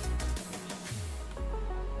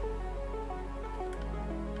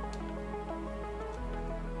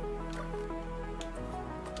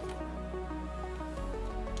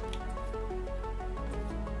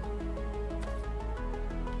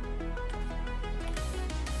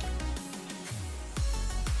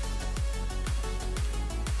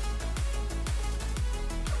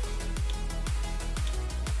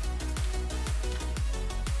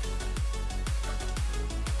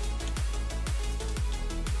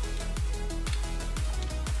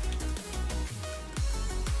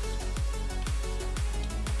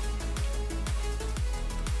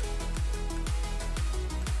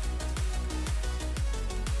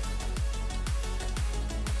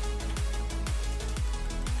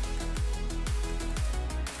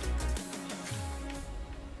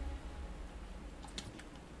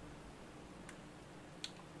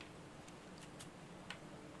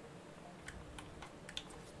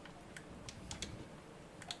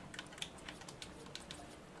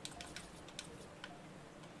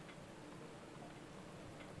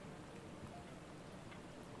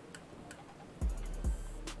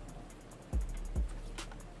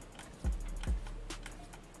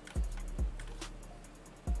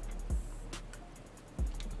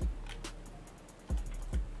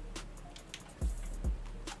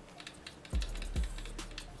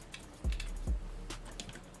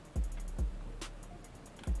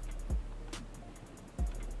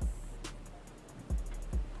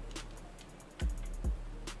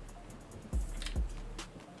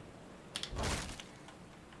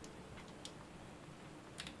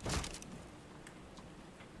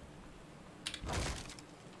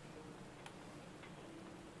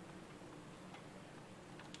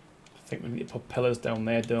 I think we need to put pillars down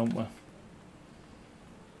there, don't we?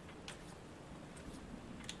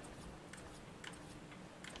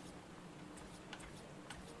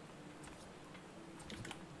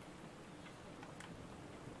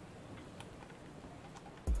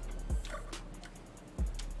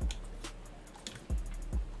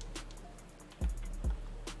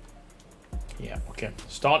 Yeah, okay.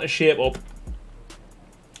 Starting to shape up.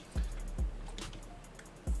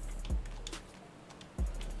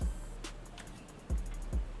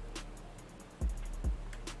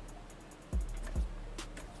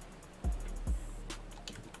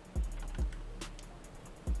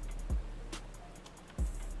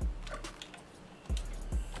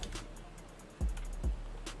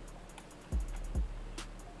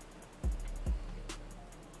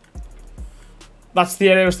 That's the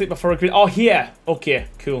area I was thinking before I agreed. Oh, here. Okay,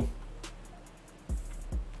 cool.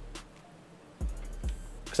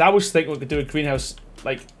 Because I was thinking we could do a greenhouse,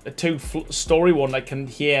 like a two-story one, like from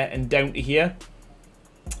here and down to here.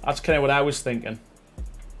 That's kind of what I was thinking.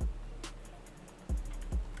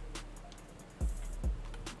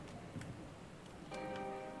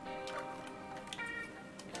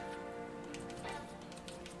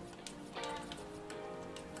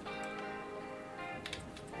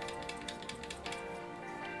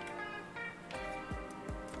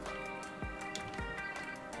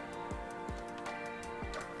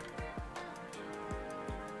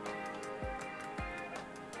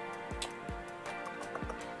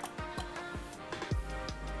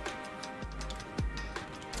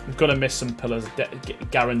 I'm gonna miss some pillars,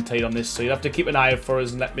 guaranteed on this. So you'll have to keep an eye out for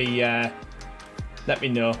us and let me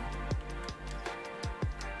know.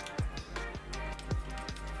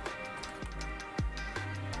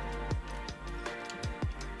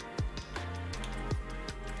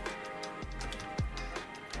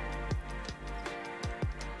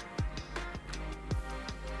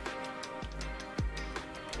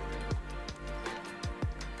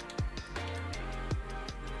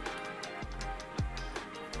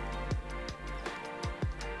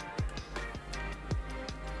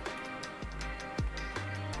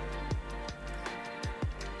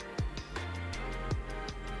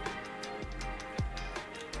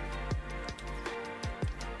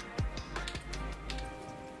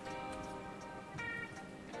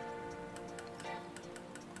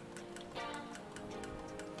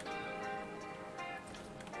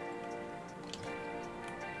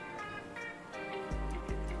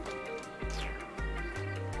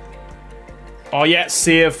 Oh yeah,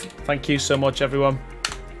 save. Thank you so much, everyone.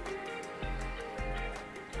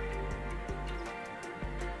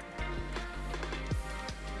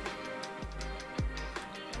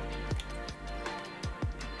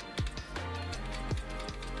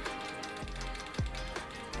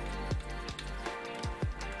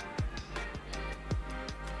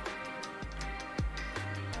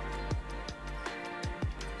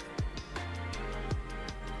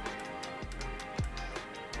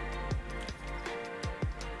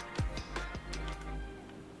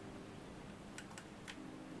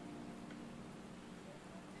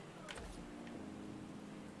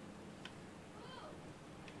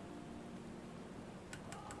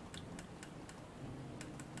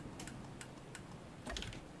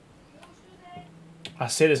 I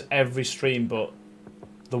say this every stream, but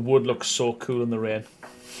the wood looks so cool in the rain.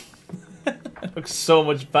 It looks so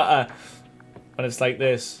much better when it's like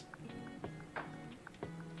this.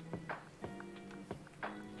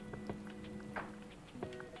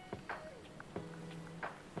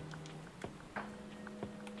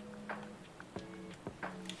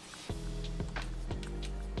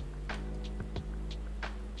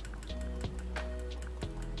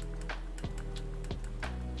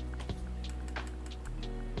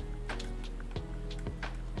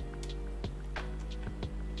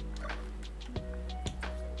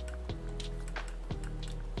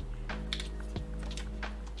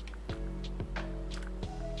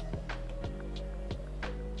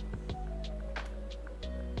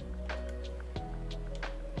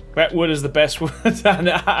 Wet wood is the best wood. And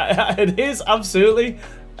it is, absolutely.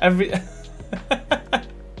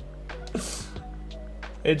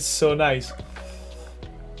 It's so nice.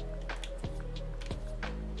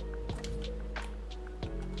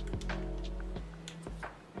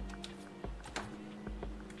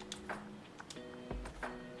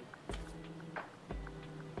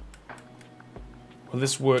 Will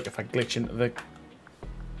this work if I glitch into the...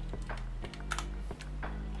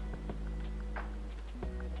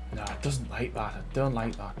 No, it doesn't like that. I don't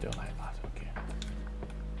like that. Don't like that. Okay.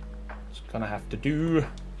 It's gonna have to do.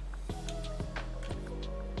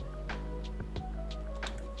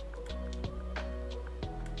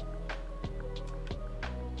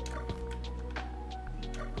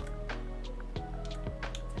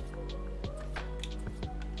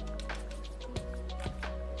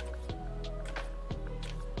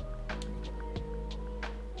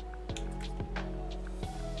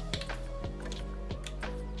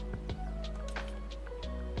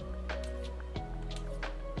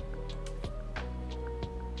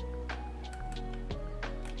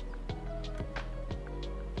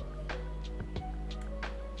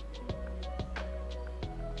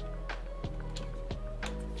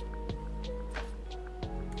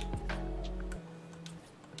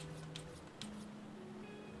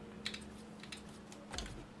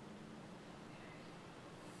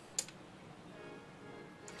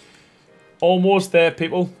 Almost there,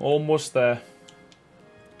 people. Almost there.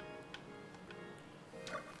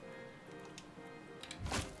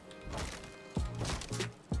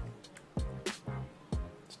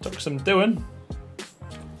 It took some doing.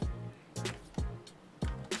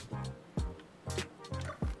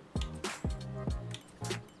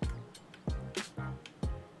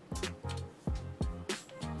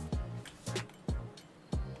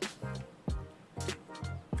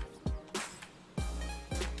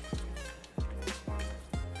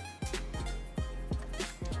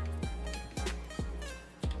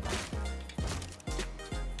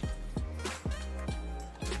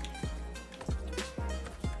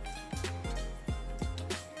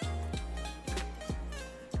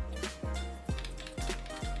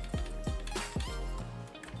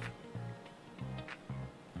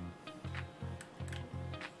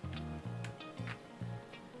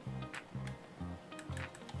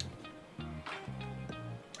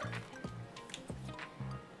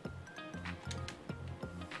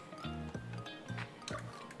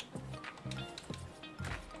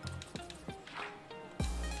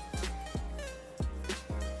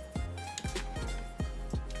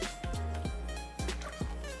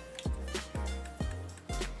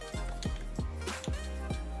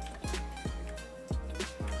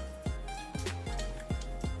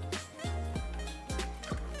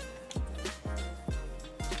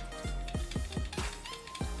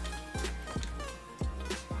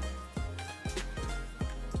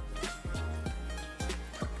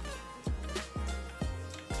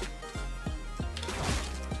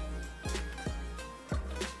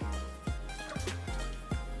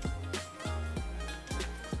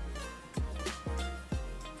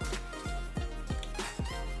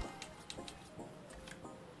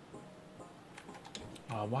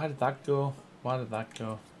 Why did that go? Why did that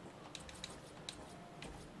go?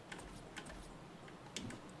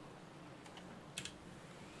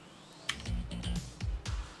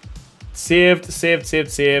 Saved.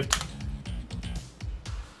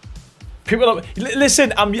 People,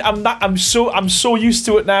 listen. I'm so used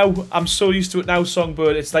to it now. I'm so used to it now.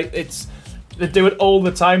 Songbird. It's like they do it all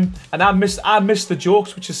the time, and I miss the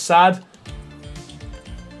jokes, which is sad.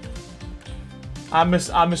 I miss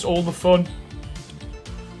all the fun.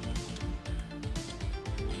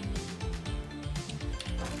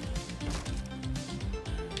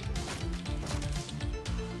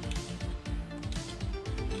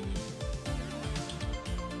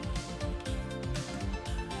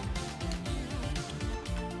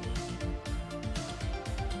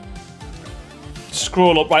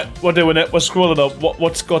 Scroll up, right? We're doing it. We're scrolling up.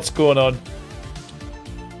 What's going on?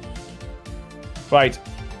 Right.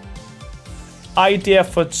 Idea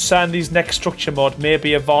for Sandy's next structure mod may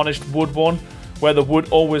be a varnished wood one, where the wood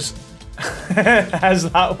always has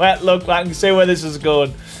that wet look. I can see where this is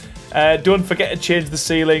going. Don't forget to change the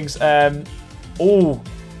ceilings. Oh,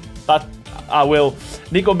 that I will.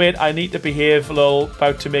 Nico, mate, I need to behave. Lol,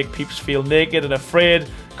 about to make peeps feel naked and afraid.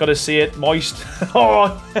 Gotta see it moist.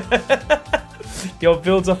 Oh. Your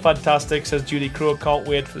builds are fantastic, says Judy Crow. Can't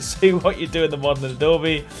wait to see what you do in the modern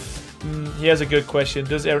Adobe. Here's a good question.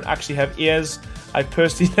 Does Aaron actually have ears? I've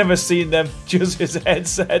personally never seen them, just his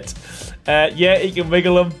headset. Yeah, he can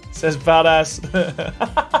wiggle them, says Badass.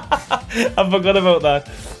 I forgot about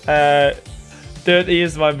that. Dirty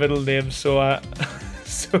is my middle name, so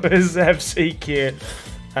so is FCK.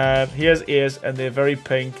 Here's ears, and they're very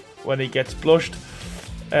pink when he gets blushed.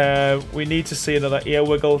 We need to see another ear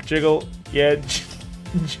wiggle, jiggle. Yeah,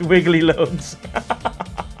 wiggly loads.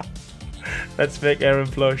 Let's make Aaron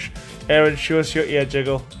blush. Aaron, show us your ear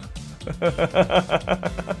jiggle.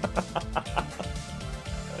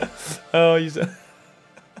 Oh, he's.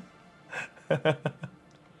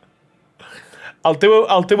 I'll do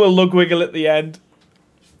a lug wiggle at the end.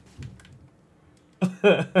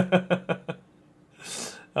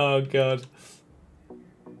 Oh God.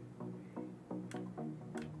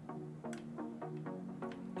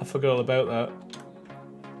 I forgot all about that.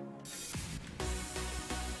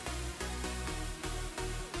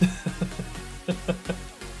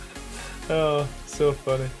 Oh, so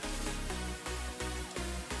funny.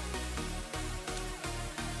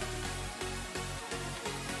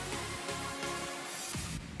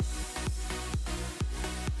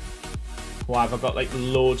 Wow, I've got like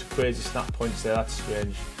loads of crazy snap points there. That's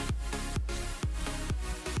strange.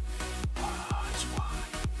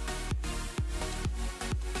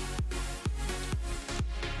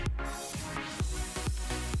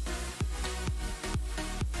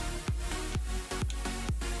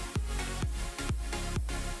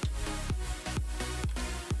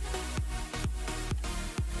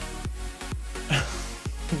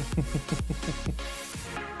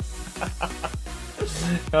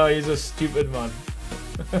 Oh, he's a stupid man.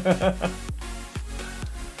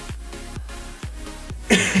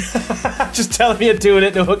 Just tell me you're doing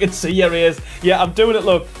it so I can see your ears. Yeah, I'm doing it,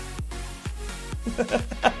 look.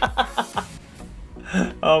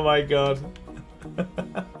 Oh my God.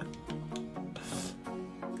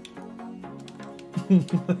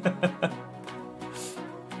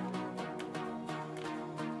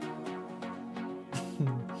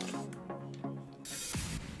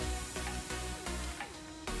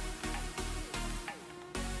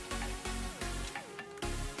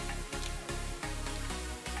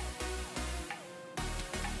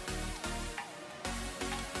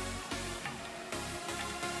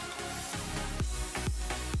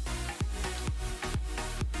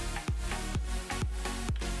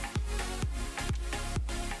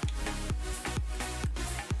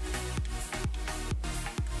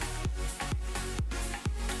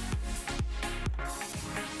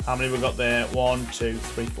 How many we got there? 1, 2,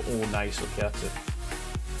 3, 4. Oh, nice. Okay, that's it.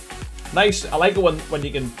 Nice. I like it when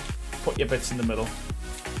you can put your bits in the middle.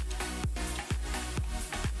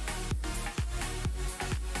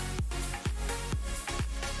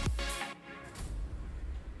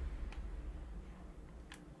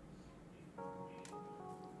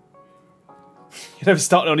 You never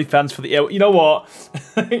start OnlyFans for the air. You know what?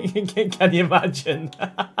 Can you imagine?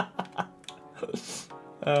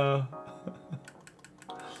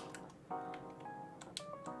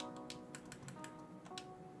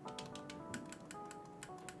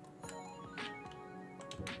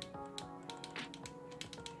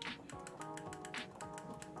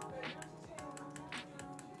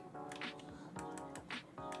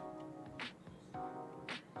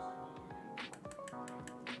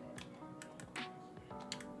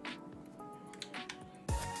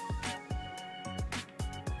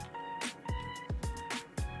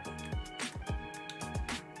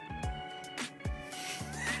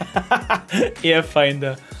 Ear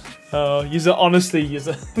finder. Oh, honestly,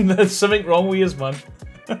 there's something wrong with you, man.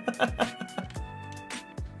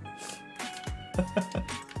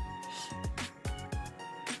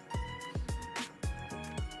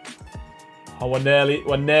 Oh, we're nearly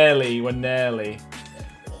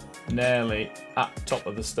at top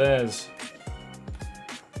of the stairs.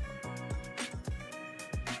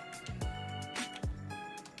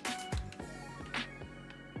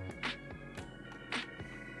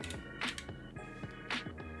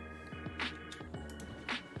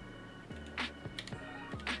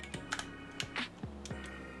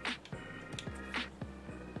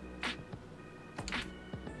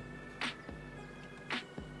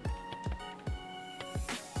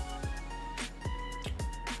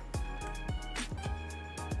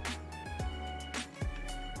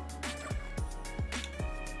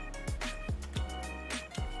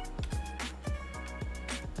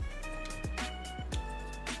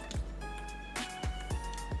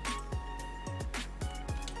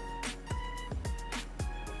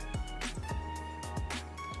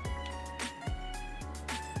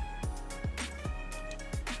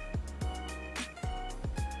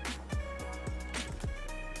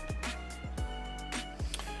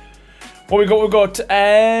 What we got? We've got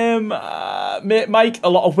Mike, a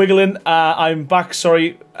lot of wiggling. I'm back.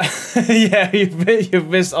 Sorry, yeah, you've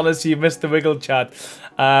missed. Honestly, you missed the wiggle chat.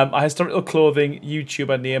 A historical clothing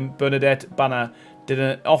YouTuber named Bernadette Banner did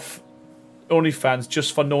an off OnlyFans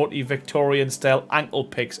just for naughty Victorian style ankle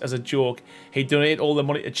pics as a joke. He donated all the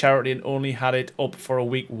money to charity and only had it up for a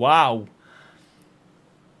week. Wow.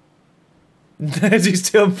 Is he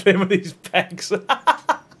still playing with these pecs?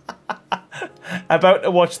 About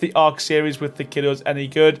to watch the Ark series with the kiddos. Any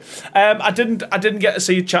good? I didn't get to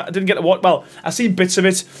see chat. I didn't get to watch. Well, I seen bits of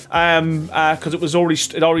it because it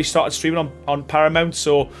already started streaming on Paramount.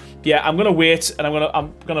 So yeah, I'm gonna wait and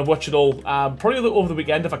I'm gonna watch it all probably over the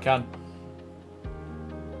weekend if I can.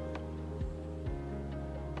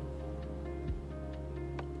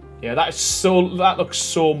 Yeah, that looks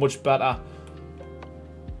so much better.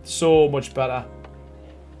 So much better.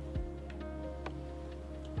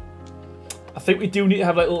 I think we do need to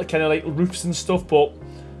have like little kind of like roofs and stuff, but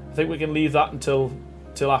I think we can leave that until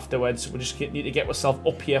afterwards. We just need to get ourselves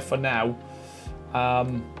up here for now.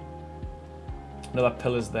 Another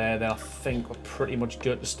pillar's there. Then I think we're pretty much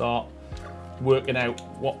good to start working out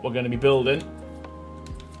what we're going to be building.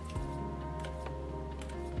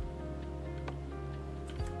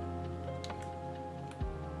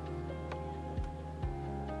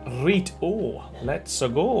 Right, oh, let's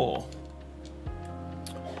go.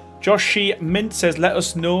 Joshy Mint says, let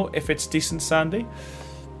us know if it's decent, Sandy.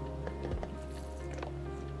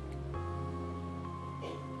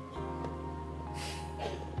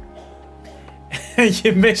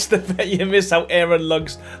 You missed how Aaron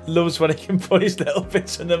loves when he can put his little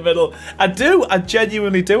bits in the middle. I do, I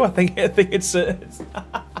genuinely do. I think it's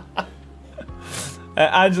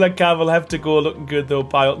Angela Campbell have to go, looking good though,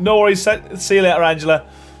 pile. No worries, see you later, Angela.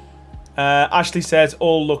 Ashley says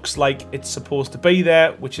all looks like it's supposed to be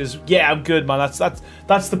there, which is, yeah, I'm good, man.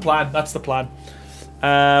 That's the plan. That's the plan.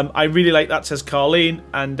 I really like that, says Carleen.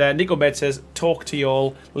 And Nico Med says, talk to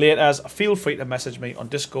y'all later. Feel free to message me on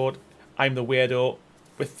Discord. I'm the weirdo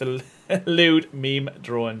with the lewd meme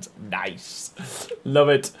drawings. Nice. Love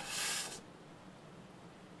it.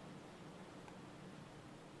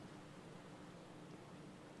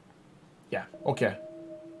 Yeah, okay.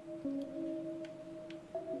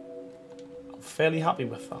 Fairly happy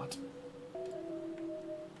with that.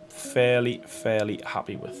 Fairly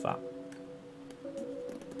happy with that.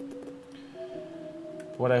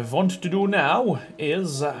 What I want to do now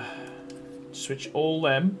is switch all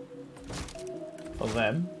them for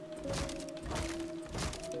them.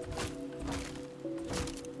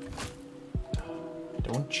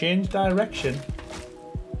 Don't change direction.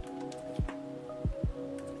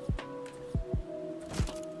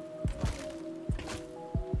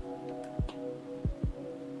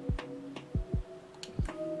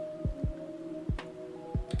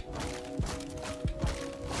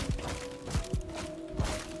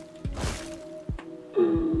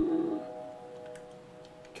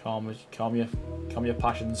 Calm your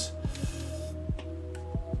passions.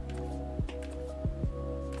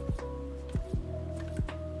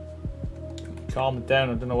 Calm it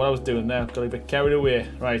down. I don't know what I was doing there. Got a bit carried away.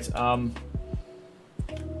 Right.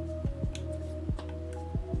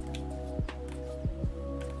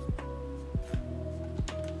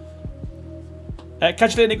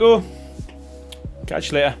 Catch you later, Nico.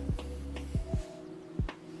 Catch you later.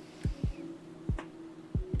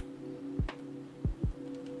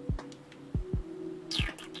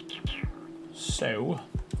 So,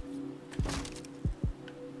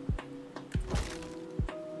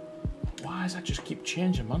 does that just keep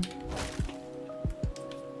changing, man?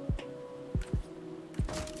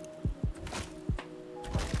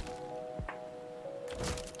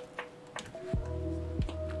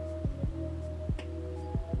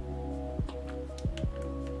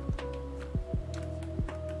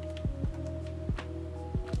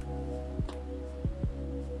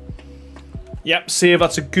 Yep, save.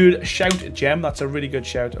 That's a good shout, Gem. That's a really good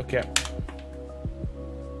shout. Okay.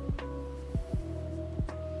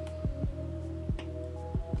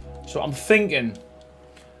 So I'm thinking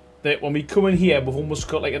that when we come in here, we've almost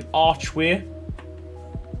got like an archway,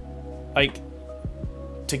 like,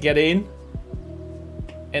 to get in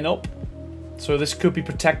and up. So this could be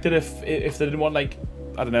protected if they didn't want, like,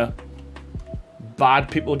 I don't know, bad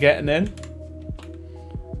people getting in.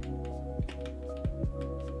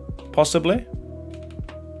 Possibly.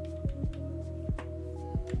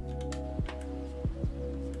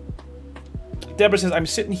 Deborah says, I'm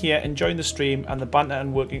sitting here enjoying the stream and the banter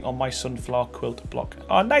and working on my sunflower quilt block.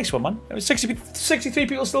 Oh, nice one, man. 63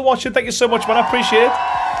 people still watching. Thank you so much, man. I appreciate it.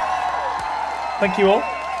 Thank you all.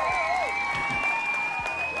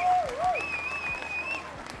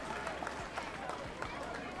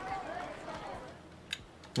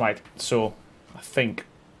 Right, so I think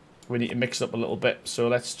we need to mix it up a little bit. So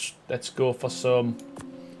let's go for some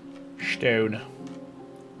stone.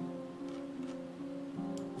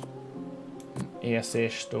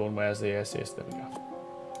 ASH stone, where's the ASH? There we go.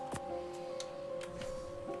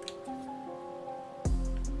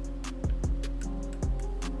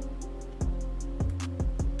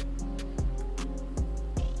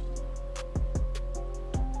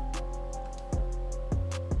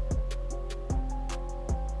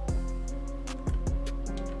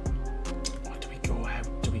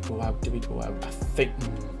 Do we go out? I think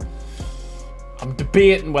I'm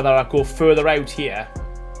debating whether I go further out here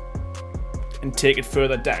and take it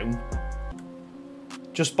further down,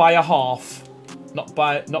 just by a half, not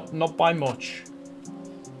by much.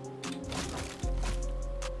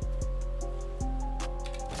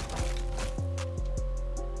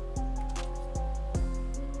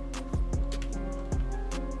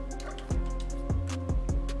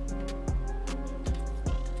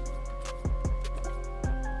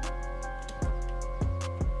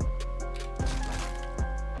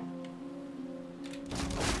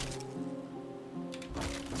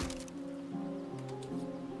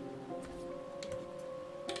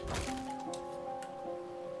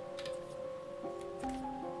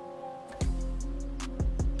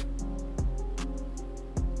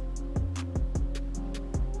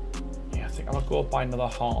 Go by another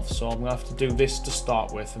half, so I'm gonna have to do this to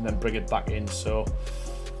start with and then bring it back in, so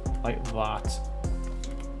like that,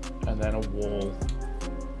 and then a wall,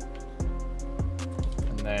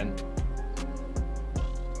 and then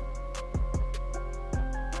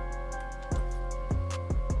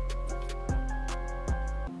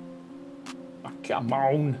oh, come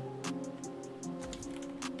on.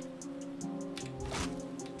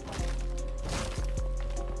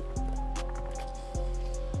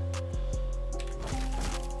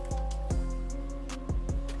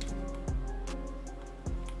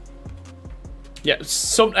 Yeah,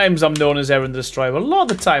 sometimes I'm known as Aaron the Destroyer. A lot of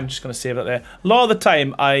the time, I'm just going to save that there. A lot of the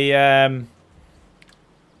time, I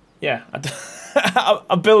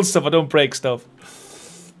I build stuff, I don't break stuff.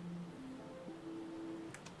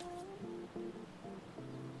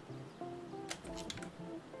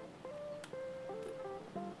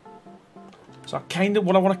 So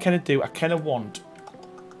what I want to kind of do, I kind of want.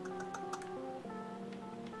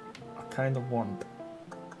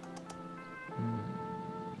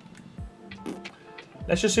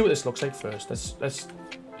 Let's just see what this looks like first. Let's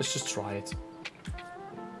just try it.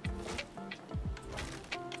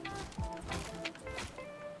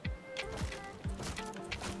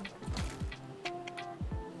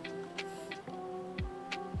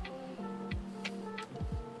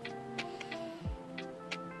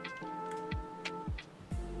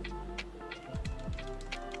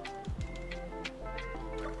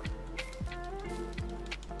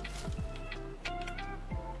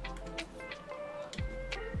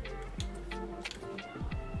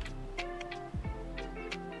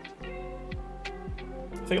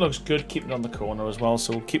 I think it looks good keeping it on the corner as well,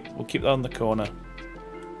 so we'll keep that on the corner.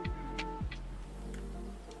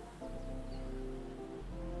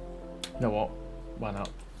 You know what? Why not?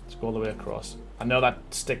 Let's go all the way across. I know that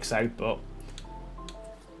sticks out, but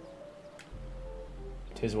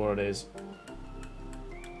it is what it is.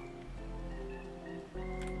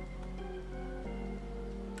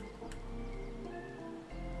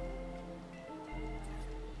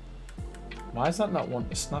 Why is that not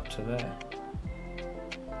wanting to snap to there?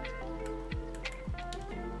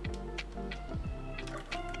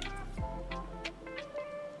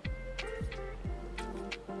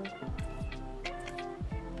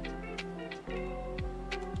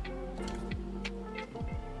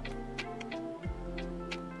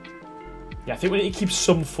 Yeah, I think we need to keep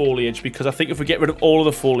some foliage, because I think if we get rid of all of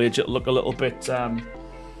the foliage, it'll look a little bit...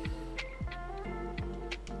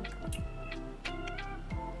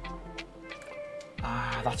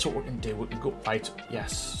 that's what we can do. We can go... Right,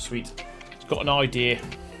 yes, sweet. Got an idea.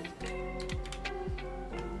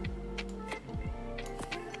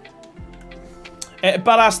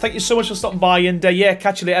 Badass, thank you so much for stopping by, and yeah,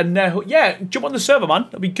 catch you later. And yeah, jump on the server, man.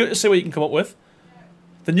 It'll be good to see what you can come up with.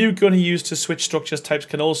 The new gun he used to switch structures types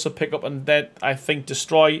can also pick up and then, I think,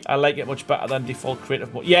 destroy. I like it much better than default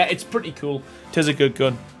creative mode. Yeah, it's pretty cool. It is a good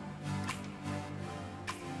gun.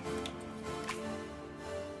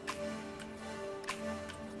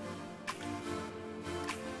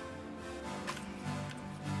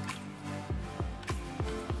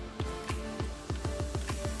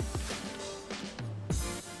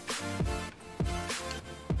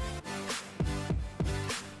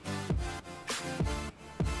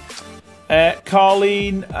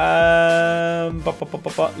 Colleen,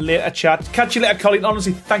 later chat. Catch you later, Colleen.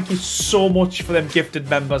 Honestly, thank you so much for them gifted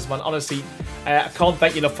members, man. Honestly, I can't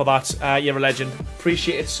thank you enough for that. You're a legend.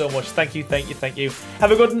 Appreciate it so much. Thank you, thank you, thank you.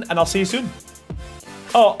 Have a good one, and I'll see you soon.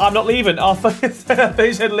 Oh, I'm not leaving. Oh,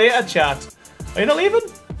 they said later chat. Are you not leaving?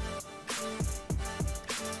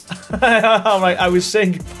 Alright, I was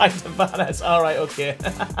saying goodbye to Vanessa. Alright, okay.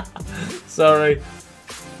 Sorry.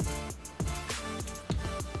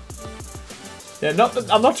 Yeah,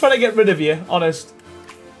 I'm not trying to get rid of you, honest.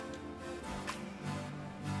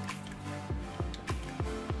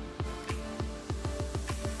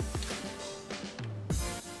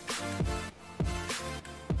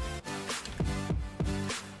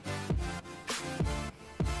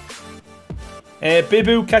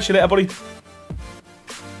 Bibu, catch you later, buddy.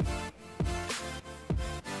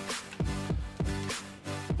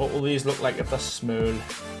 What will these look like if they're small?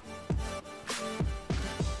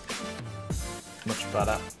 Much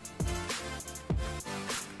better.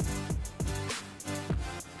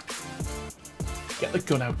 Get the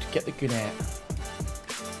gun out. Get the gun out.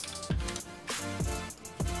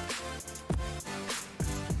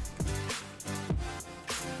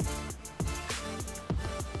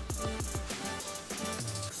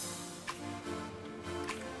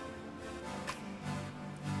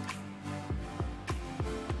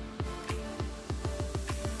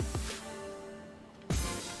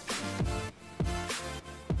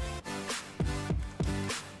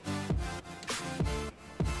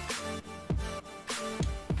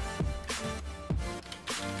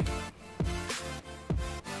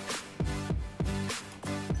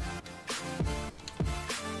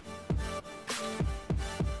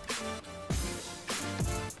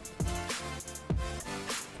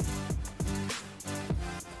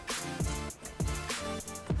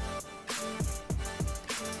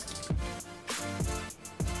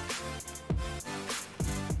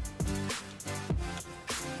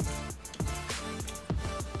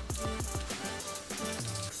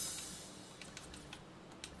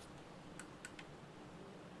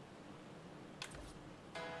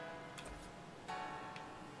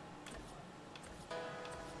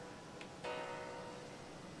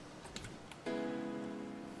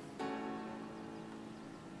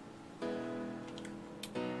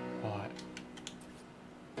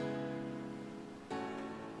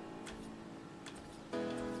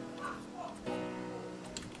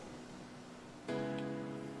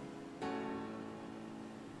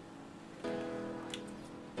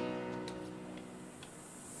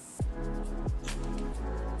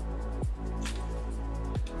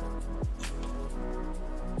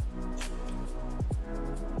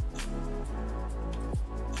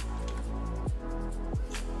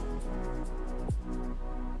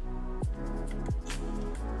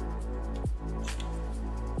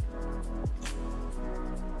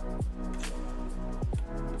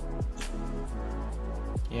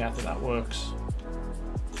 Yeah, I think that works.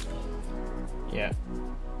 Yeah.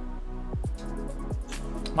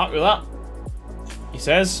 Happy with that. He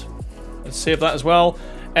says. Let's save that as well.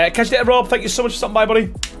 Catch you later, Rob. Thank you so much for stopping by,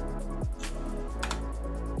 buddy.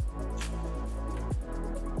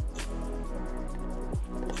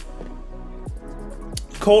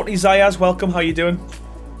 Courtney Zayas, welcome. How you doing?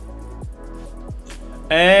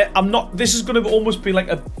 I'm not. This is going to almost be like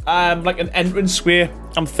a like an entrance way.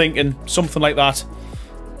 I'm thinking something like that.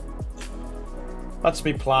 That's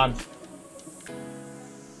my plan.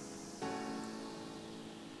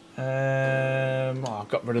 Oh, I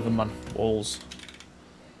got rid of them, man. Walls.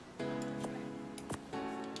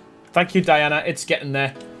 Thank you, Diana. It's getting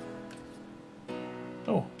there.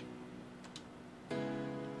 Oh.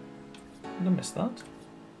 Did I miss that?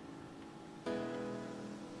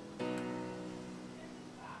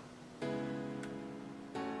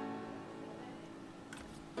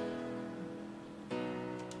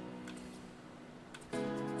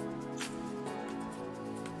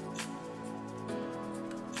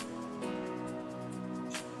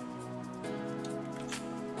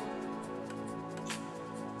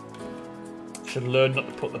 Should learn not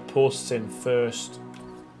to put the posts in first,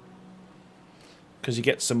 because you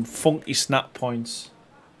get some funky snap points.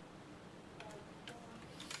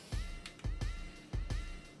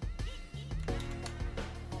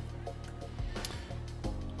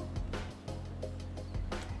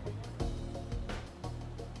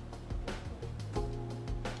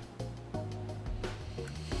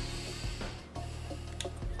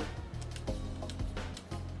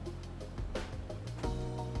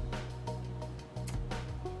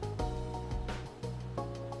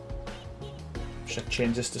 Should I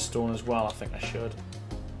change this to stone as well? I think I should.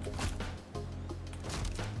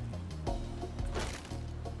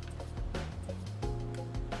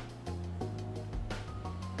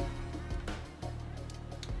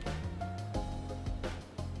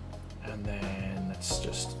 And then let's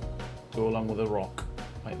just go along with the rock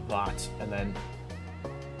like that, and then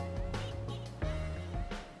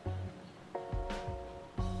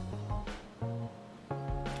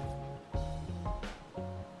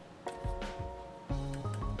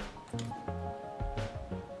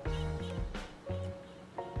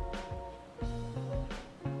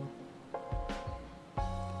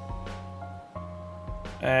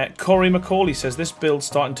Corey McCauley says, this build's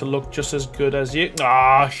starting to look just as good as you.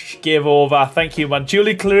 Ah, give over. Thank you, man.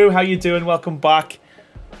 Julie Clue, how you doing? Welcome back.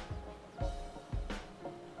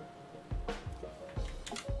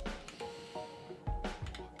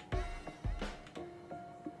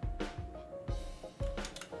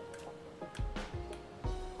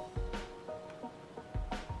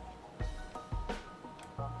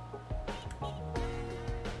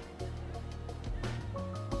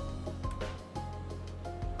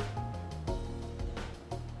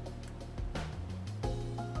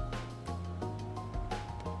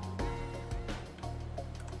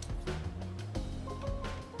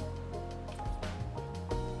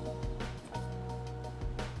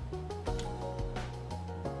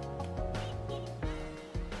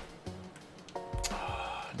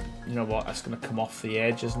 You know what? That's going to come off the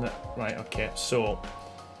edge, isn't it? Right, okay. So,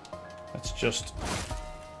 let's just...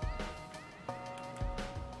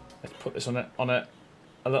 let's put this on a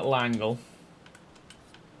little angle.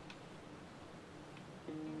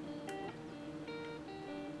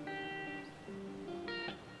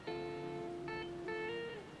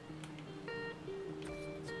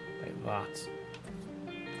 Like that.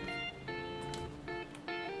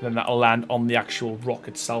 Then that'll land on the actual rock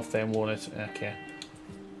itself then, won't it? Okay.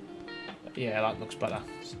 Yeah, that looks better.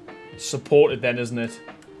 It's supported then, isn't it?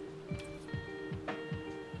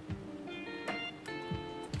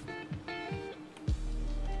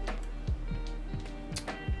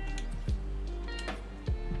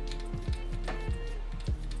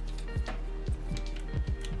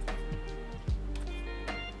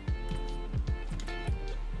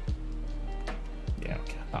 Yeah,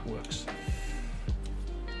 okay, that works.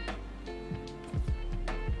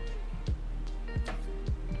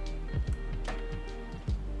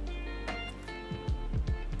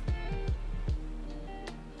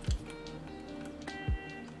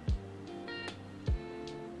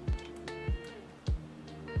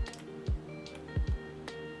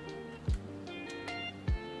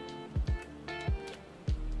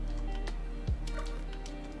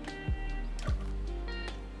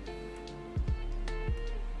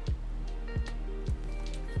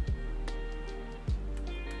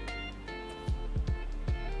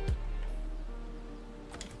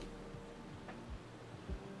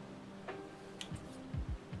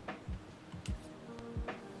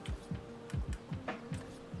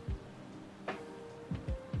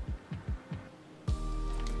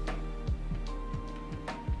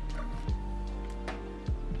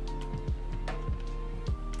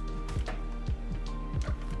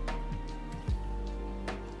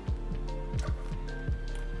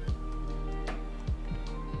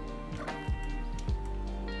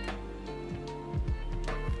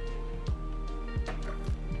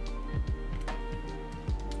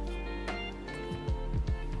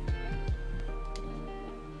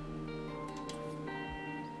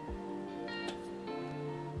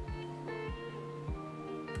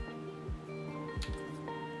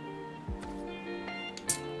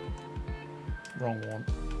 Wrong one.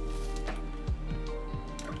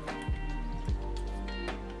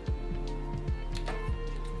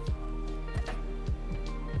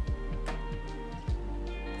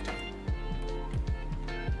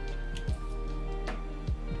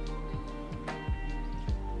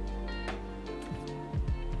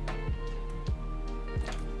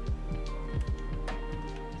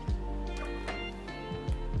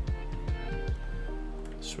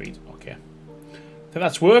 Sweet, okay. I think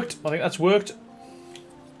that's worked.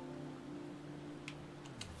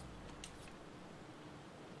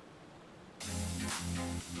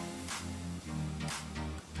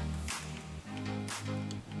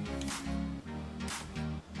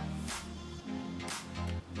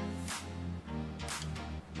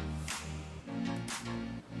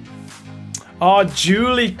 Oh,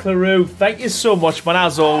 Julie Clarew, thank you so much, man.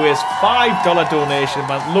 As always, $5 donation,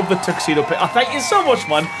 man. Love the tuxedo pic. Oh, thank you so much,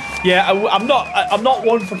 man. Yeah, I'm not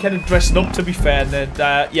one for kind of dressing up, to be fair. And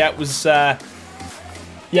yeah, it was. Yeah,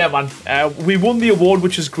 man. We won the award,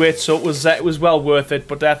 which was great, so it was well worth it.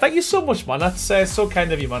 But thank you so much, man. That's so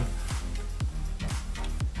kind of you, man.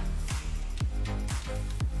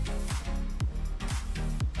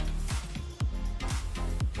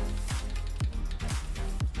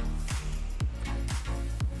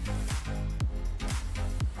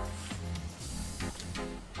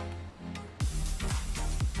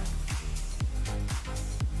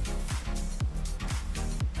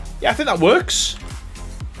 Yeah, I think that works.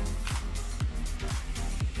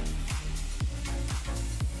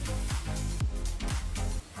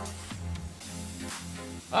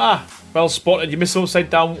 Ah, well spotted. You missed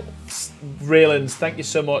upside down railings. Thank you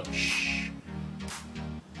so much.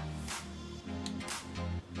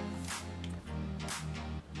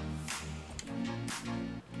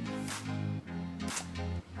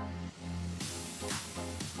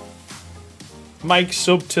 Mike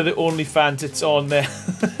sub to the OnlyFans. It's on there.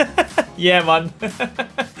 Yeah, man.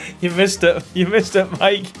 You missed it. You missed it,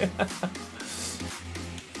 Mike.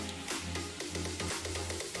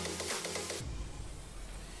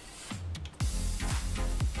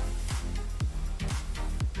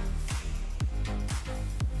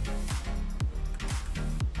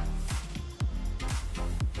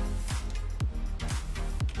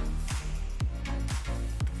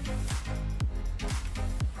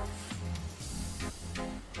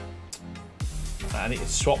 I need to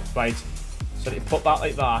swap, right, so I need to put that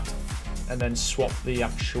like that and then swap the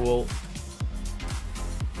actual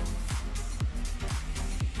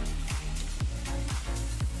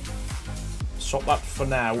swap that for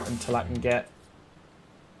now until I can get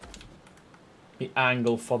the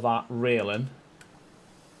angle for that railing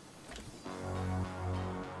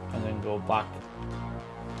and then go back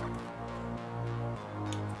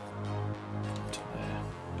to there.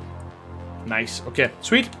 Nice. Okay,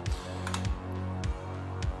 sweet.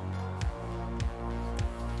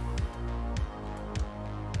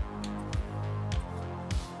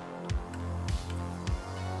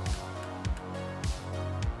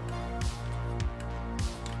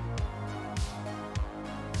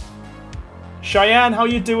 Cheyenne, how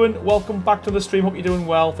you doing? Welcome back to the stream. Hope you're doing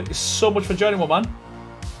well. Thank you so much for joining, my man.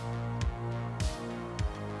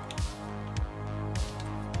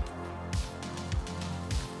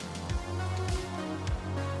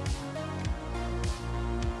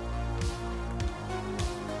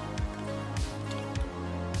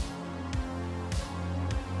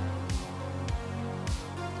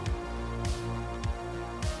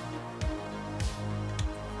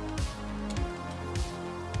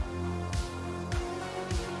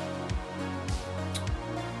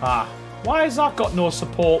 Ah, why has that got no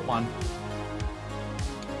support, man?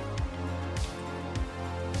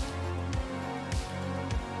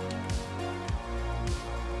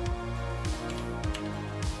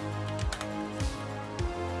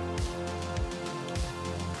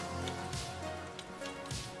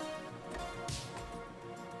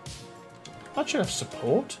 That should have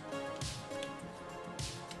support.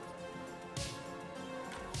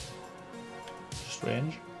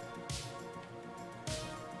 Strange.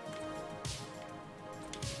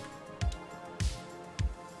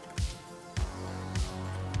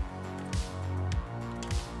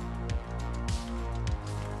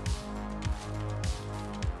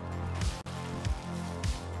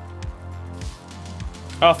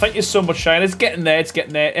 Oh, thank you so much, Shine. It's getting there. It's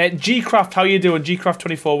getting there. Gcraft, how you doing?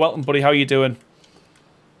 Gcraft24, welcome, buddy. How you doing?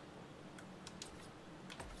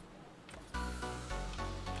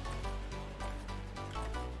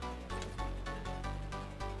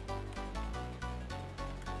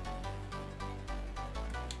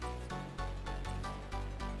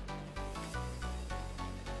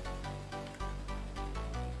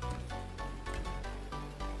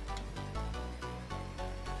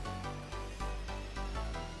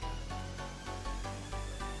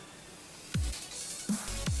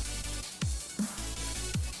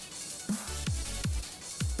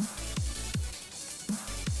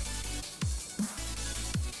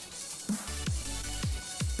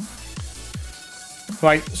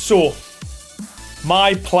 Right, so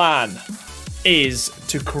my plan is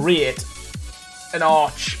to create an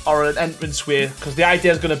arch or an entranceway, because the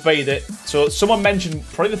idea is going to be that, so someone mentioned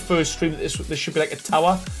probably the first stream that this should be like a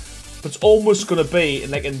tower, but it's almost going to be in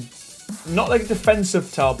like a, not like a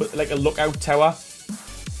defensive tower, but like a lookout tower,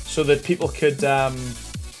 so that people could I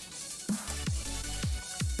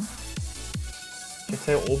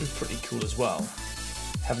tell you what will be pretty cool as well,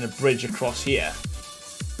 having a bridge across here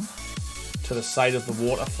to to the side of the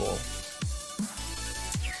waterfall.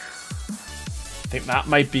 I think that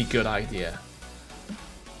might be a good idea.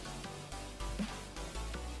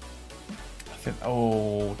 I think,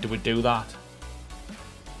 oh, do we do that?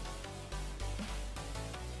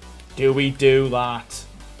 Do we do that?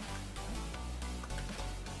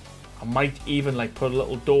 I might even like put a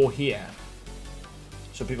little door here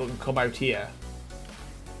so people can come out here.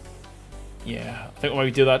 Yeah, I think we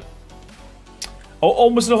might do that. Oh,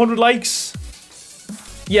 almost 100 likes.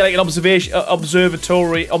 Yeah, like an observation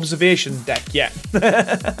deck. Yeah,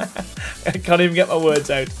 I can't even get my words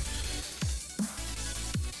out.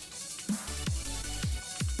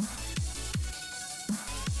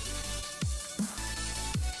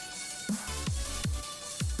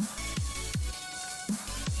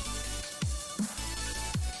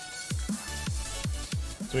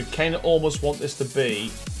 So we kind of almost want this to be.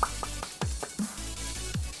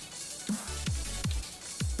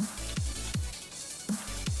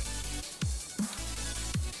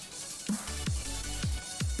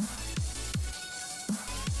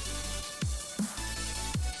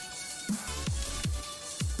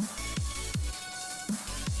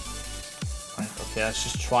 Right, okay, let's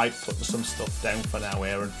just try putting some stuff down for now,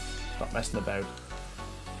 Aaron. Stop messing about.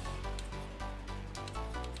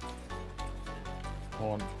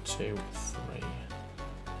 1, 2, 3.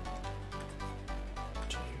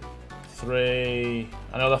 2, 3.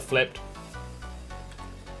 Another flipped.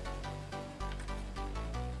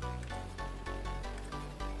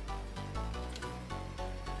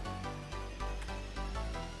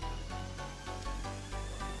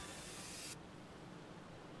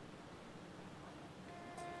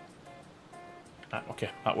 Okay,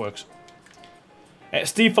 that works.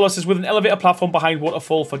 Steve Phillips is with an elevator platform behind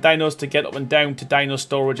waterfall for dinos to get up and down to dino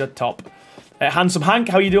storage at top. Handsome Hank,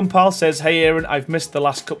 how you doing, pal? Says, hey Aaron, I've missed the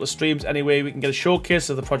last couple of streams. Anyway, we can get a showcase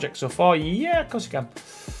of the project so far. Yeah, of course you can.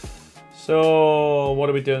 So, what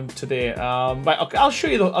are we doing today? Right, okay, I'll show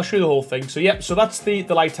you the whole thing. So, yeah, so that's the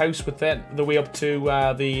lighthouse with the way up to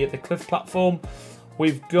the cliff platform.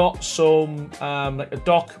 We've got some like a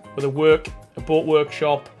dock with a boat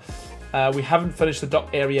workshop. We haven't finished the dock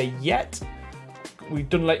area yet. We've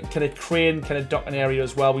done like kind of crane, kind of docking area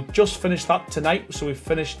as well. We just finished that tonight, so we've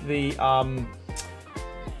finished the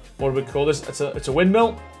what do we call this? It's a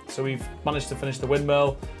windmill. So we've managed to finish the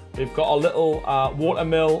windmill. We've got a little water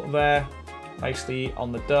mill there, nicely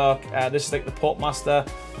on the dock. This is like the portmaster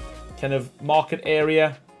kind of market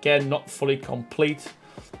area. Again, not fully complete,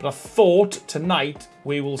 but I thought tonight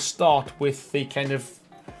we will start with the kind of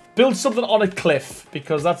build something on a cliff,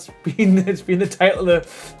 because it's been the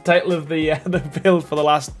title of the build for the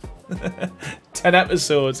last 10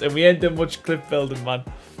 episodes, and we ain't done much cliff building, man.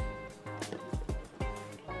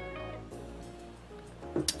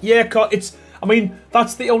 Yeah, I mean,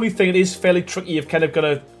 that's the only thing. It is fairly tricky. You've kind of got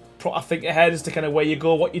to think ahead as to kind of where you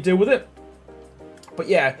go, what you do with it. But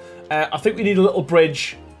yeah, I think we need a little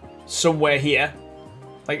bridge somewhere here,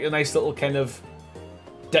 like a nice little kind of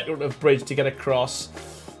decorative bridge to get across.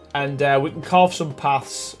 And we can carve some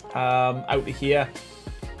paths out of here.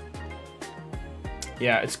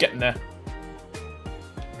 Yeah, it's getting there.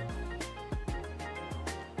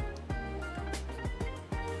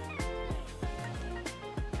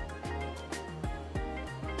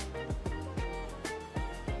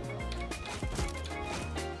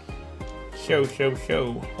 Show.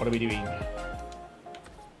 What are we doing?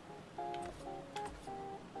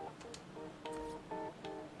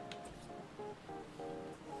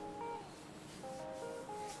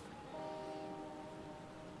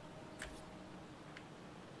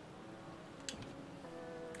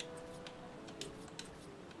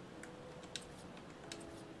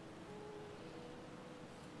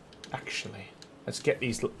 Actually, let's get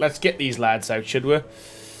these lads out, should we?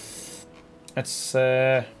 Let's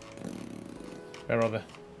where are they?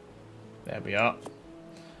 There we are.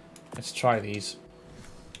 Let's try these.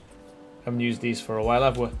 Haven't used these for a while,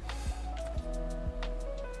 have we?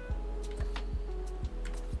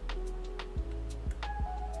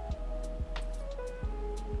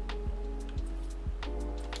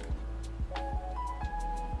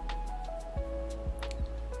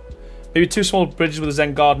 Maybe 2 small bridges with a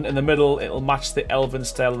Zen garden in the middle. It'll match the elven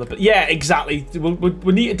style of the... But yeah, exactly.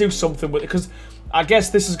 We need to do something with it, because I guess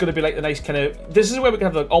this is going to be like the nice kind of... This is where we can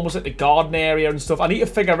have like, almost like the garden area and stuff. I need to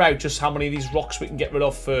figure out just how many of these rocks we can get rid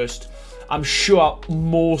of first. I'm sure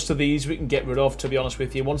most of these we can get rid of, to be honest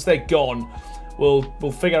with you. Once they're gone, we'll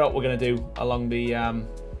figure out what we're going to do along the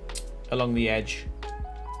edge.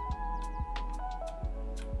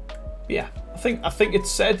 But yeah, I think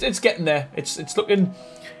it's getting there. It's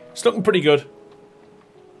looking pretty good.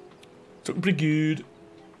 It's looking pretty good.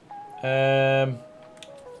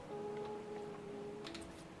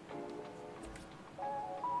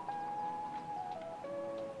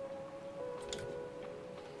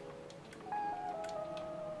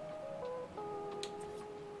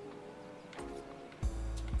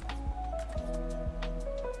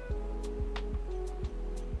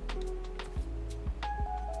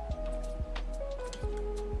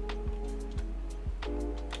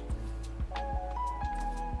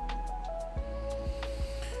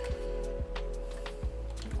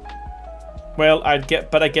 Well,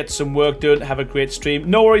 better get some work done. Have a great stream.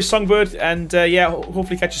 No worries, Songbird, and yeah,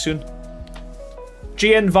 hopefully catch you soon.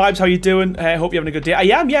 GN Vibes, how you doing? Hope you're having a good day. I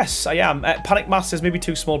am, yes, I am. Panic Masters, maybe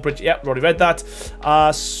too small bridge. Yep, already read that. What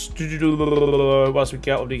else we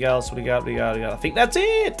got? What do we got? I think that's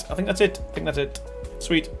it. I think that's it.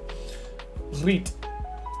 Sweet.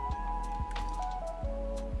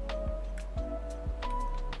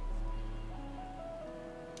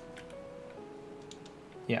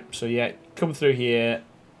 Yeah, so yeah, come through here,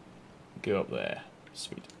 go up there.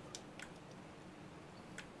 Sweet.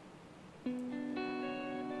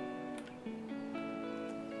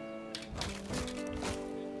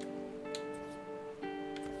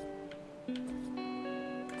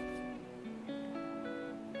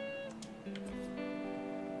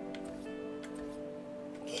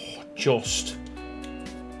 Just.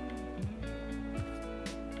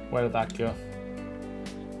 Where did that go?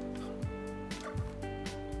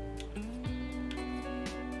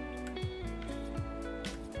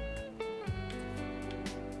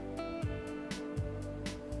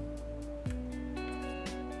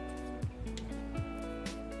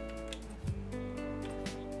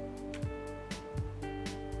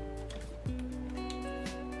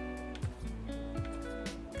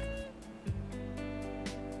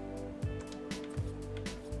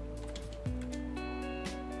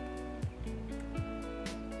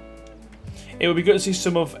 It would be good to see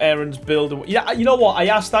some of Aaron's build. Yeah, you know what? I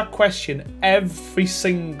ask that question every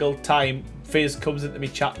single time Fizz comes into me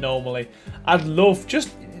chat normally. I'd love, just,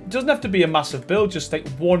 it doesn't have to be a massive build, just like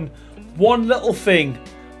one little thing.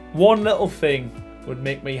 One little thing would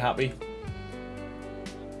make me happy.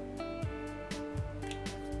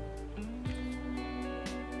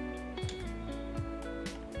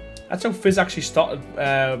 That's how Fizz actually started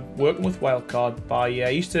working with Wildcard. By I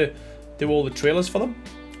used to do all the trailers for them.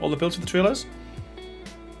 All the builds for the trailers.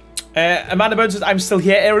 Amanda Burns says, I'm still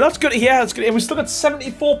here, Aaron. That's good to hear. That's good. And we've still got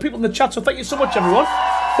 74 people in the chat, so thank you so much, everyone.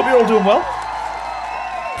 Hope you're all doing well.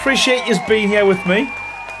 Appreciate you being here with me.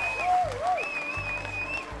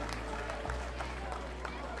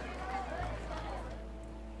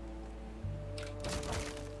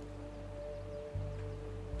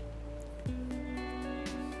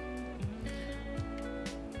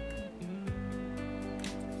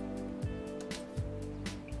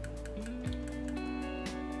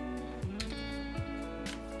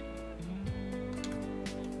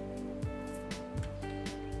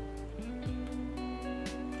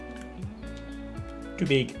 Too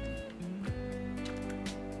big.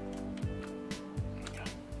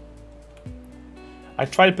 I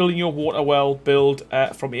tried building your water well build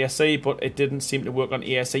from ESA, but it didn't seem to work on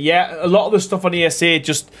ESA. Yeah, a lot of the stuff on ESA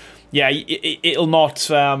just, yeah, it'll not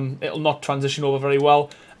transition over very well.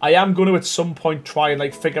 I am going to at some point try and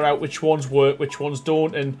like figure out which ones work, which ones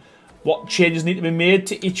don't, and what changes need to be made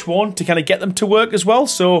to each one to kind of get them to work as well.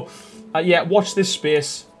 So, yeah, watch this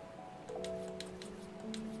space.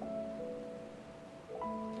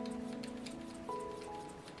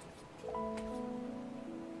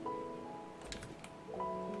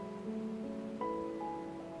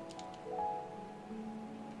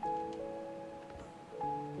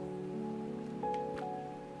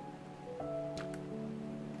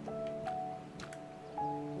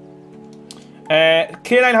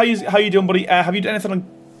 K9, how you doing, buddy? Have you done anything on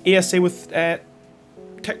ESA with tech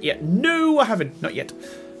yet? No, I haven't. Not yet.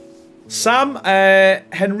 Sam,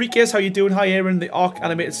 Henriquez, how you doing? Hi, Aaron. The Arc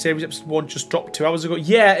Animated Series episode 1 just dropped 2 hours ago.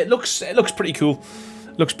 Yeah, it looks pretty cool.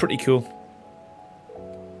 Looks pretty cool.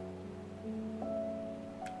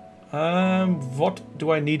 What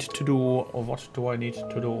do I need to do? Or what do I need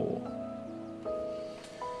to do?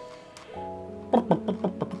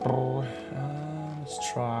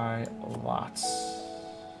 Let's try that.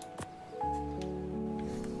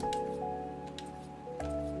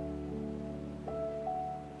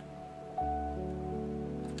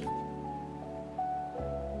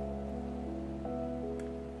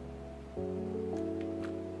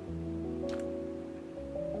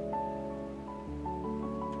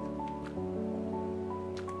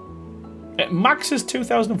 Max is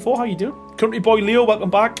 2004. How you doing? Country Boy Leo, welcome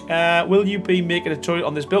back. Will you be making a tutorial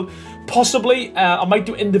on this build? Possibly. I might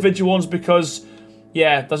do individual ones because,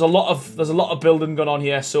 yeah, there's a lot of building going on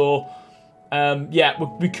here. So, yeah,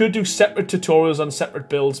 we could do separate tutorials on separate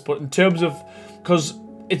builds, but in terms of, because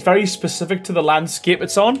it's very specific to the landscape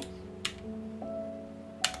it's on.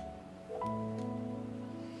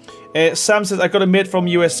 Sam says, I got a mate from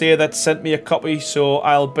USA that sent me a copy, so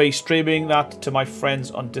I'll be streaming that to my friends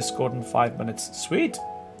on Discord in 5 minutes. Sweet.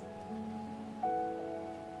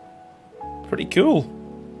 Pretty cool.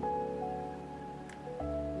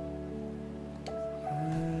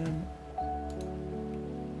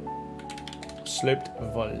 Sloped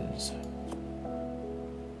vols.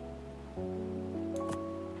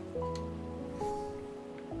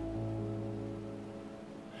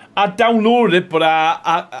 I downloaded it, but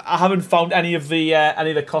I haven't found any of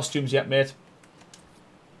the costumes yet, mate.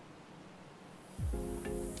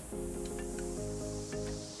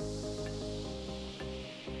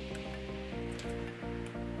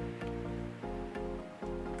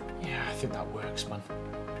 Yeah, I think that works, man.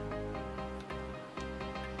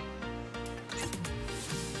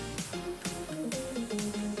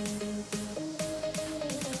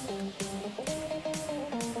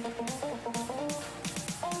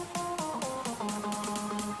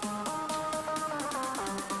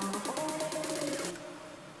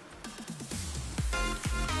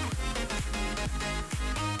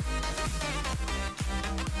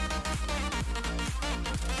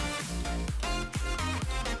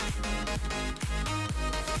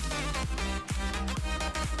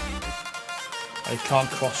 You can't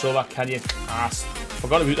cross over, can you? Ass.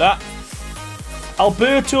 Forgot about that.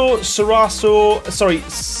 Alberto Sarasua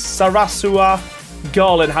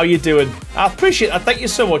Garland, how you doing? I appreciate that. Thank you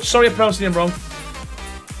so much. Sorry I'm pronouncing him wrong.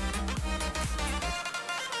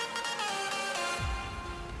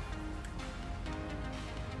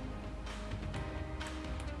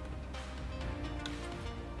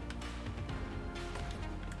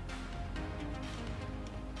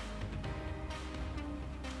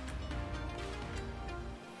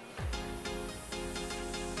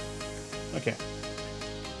 Okay.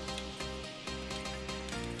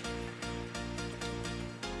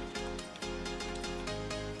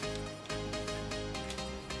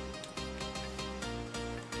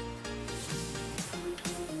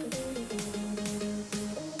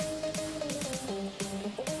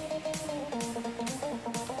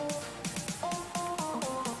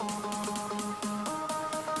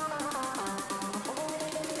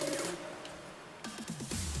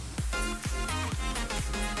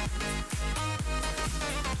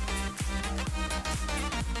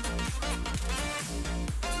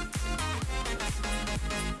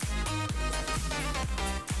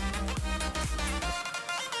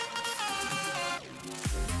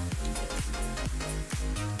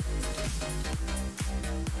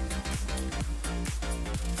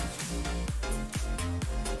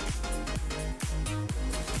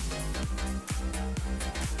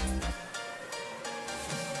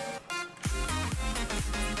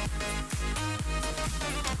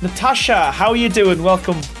 Natasha, how are you doing?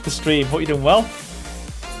 Welcome to the stream. Hope you're doing well.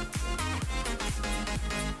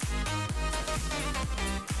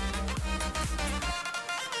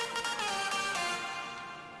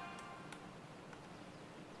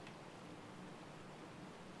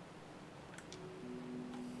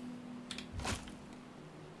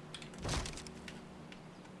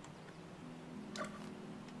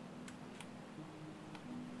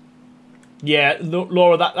 Yeah,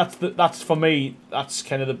 Laura, that's for me. That's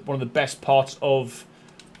kind of one of the best parts of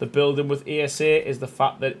the building with ASA is the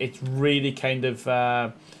fact that it's really kind of,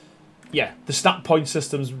 yeah, the snap point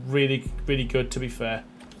system's really good. To be fair,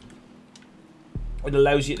 it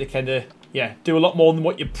allows you to kind of do a lot more than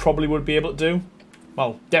what you probably would be able to do.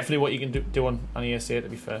 Well, definitely what you can do on ASA. To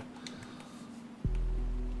be fair.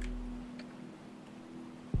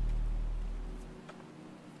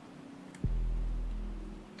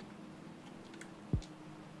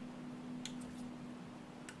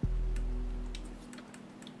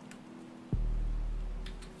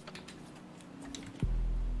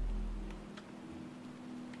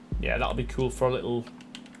 Yeah, that'll be cool for a little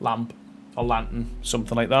lamp or lantern,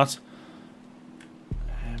 something like that.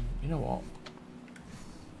 You know what?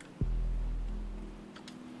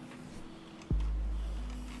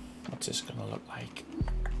 What's this gonna look like?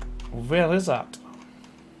 Where is that?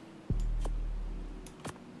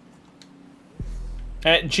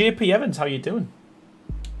 JP Evans, how you doing?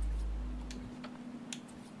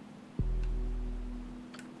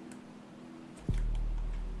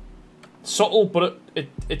 Subtle, but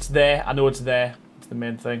it's there. I know it's there. It's the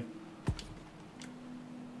main thing.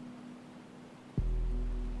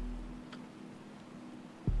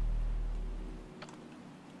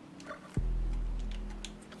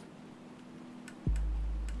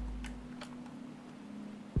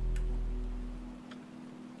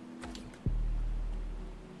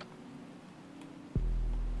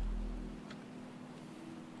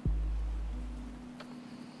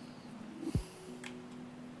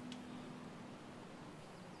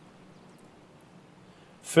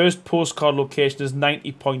 First postcard location is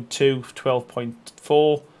 90.2,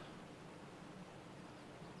 12.4.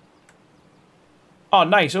 Oh,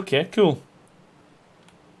 nice. Okay, cool.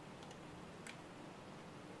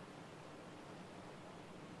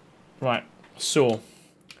 Right, so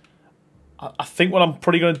I think what I'm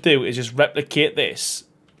probably going to do is just replicate this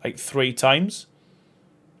like 3 times.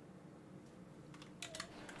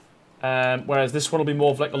 Whereas this one will be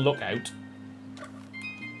more of like a lookout.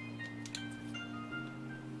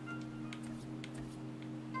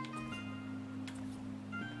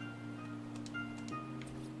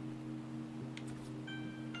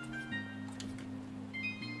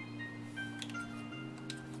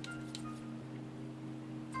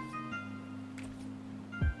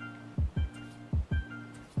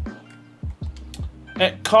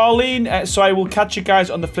 Carleen, so I will catch you guys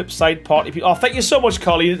on the flip side party. Oh, thank you so much,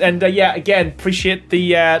 Carleen. And yeah, again, appreciate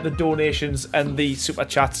the donations and the super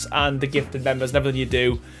chats and the gifted members and everything you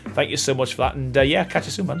do. Thank you so much for that. And yeah, catch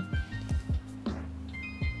you soon, man.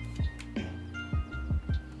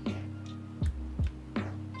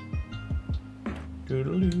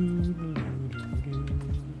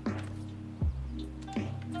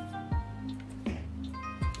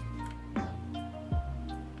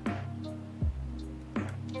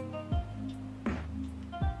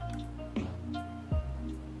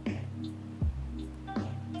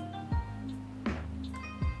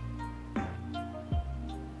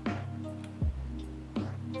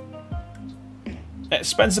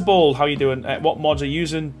 Spencer Ball, how you doing? What mods are you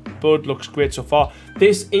using? Bud, looks great so far.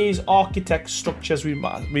 This is Architect Structures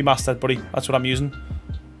Remastered, buddy. That's what I'm using.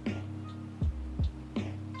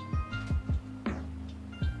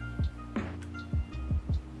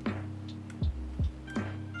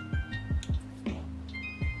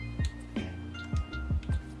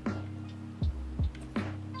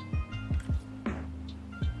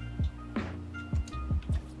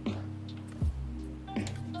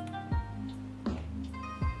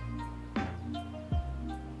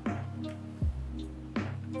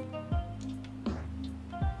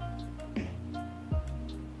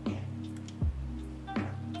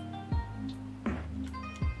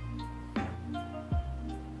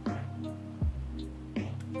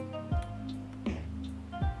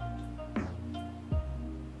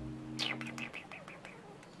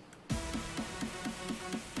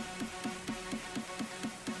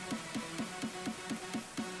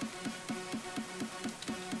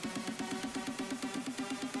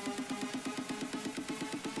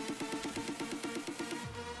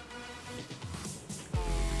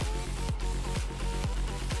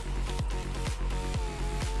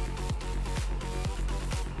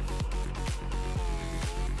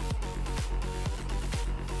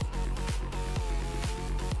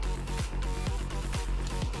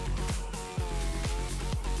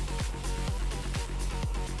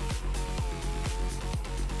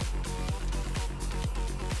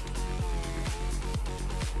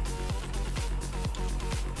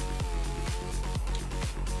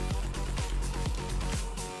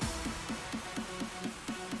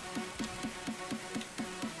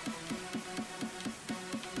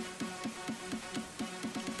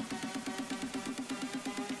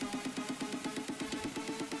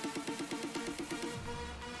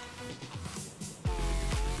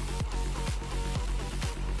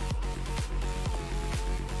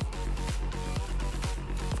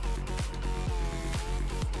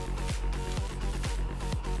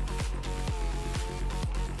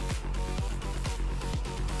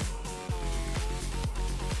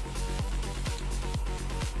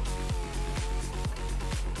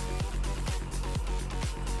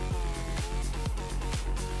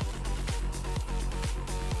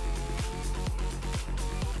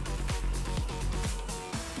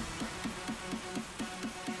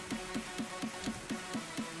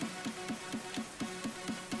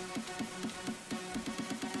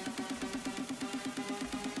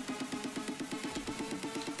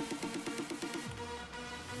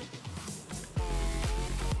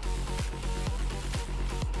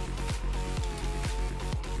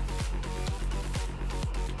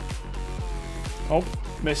 Oh,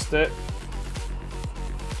 missed it.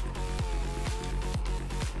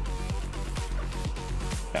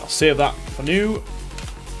 Yeah, I'll save that for new.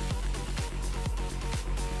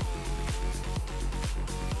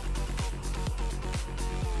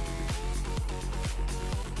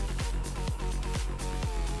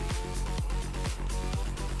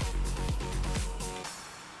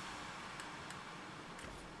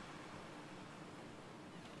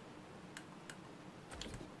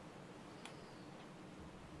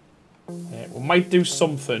 We might do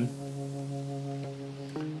something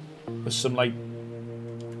with some, like,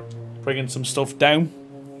 bringing some stuff down.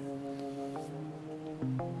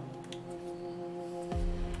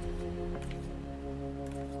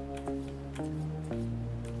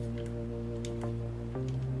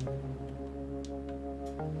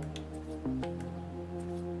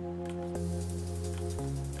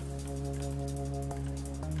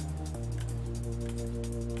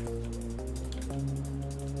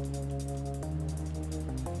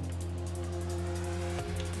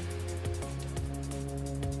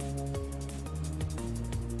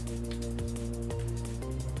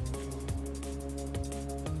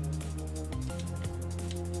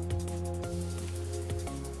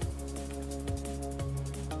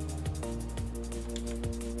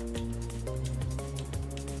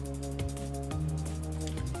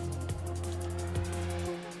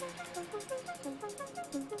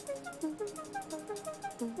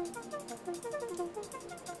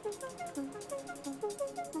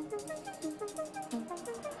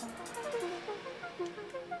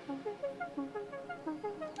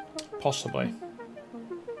 Possibly.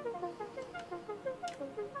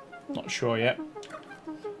 Not sure yet.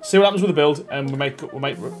 See what happens with the build, and we might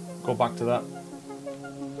go back to that.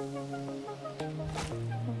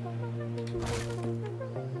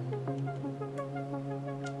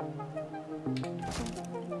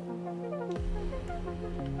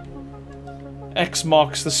 X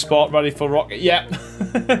marks the spot, ready for rocket. Yeah,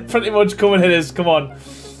 pretty much. Come and hit us. Come on.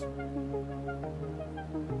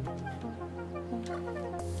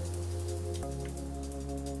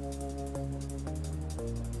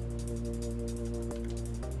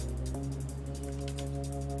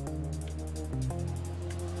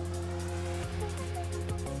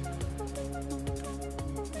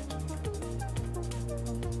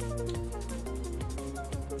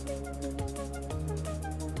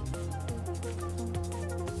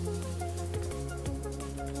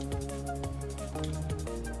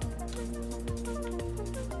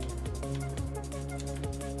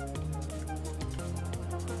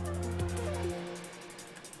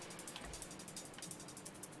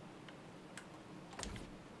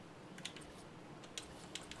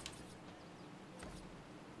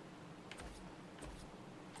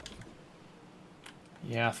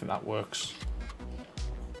 Yeah, I think that works.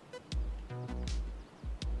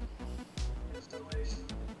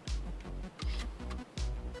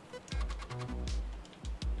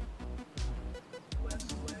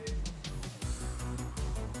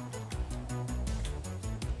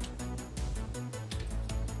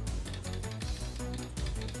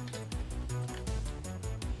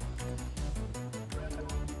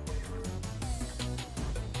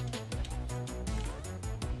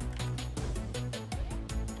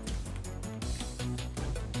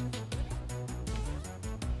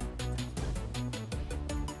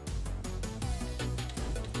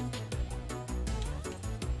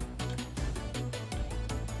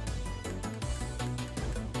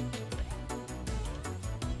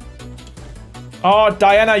 Oh,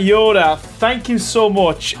 Diana Yoda, thank you so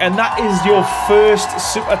much. And that is your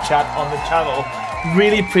first super chat on the channel.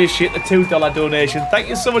 Really appreciate the $2 donation. Thank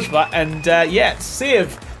you so much for that. And yeah,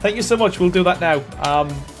 save. Thank you so much. We'll do that now.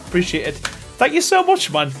 Appreciate it. Thank you so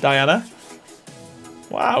much, man, Diana.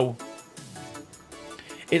 Wow.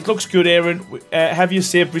 It looks good, Aaron. Have you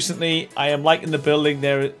saved recently? I am liking the building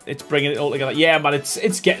there. It's bringing it all together. Yeah, man,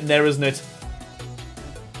 it's getting there, isn't it?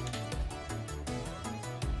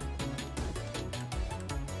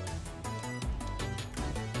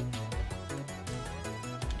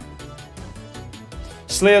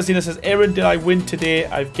 Slayer Zena says, Aaron, did I win today?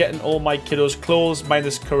 I've gotten all my kiddos' clothes,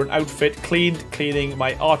 minus current outfit, cleaning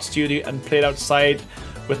my art studio, and played outside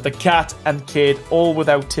with the cat and kid, all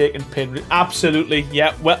without taking pain. Absolutely,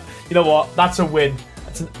 yeah. Well, you know what? That's a win.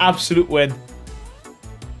 That's an absolute win.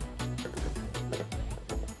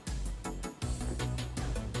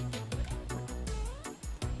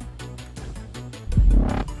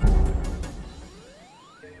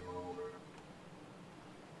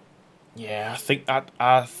 Yeah, I think that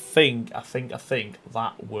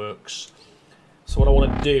works. So what I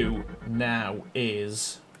want to do now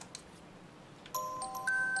is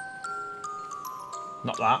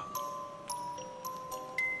not that.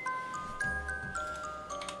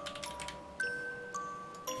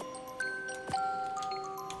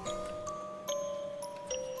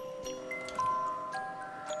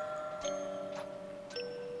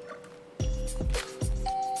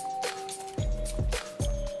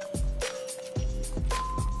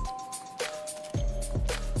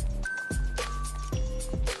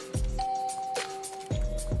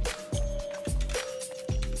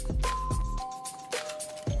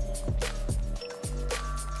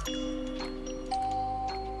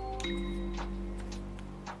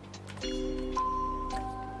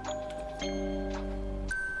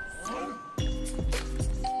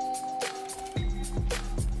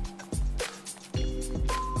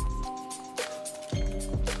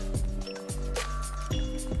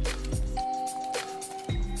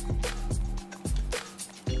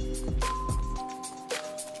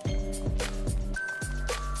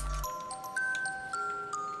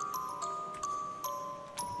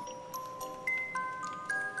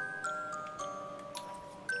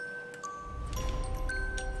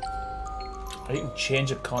 You can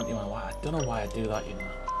change it, can't you? I don't know why I do that, you know.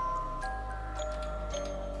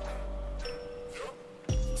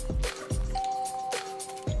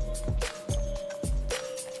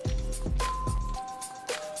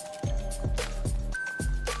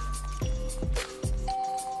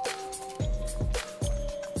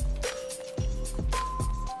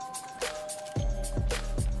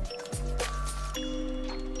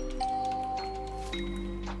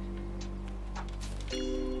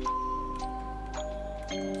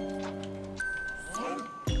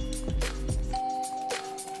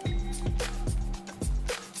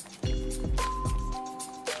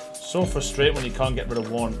 So frustrating when you can't get rid of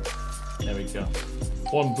one. There we go.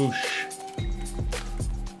 One boosh.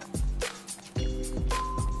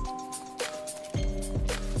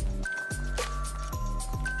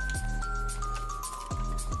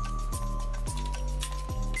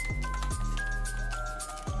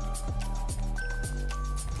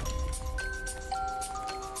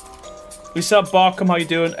 Lisa Barkham, how you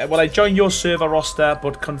doing? Well, I joined your server roster,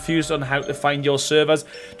 but confused on how to find your servers.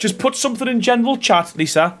 Just put something in general chat,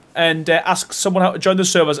 Lisa, and ask someone how to join the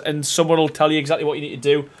servers, and someone will tell you exactly what you need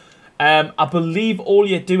to do. I believe all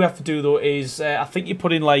you do have to do, though, is I think you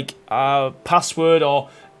put in, like, password or...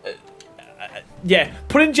 yeah,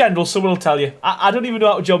 put in general, someone will tell you. I don't even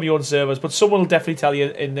know how to join your own servers, but someone will definitely tell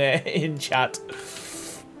you in chat.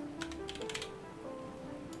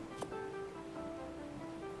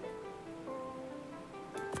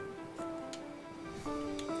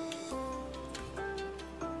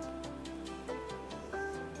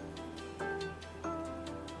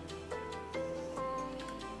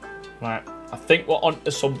 Right, I think we're onto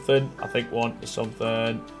something.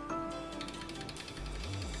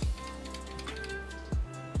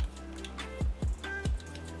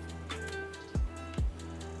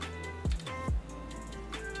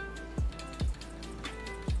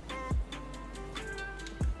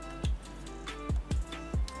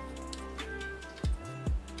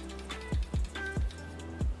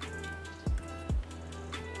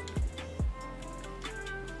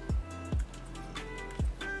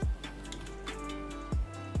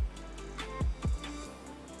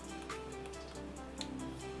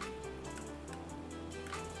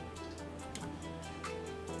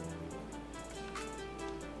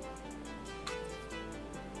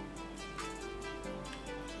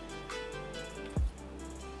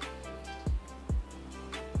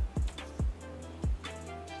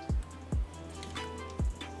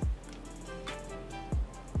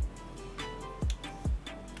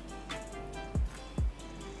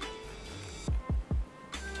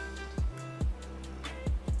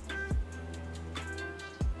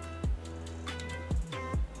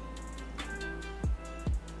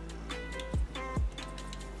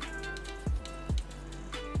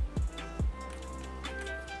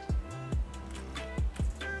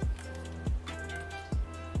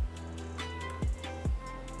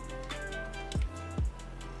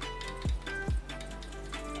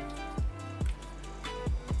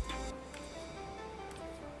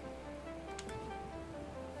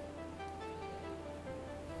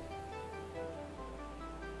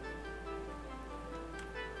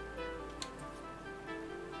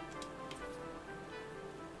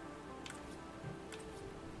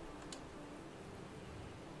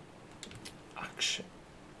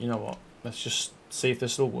 You know what? Let's just see if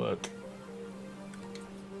this will work.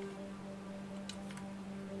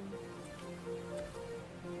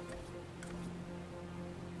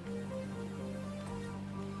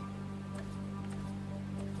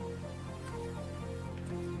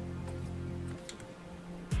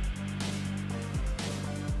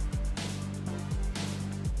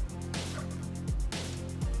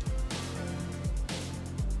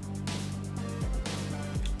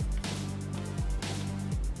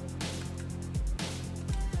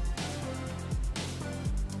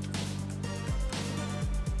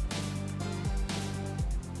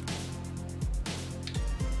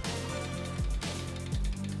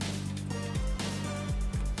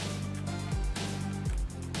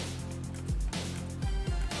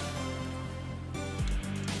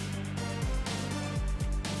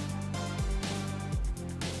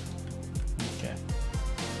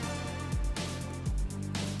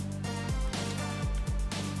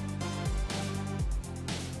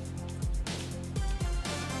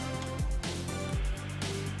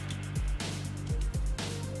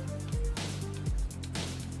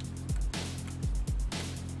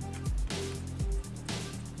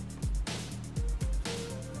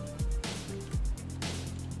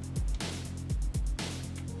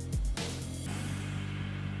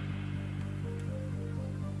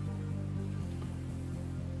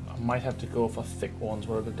 Might have to go for thick ones.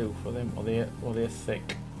 What do I do for them? Are they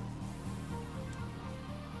thick?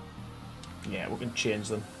 Yeah, we can change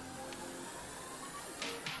them.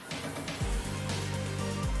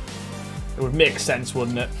 It would make sense,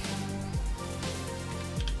 wouldn't it?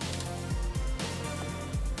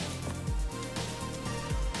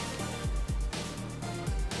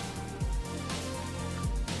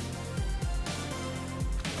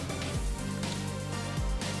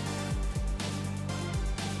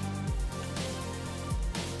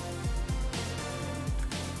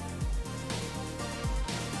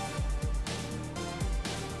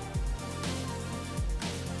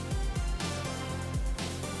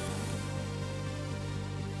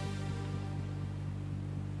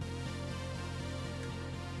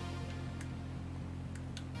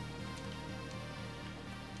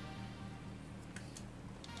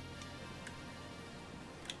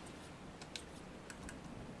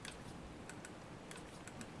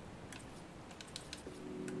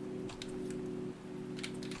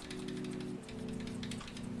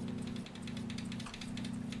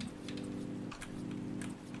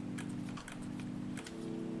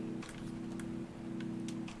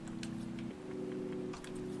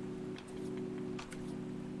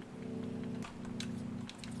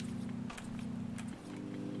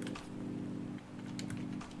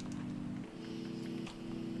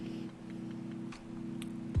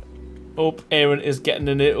 Oh, Aaron is getting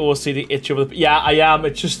an OCD itch over the... Yeah, I am.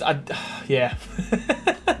 It's just... yeah.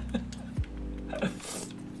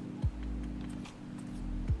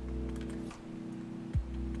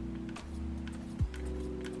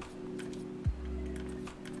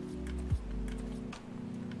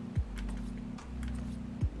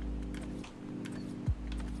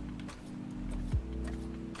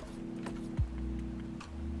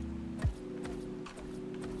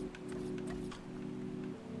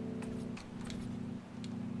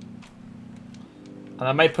 And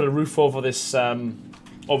I might put a roof over this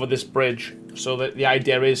bridge, so that the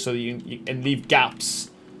idea is so that you can leave gaps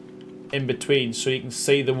in between, so you can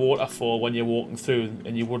see the waterfall when you're walking through,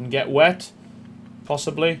 and you wouldn't get wet,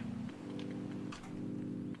 possibly.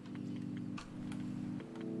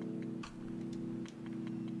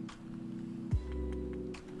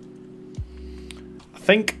 I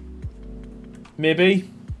think maybe.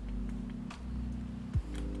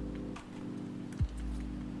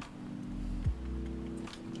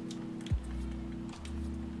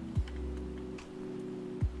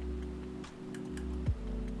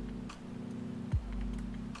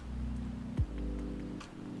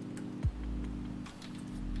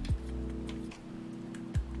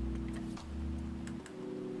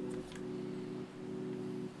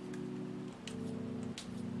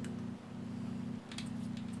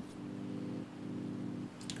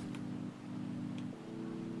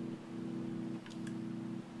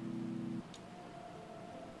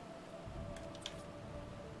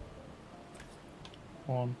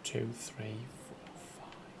 One, two, three, four, five.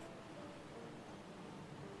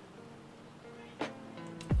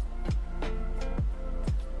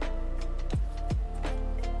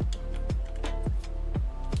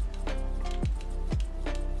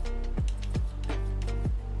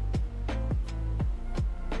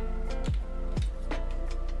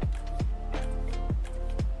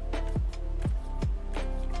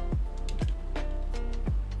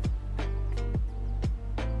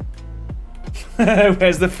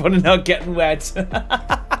 'Where's the fun in not getting wet?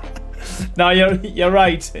 No, you're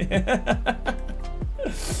right.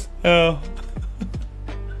 Oh.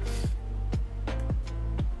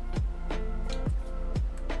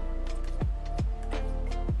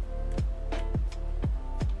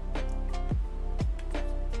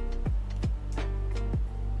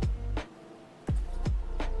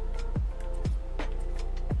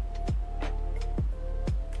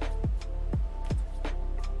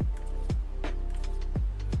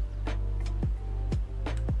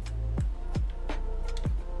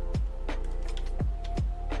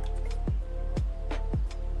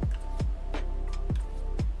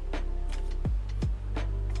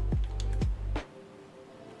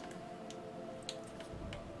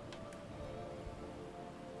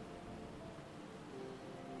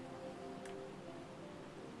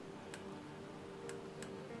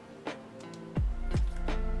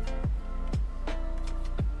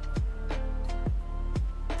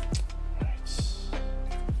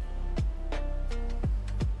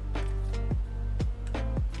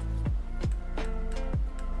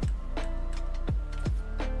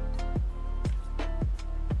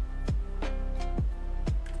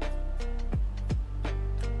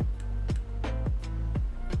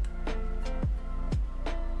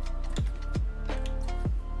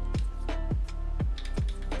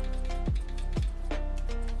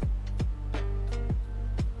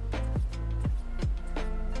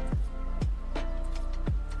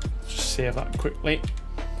 Save that quickly.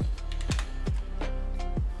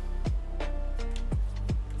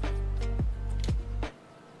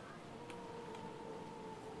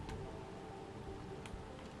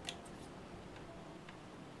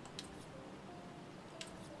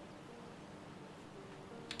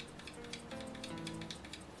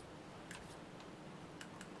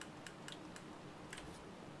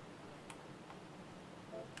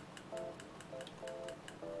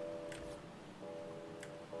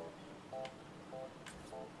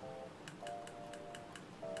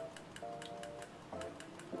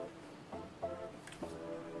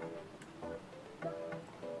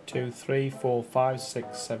 Two, three, four, five,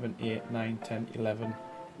 6, 7, 8, 9, 10, 11.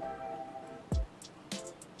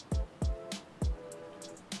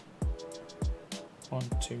 One,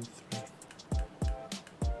 two, three.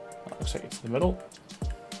 That looks like it's in the middle.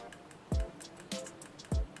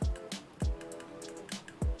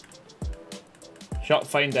 Shot,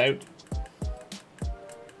 find out.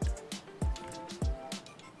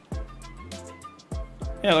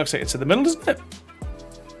 Yeah, it looks like it's in the middle, doesn't it?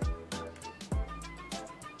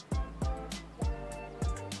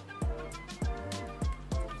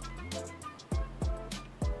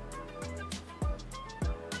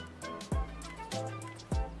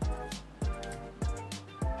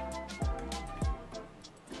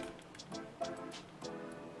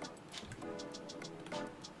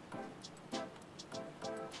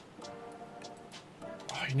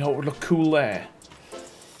 You know what would look cool there?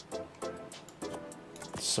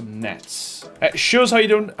 Some nets. It shows how you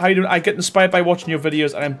don't. I get inspired by watching your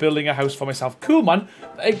videos, and I'm building a house for myself. Cool, man.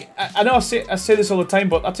 I know I say this all the time,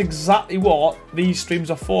 but that's exactly what these streams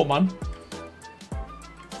are for, man.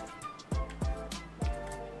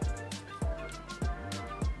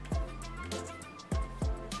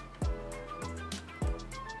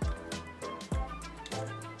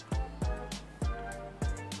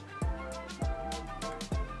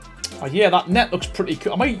 Oh yeah, that net looks pretty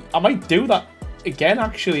cool. I might do that again,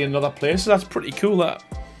 actually, in other places. That's pretty cool, that.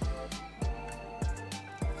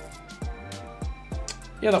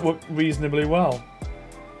 Yeah, that worked reasonably well.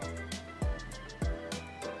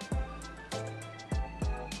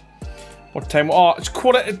 What time? Oh, it's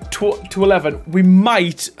quarter to 11. We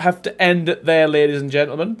might have to end it there, ladies and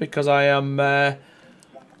gentlemen, because I am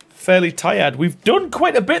fairly tired. We've done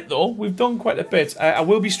quite a bit, though. We've done quite a bit. I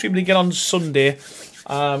will be streaming again on Sunday.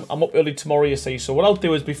 I'm up early tomorrow, you see. So what I'll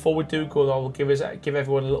do is, before we do go, I'll give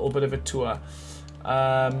everyone a little bit of a tour.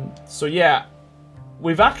 So yeah,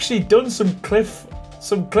 we've actually done some cliff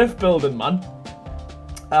building, man.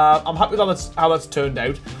 I'm happy with how that's turned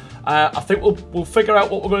out. I think we'll figure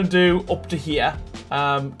out what we're going to do up to here,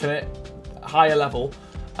 kind of higher level.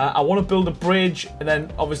 I want to build a bridge and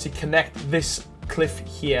then obviously connect this cliff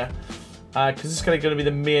here, because this is kind of going to be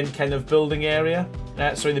the main kind of building area.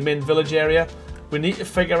 Sorry, the main village area. We need to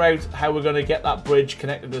figure out how we're going to get that bridge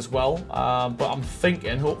connected as well. But I'm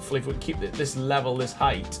thinking, hopefully, if we keep this level, this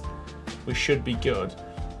height, we should be good.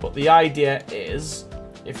 But the idea is,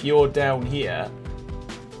 if you're down here,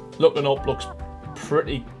 looking up looks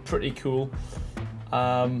pretty cool.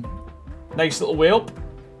 Nice little way up.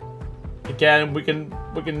 Again, we can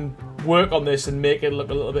work on this and make it look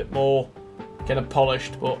a little bit more kind of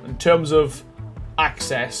polished. But in terms of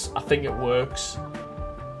access, I think it works.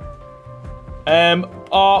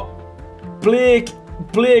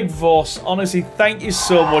 Blake Voss, honestly, thank you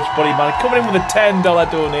so much, buddy, man. Coming in with a $10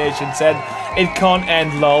 donation, said it can't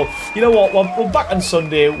end, lol. You know what? We're back on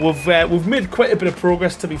Sunday. We've made quite a bit of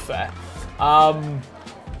progress, to be fair. And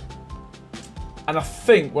I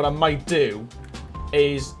think what I might do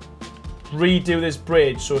is redo this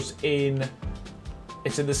bridge so it's in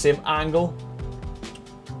the same angle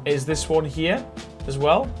as this one here as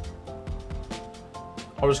well.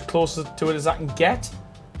 Or as close to it as I can get.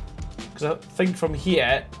 Because I think from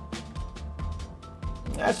here,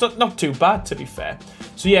 it's not too bad, to be fair.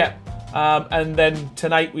 So yeah, and then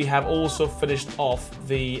tonight we have also finished off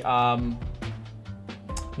the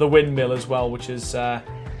windmill as well, which is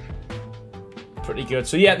pretty good.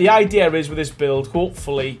 So yeah, the idea is with this build,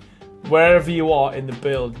 hopefully, wherever you are in the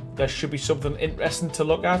build, there should be something interesting to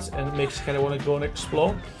look at, and it makes you kind of want to go and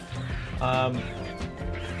explore.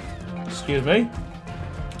 Excuse me.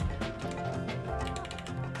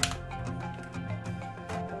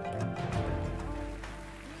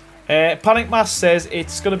 Panic Mass says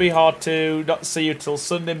it's going to be hard to not see you till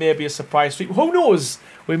Sunday. Maybe a surprise stream. Who knows?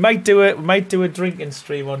 We might do it. We might do a drinking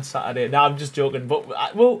stream on Saturday. No, I'm just joking.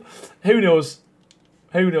 But well, who knows?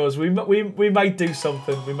 Who knows? We might do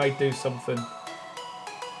something. We might do something.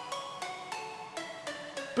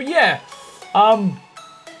 But yeah,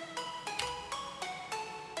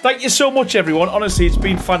 thank you so much, everyone. Honestly, it's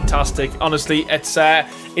been fantastic. Honestly,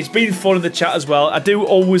 it's been fun in the chat as well. I do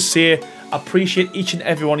always say, I appreciate each and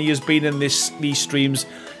every one of you has been in these streams.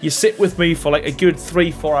 You sit with me for like a good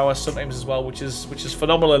 3-4 hours sometimes as well, which is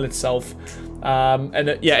phenomenal in itself. And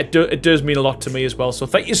it does mean a lot to me as well. So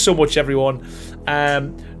thank you so much, everyone.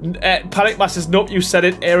 Panic Mass says, nope, you said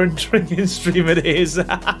it. Aaron drinking stream it is.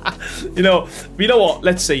 you know what?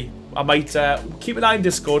 Let's see. I might keep an eye on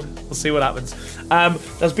Discord. We'll see what happens.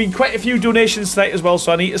 There's been quite a few donations tonight as well,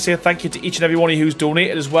 so I need to say a thank you to each and every one of you who's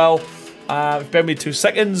donated as well. Bear with me 2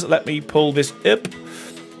 seconds. Let me pull this up.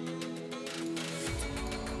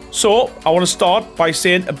 So, I want to start by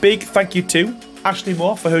saying a big thank you to Ashley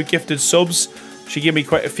Moore for her gifted subs. She gave me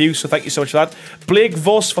quite a few, so thank you so much for that. Blake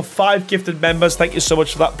Voss for 5 gifted members. Thank you so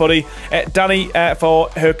much for that, buddy. Danny for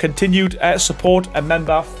her continued support, a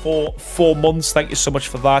member for 4 months. Thank you so much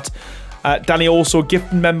for that. Danny also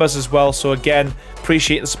gifted members as well, so again,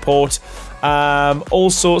 appreciate the support.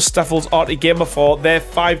 Also, Steffels Arty Gamer for their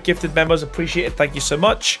 5 gifted members. Appreciate it. Thank you so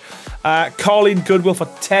much. Carleen Goodwill for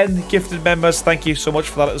 10 gifted members. Thank you so much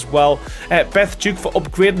for that as well. Beth Duke for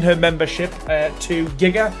upgrading her membership to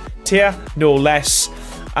Giga tier, no less.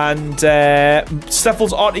 And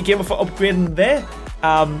Steffels Arty Gamer for upgrading their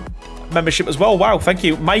membership as well. Wow, thank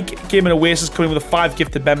you. Mike Gaming Oasis coming in with a 5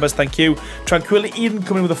 gifted members. Thank you. Tranquility Eden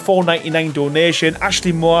coming in with a $4.99 donation.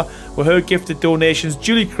 Ashley Moore with her gifted donations.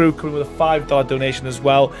 Julie Crew coming with a $5 donation as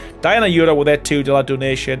well. Diana Euro with their $2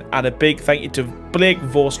 donation. And a big thank you to Blake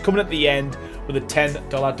Vos coming at the end with a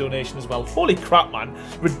 $10 donation as well. Holy crap, man.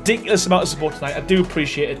 Ridiculous amount of support tonight. I do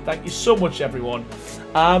appreciate it. Thank you so much, everyone.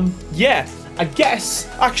 Yeah, I guess,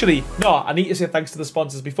 actually, no, I need to say thanks to the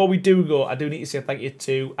sponsors. Before we do go, I do need to say thank you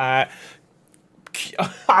to, what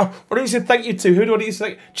do you say thank you to? Who do I need to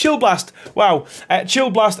say? Chill Blast. Wow.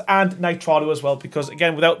 Chill Blast and Nitrado as well, because,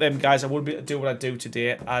 again, without them guys, I wouldn't be able to do what I do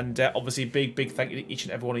today. And obviously, big thank you to each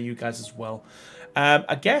and every one of you guys as well.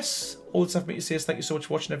 I guess all that's left for me to say is thank you so much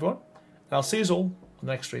for watching, everyone. And I'll see you all on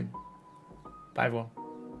the next stream. Bye, everyone.